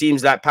 it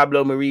seems like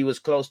Pablo Mari was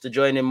close to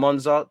joining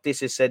Monza.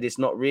 This is said it's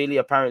not really.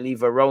 Apparently,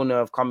 Verona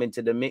have come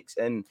into the mix,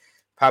 and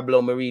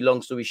Pablo Mari,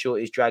 long story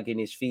short, is dragging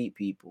his feet,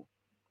 people.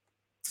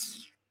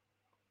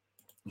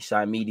 You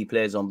sign meaty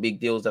players on big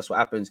deals. That's what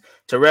happens.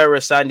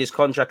 Torreira signed his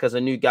contract as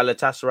a new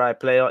Galatasaray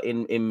player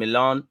in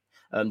Milan.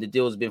 The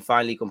deal has been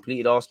finally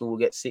completed. Arsenal will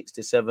get 6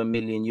 to 7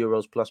 million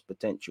euros plus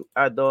potential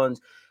add-ons.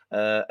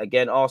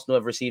 Again, Arsenal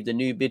have received a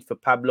new bid for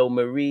Pablo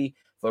Mari.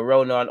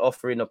 Verona are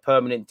offering a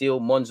permanent deal.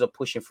 Monza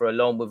pushing for a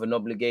loan with an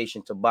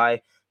obligation to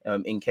buy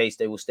in case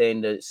they will stay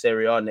in the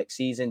Serie A next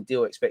season.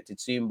 Deal expected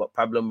soon, but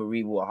Pablo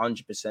Mari will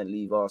 100%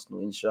 leave Arsenal.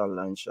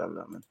 Inshallah,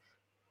 man.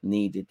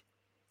 Needed.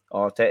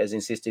 Arteta's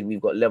insisted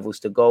we've got levels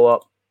to go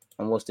up.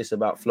 And what's this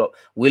about flop?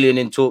 Willian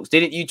in talks.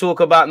 Didn't you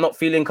talk about not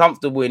feeling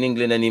comfortable in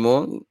England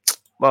anymore?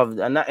 Well,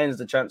 and that ends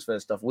the transfer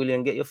stuff.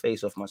 William, get your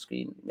face off my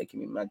screen,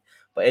 making me mad.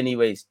 But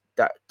anyways,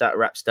 that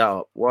wraps that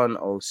up.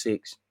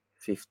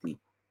 106.50.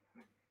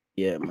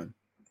 Yeah, man.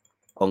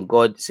 On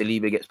God,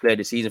 Saliba gets player of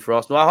the season for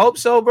Arsenal. I hope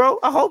so, bro.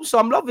 I hope so.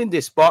 I'm loving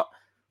this spot.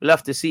 We'll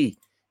have to see.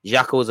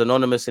 Xhaka was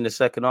anonymous in the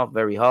second half.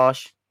 Very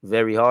harsh.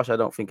 Very harsh. I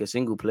don't think a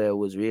single player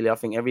was really. I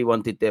think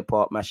everyone did their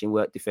part, mashing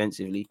work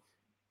defensively.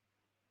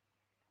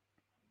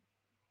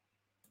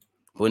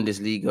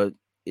 Bundesliga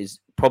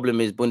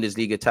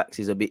Bundesliga tax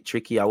is a bit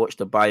tricky. I watched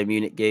the Bayern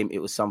Munich game. It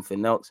was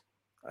something else.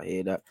 I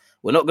hear that.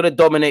 We're not going to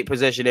dominate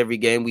possession every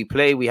game we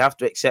play. We have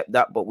to accept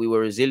that, but we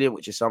were resilient,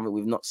 which is something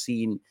we've not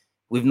seen.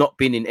 We've not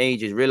been in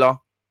ages. Rilla,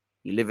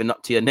 you're living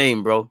up to your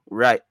name, bro.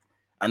 Right.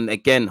 And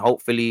again,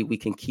 hopefully we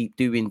can keep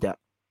doing that.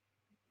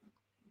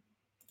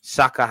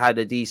 Saka had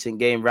a decent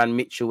game. Ran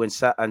Mitchell and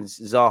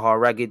Zaha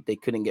ragged. They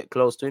couldn't get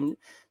close to him.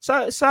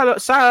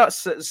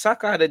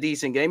 Saka had a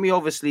decent game. He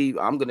obviously,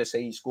 I'm going to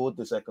say he scored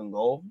the second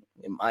goal,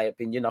 in my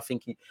opinion. I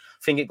think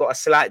it got a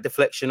slight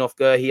deflection off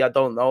Gurhi. I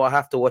don't know. I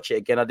have to watch it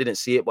again. I didn't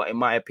see it, but in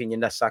my opinion,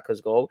 that's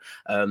Saka's goal.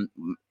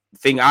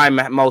 Thing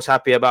I'm most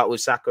happy about with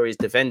Saka is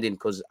defending,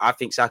 because I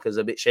think Saka's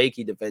a bit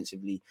shaky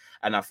defensively.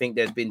 And I think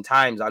there's been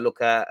times I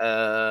look at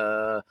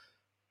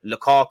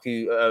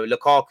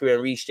Lukaku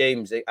and Reece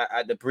James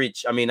at the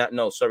bridge. I mean, at the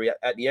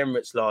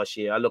Emirates last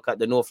year. I look at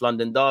the North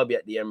London derby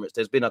at the Emirates.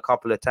 There's been a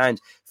couple of times.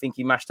 I think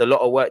he mashed a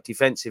lot of work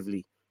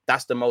defensively.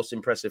 That's the most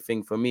impressive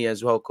thing for me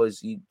as well,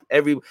 because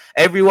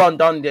everyone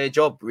done their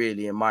job,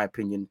 really, in my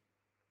opinion.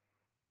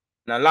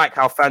 And I like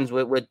how fans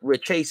we're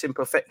chasing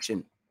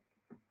perfection.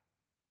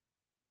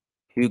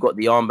 Who got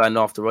the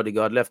armband after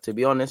Odegaard left? To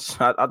be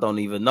honest, I don't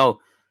even know.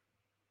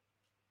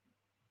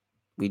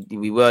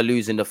 We were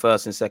losing the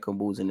first and second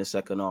balls in the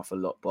second half a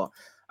lot,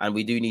 and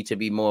we do need to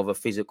be more of a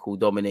physical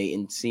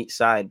dominating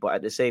side. But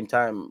at the same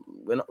time,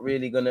 we're not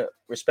really gonna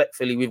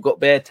respectfully. We've got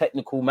bare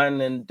technical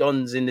man and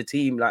dons in the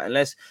team. Like,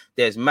 unless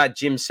there's mad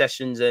gym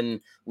sessions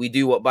and we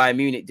do what Bayern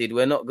Munich did,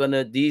 we're not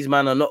gonna. These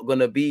men are not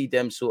gonna be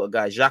them sort of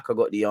guys. Xhaka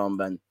got the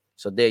armband,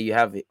 so there you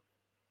have it.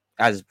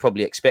 As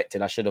probably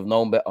expected, I should have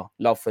known better.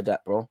 Love for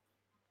that, bro.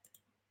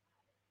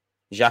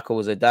 Xhaka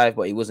was a dive,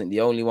 but he wasn't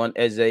the only one.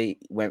 Eze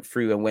went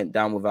through and went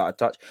down without a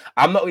touch.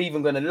 I'm not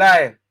even going to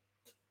lie.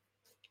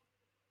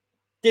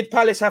 Did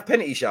Palace have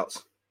penalty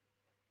shouts?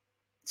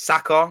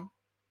 Saka,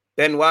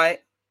 Ben White.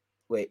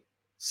 Wait,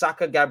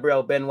 Saka,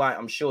 Gabriel, Ben White,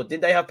 I'm sure. Did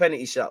they have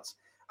penalty shouts?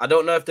 I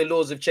don't know if the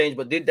laws have changed,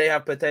 but did they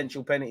have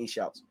potential penalty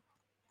shouts?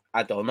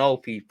 I don't know,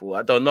 people.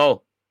 I don't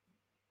know.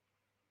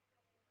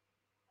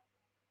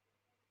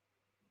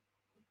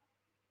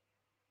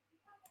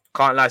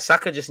 Can't lie.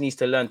 Saka just needs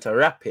to learn to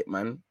wrap it,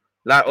 man.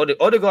 Like,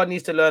 Odegaard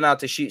needs to learn how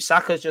to shoot.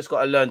 Saka's just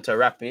got to learn to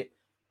wrap it.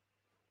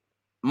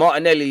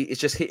 Martinelli is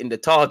just hitting the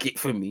target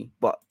for me.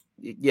 But,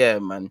 yeah,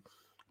 man.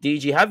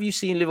 DG, have you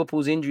seen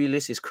Liverpool's injury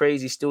list? It's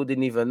crazy. Still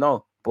didn't even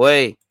know.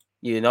 Boy,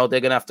 they're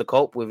going to have to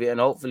cope with it. And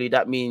hopefully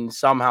that means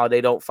somehow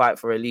they don't fight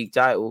for a league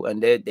title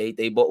and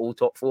they bottle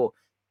top four.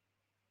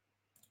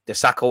 The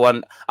Saka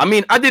one. I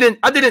mean, I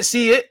didn't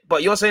see it,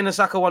 but you're saying the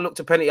Saka one looked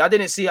a penalty. I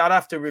didn't see it. I'd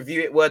have to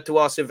review it word to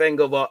Arsene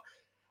Wenger, but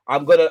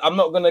I'm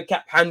not gonna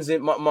cap hands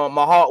in my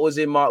heart was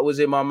in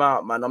my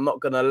mouth, man. I'm not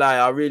gonna lie.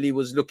 I really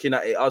was looking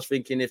at it. I was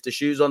thinking, if the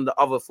shoe's on the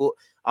other foot,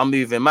 I'm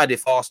moving mad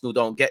if Arsenal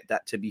don't get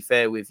that, to be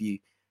fair with you.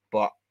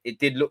 But it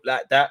did look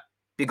like that.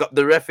 Big up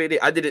the ref in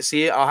it. I didn't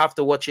see it. I'll have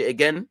to watch it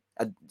again.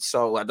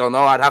 So I don't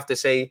know. I'd have to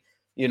say,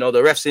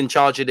 the ref's in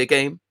charge of the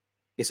game.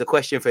 It's a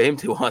question for him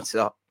to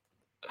answer.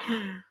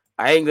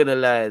 I ain't gonna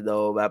lie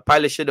though, man.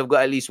 Palace should have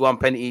got at least one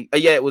penalty.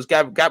 Yeah, it was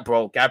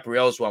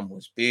Gabriel's one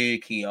was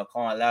booky. I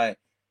can't lie.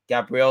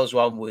 Gabriel's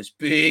one was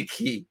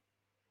booky.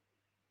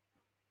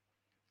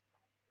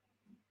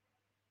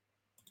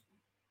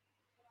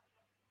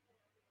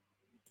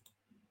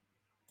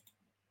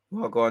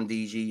 Well, go on,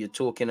 DG. You're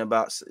talking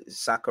about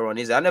Saka on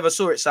his. I never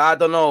saw it, so I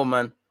don't know,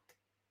 man.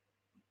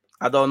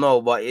 I don't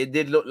know, but it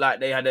did look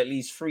like they had at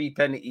least 3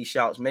 penalty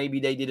shouts.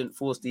 Maybe they didn't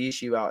force the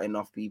issue out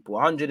enough, people.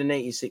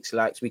 186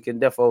 likes. We can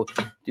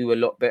definitely do a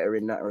lot better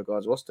in that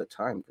regards. What's the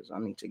time? Because I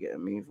need to get a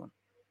move on.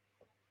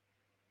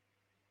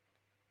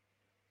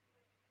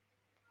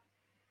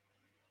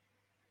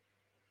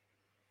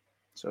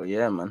 So,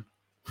 yeah, man.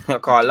 I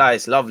can't lie.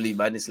 It's lovely,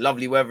 man. It's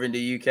lovely weather in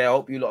the UK. I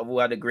hope you lot have all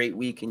had a great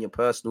week in your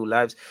personal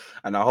lives.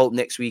 And I hope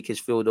next week is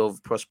filled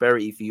of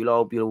prosperity for you lot. I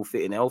hope you're all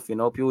fit and healthy.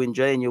 And I hope you're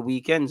enjoying your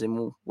weekends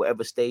in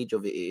whatever stage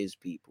of it is,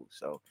 people.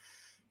 So,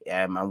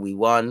 yeah, man, we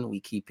won.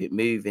 We keep it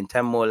moving.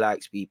 10 more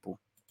likes, people.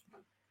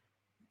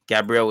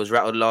 Gabriel was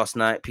rattled last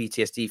night.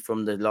 PTSD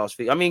from the last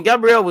week. I mean,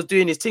 Gabriel was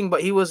doing his thing,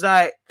 but he was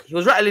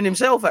rattling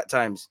himself at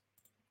times.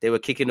 They were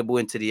kicking the ball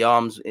into the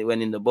arms. It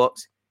went in the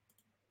box.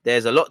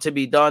 There's a lot to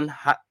be done.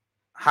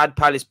 Had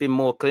Palace been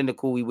more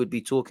clinical, we would be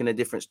talking a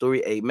different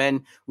story.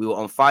 Amen. We were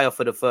on fire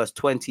for the first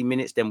 20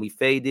 minutes. Then we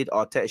faded.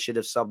 Arteta should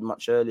have subbed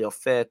much earlier.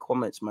 Fair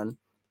comments, man.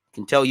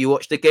 Can tell you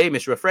watch the game.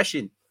 It's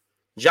refreshing.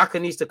 Xhaka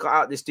needs to cut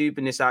out the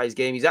stupidness out of his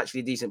game. He's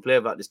actually a decent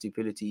player without the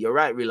stupidity. You're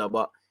right, Rilla,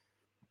 but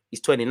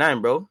he's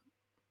 29, bro.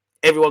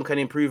 Everyone can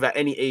improve at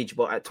any age,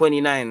 but at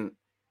 29,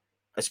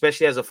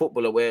 especially as a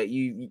footballer where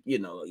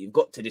you've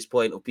got to this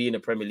point of being a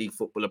Premier League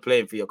footballer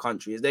playing for your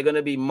country, is there going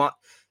to be much?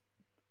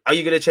 Are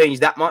you going to change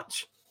that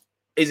much?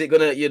 Is it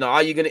going to,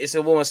 are you going to, it's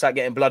almost like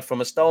getting blood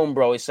from a stone,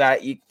 bro. It's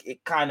like,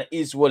 it kind of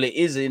is what it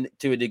is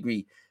to a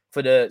degree.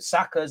 For the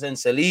Sakas and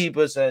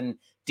Salibas and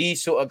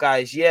these sort of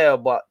guys, yeah,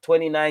 but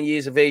 29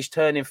 years of age,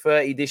 turning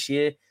 30 this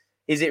year,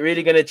 is it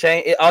really going to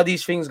change? Are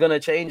these things going to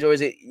change, or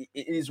is it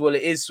is what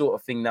it is sort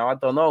of thing now? I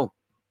don't know.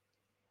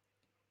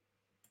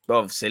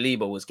 Bro,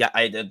 Saliba was the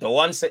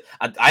one.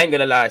 I ain't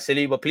gonna lie,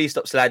 Saliba, please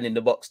stop sliding in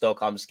the box, dog.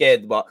 I'm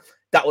scared, but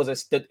that was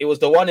it was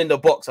the one in the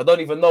box. I don't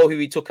even know who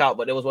he took out,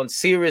 but there was one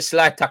serious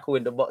slide tackle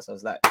in the box. I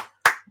was like,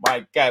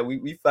 my guy,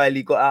 we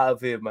finally got out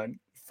of here, man.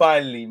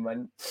 Finally,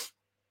 man.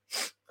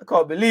 I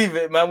can't believe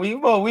it, man. We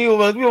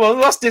almost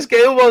lost this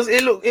game.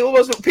 It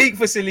almost looked peak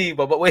for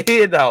Saliba, but we're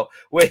here now.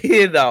 We're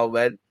here now,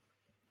 man.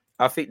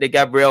 I think the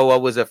Gabriel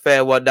one was a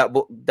fair one.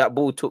 That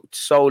ball took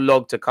so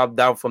long to come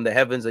down from the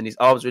heavens, and his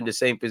arms were in the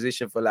same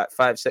position for like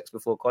 5 seconds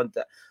before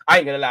contact. I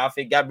ain't gonna lie. I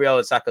think Gabriel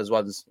and Saka's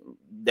ones,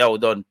 they're all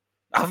done.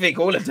 I think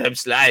all of them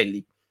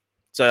slightly.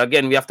 So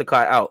again, we have to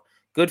cut it out.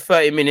 Good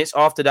 30 minutes.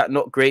 After that,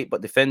 not great, but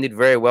defended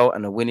very well,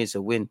 and a win is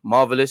a win.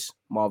 Marvelous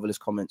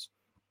comments.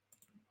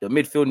 The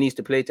midfield needs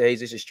to play to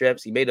Jesus'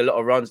 strengths. He made a lot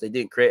of runs. They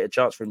didn't create a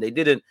chance for him. They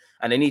didn't,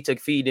 and they need to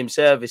feed him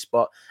service.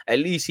 But at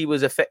least he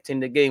was affecting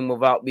the game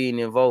without being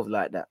involved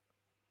like that.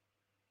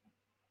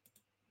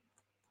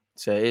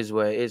 So it is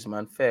where it is,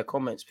 man. Fair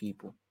comments,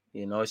 people.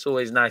 It's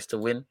always nice to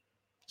win.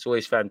 It's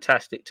always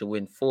fantastic to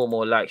win. 4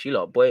 more likes. You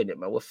lot boying it,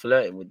 man. We're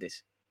flirting with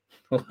this.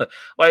 Why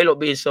are you lot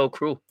being so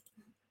cruel?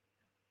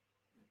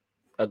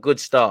 A good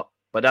start.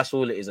 But that's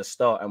all it is, a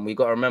start. And we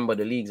got to remember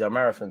the league's a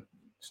marathon.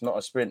 It's not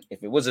a sprint.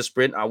 If it was a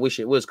sprint, I wish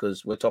it was,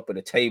 because we're top of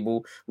the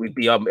table. We'd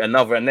be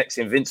next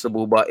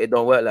invincible, but it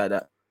don't work like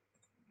that.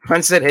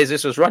 Man said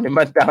Jesus was running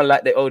man down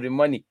like they owed him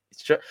money.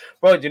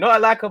 Bro, do you know what I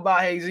like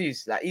about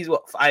Jesus? Like, he's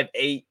what,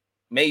 5'8",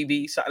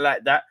 maybe, something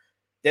like that.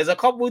 There's a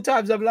couple of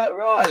times I'm like,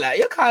 bro, like,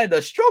 you're kind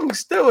of strong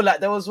still.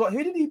 Like, there was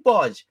who did he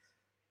barge?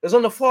 It was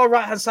on the far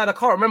right-hand side. I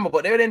can't remember,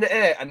 but they were in the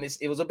air, and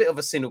it was a bit of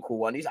a cynical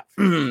one. He's like,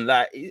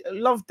 I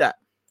love that.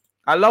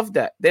 I love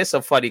that. There's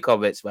some funny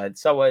comments, man.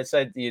 Someone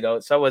said,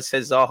 someone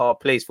says Zaha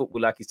plays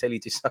football like he's telling you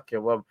to suck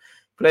your mum.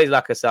 Plays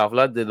like a South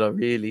Londoner,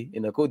 really,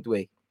 in a good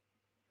way.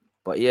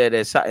 But yeah,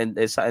 there's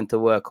something to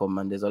work on,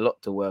 man. There's a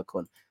lot to work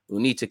on. We'll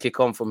need to kick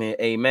on from here.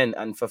 Amen.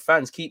 And for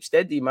fans, keep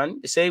steady, man.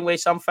 The same way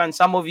some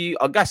of you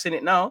are gassing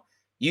it now.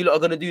 You lot are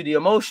going to do the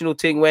emotional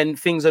thing when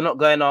things are not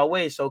going our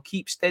way. So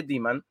keep steady,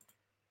 man.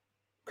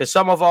 Because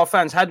some of our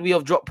fans, had we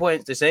have dropped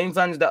points, the same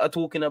fans that are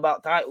talking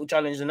about title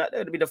challenge and that,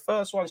 they'd be the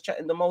first ones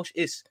chatting the most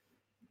is.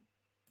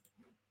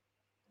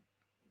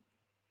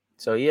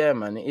 So yeah,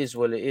 man, it is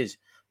what it is.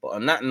 But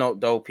on that note,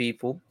 though,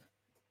 people,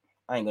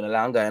 I ain't gonna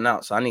lie, I'm going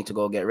out, so I need to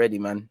go get ready,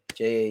 man.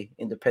 JA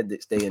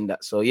Independence Day and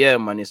that. So yeah,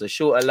 man, it's a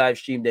shorter live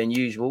stream than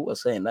usual. We're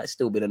saying that's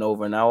still been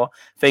over an hour.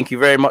 Thank you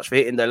very much for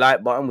hitting the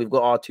like button. We've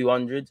got our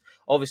 200s.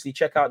 Obviously,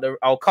 check out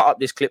I'll cut up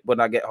this clip when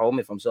I get home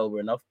if I'm sober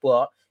enough.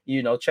 But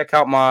check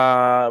out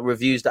my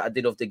reviews that I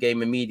did of the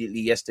game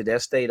immediately yesterday. I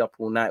stayed up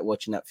all night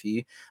watching that for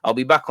you. I'll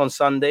be back on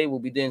Sunday. We'll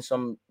be doing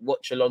some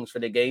watch-alongs for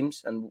the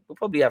games, and we'll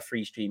probably have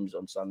 3 streams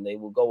on Sunday.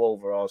 We'll go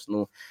over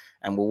Arsenal,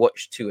 and we'll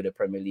watch 2 of the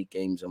Premier League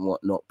games and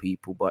whatnot,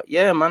 people. But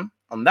yeah, man,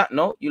 on that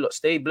note, you lot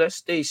stay blessed,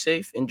 stay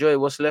safe, enjoy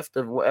what's left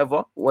of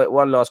whatever. Wait,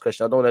 one last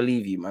question. I don't want to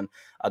leave you, man.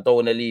 I don't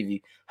want to leave you.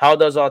 How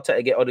does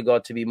Arteta get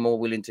Odegaard to be more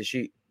willing to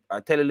shoot? I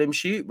tell him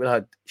shoot,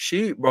 but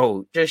shoot,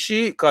 bro. Just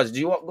shoot, cuz. Do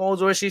you want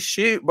goals or just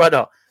shoot,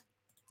 brother?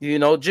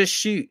 Just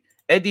shoot.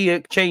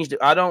 Eddie changed it.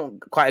 I don't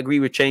quite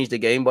agree with change the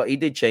game, but he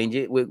did change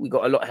it. We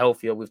got a lot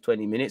healthier with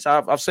 20 minutes.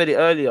 I've said it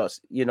earlier.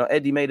 You know,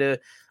 Eddie made a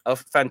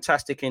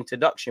fantastic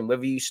introduction.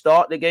 Whether you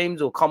start the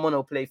games or come on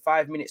or play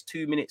 5 minutes,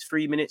 2 minutes,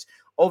 3 minutes,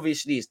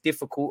 obviously it's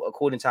difficult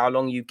according to how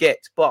long you get,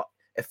 but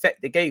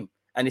affect the game.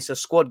 And it's a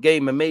squad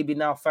game, and maybe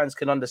now fans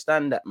can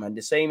understand that, man.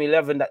 The same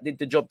 11 that did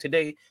the job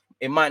today,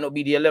 it might not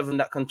be the 11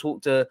 that can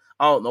talk to,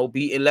 I don't know,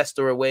 beating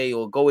Leicester away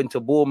or going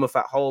to Bournemouth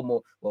at home,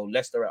 or, well,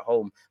 Leicester at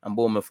home and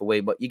Bournemouth away.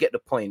 But you get the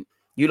point.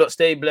 You lot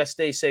stay blessed,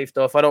 stay safe,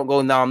 though. If I don't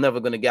go now, I'm never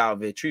going to get out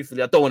of here.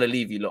 Truthfully, I don't want to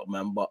leave you lot,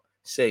 man, but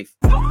safe.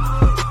 There's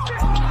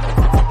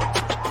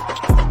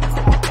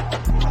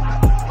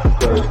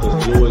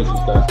always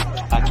just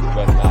that active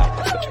red line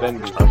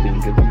defending. I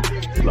think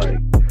it's like...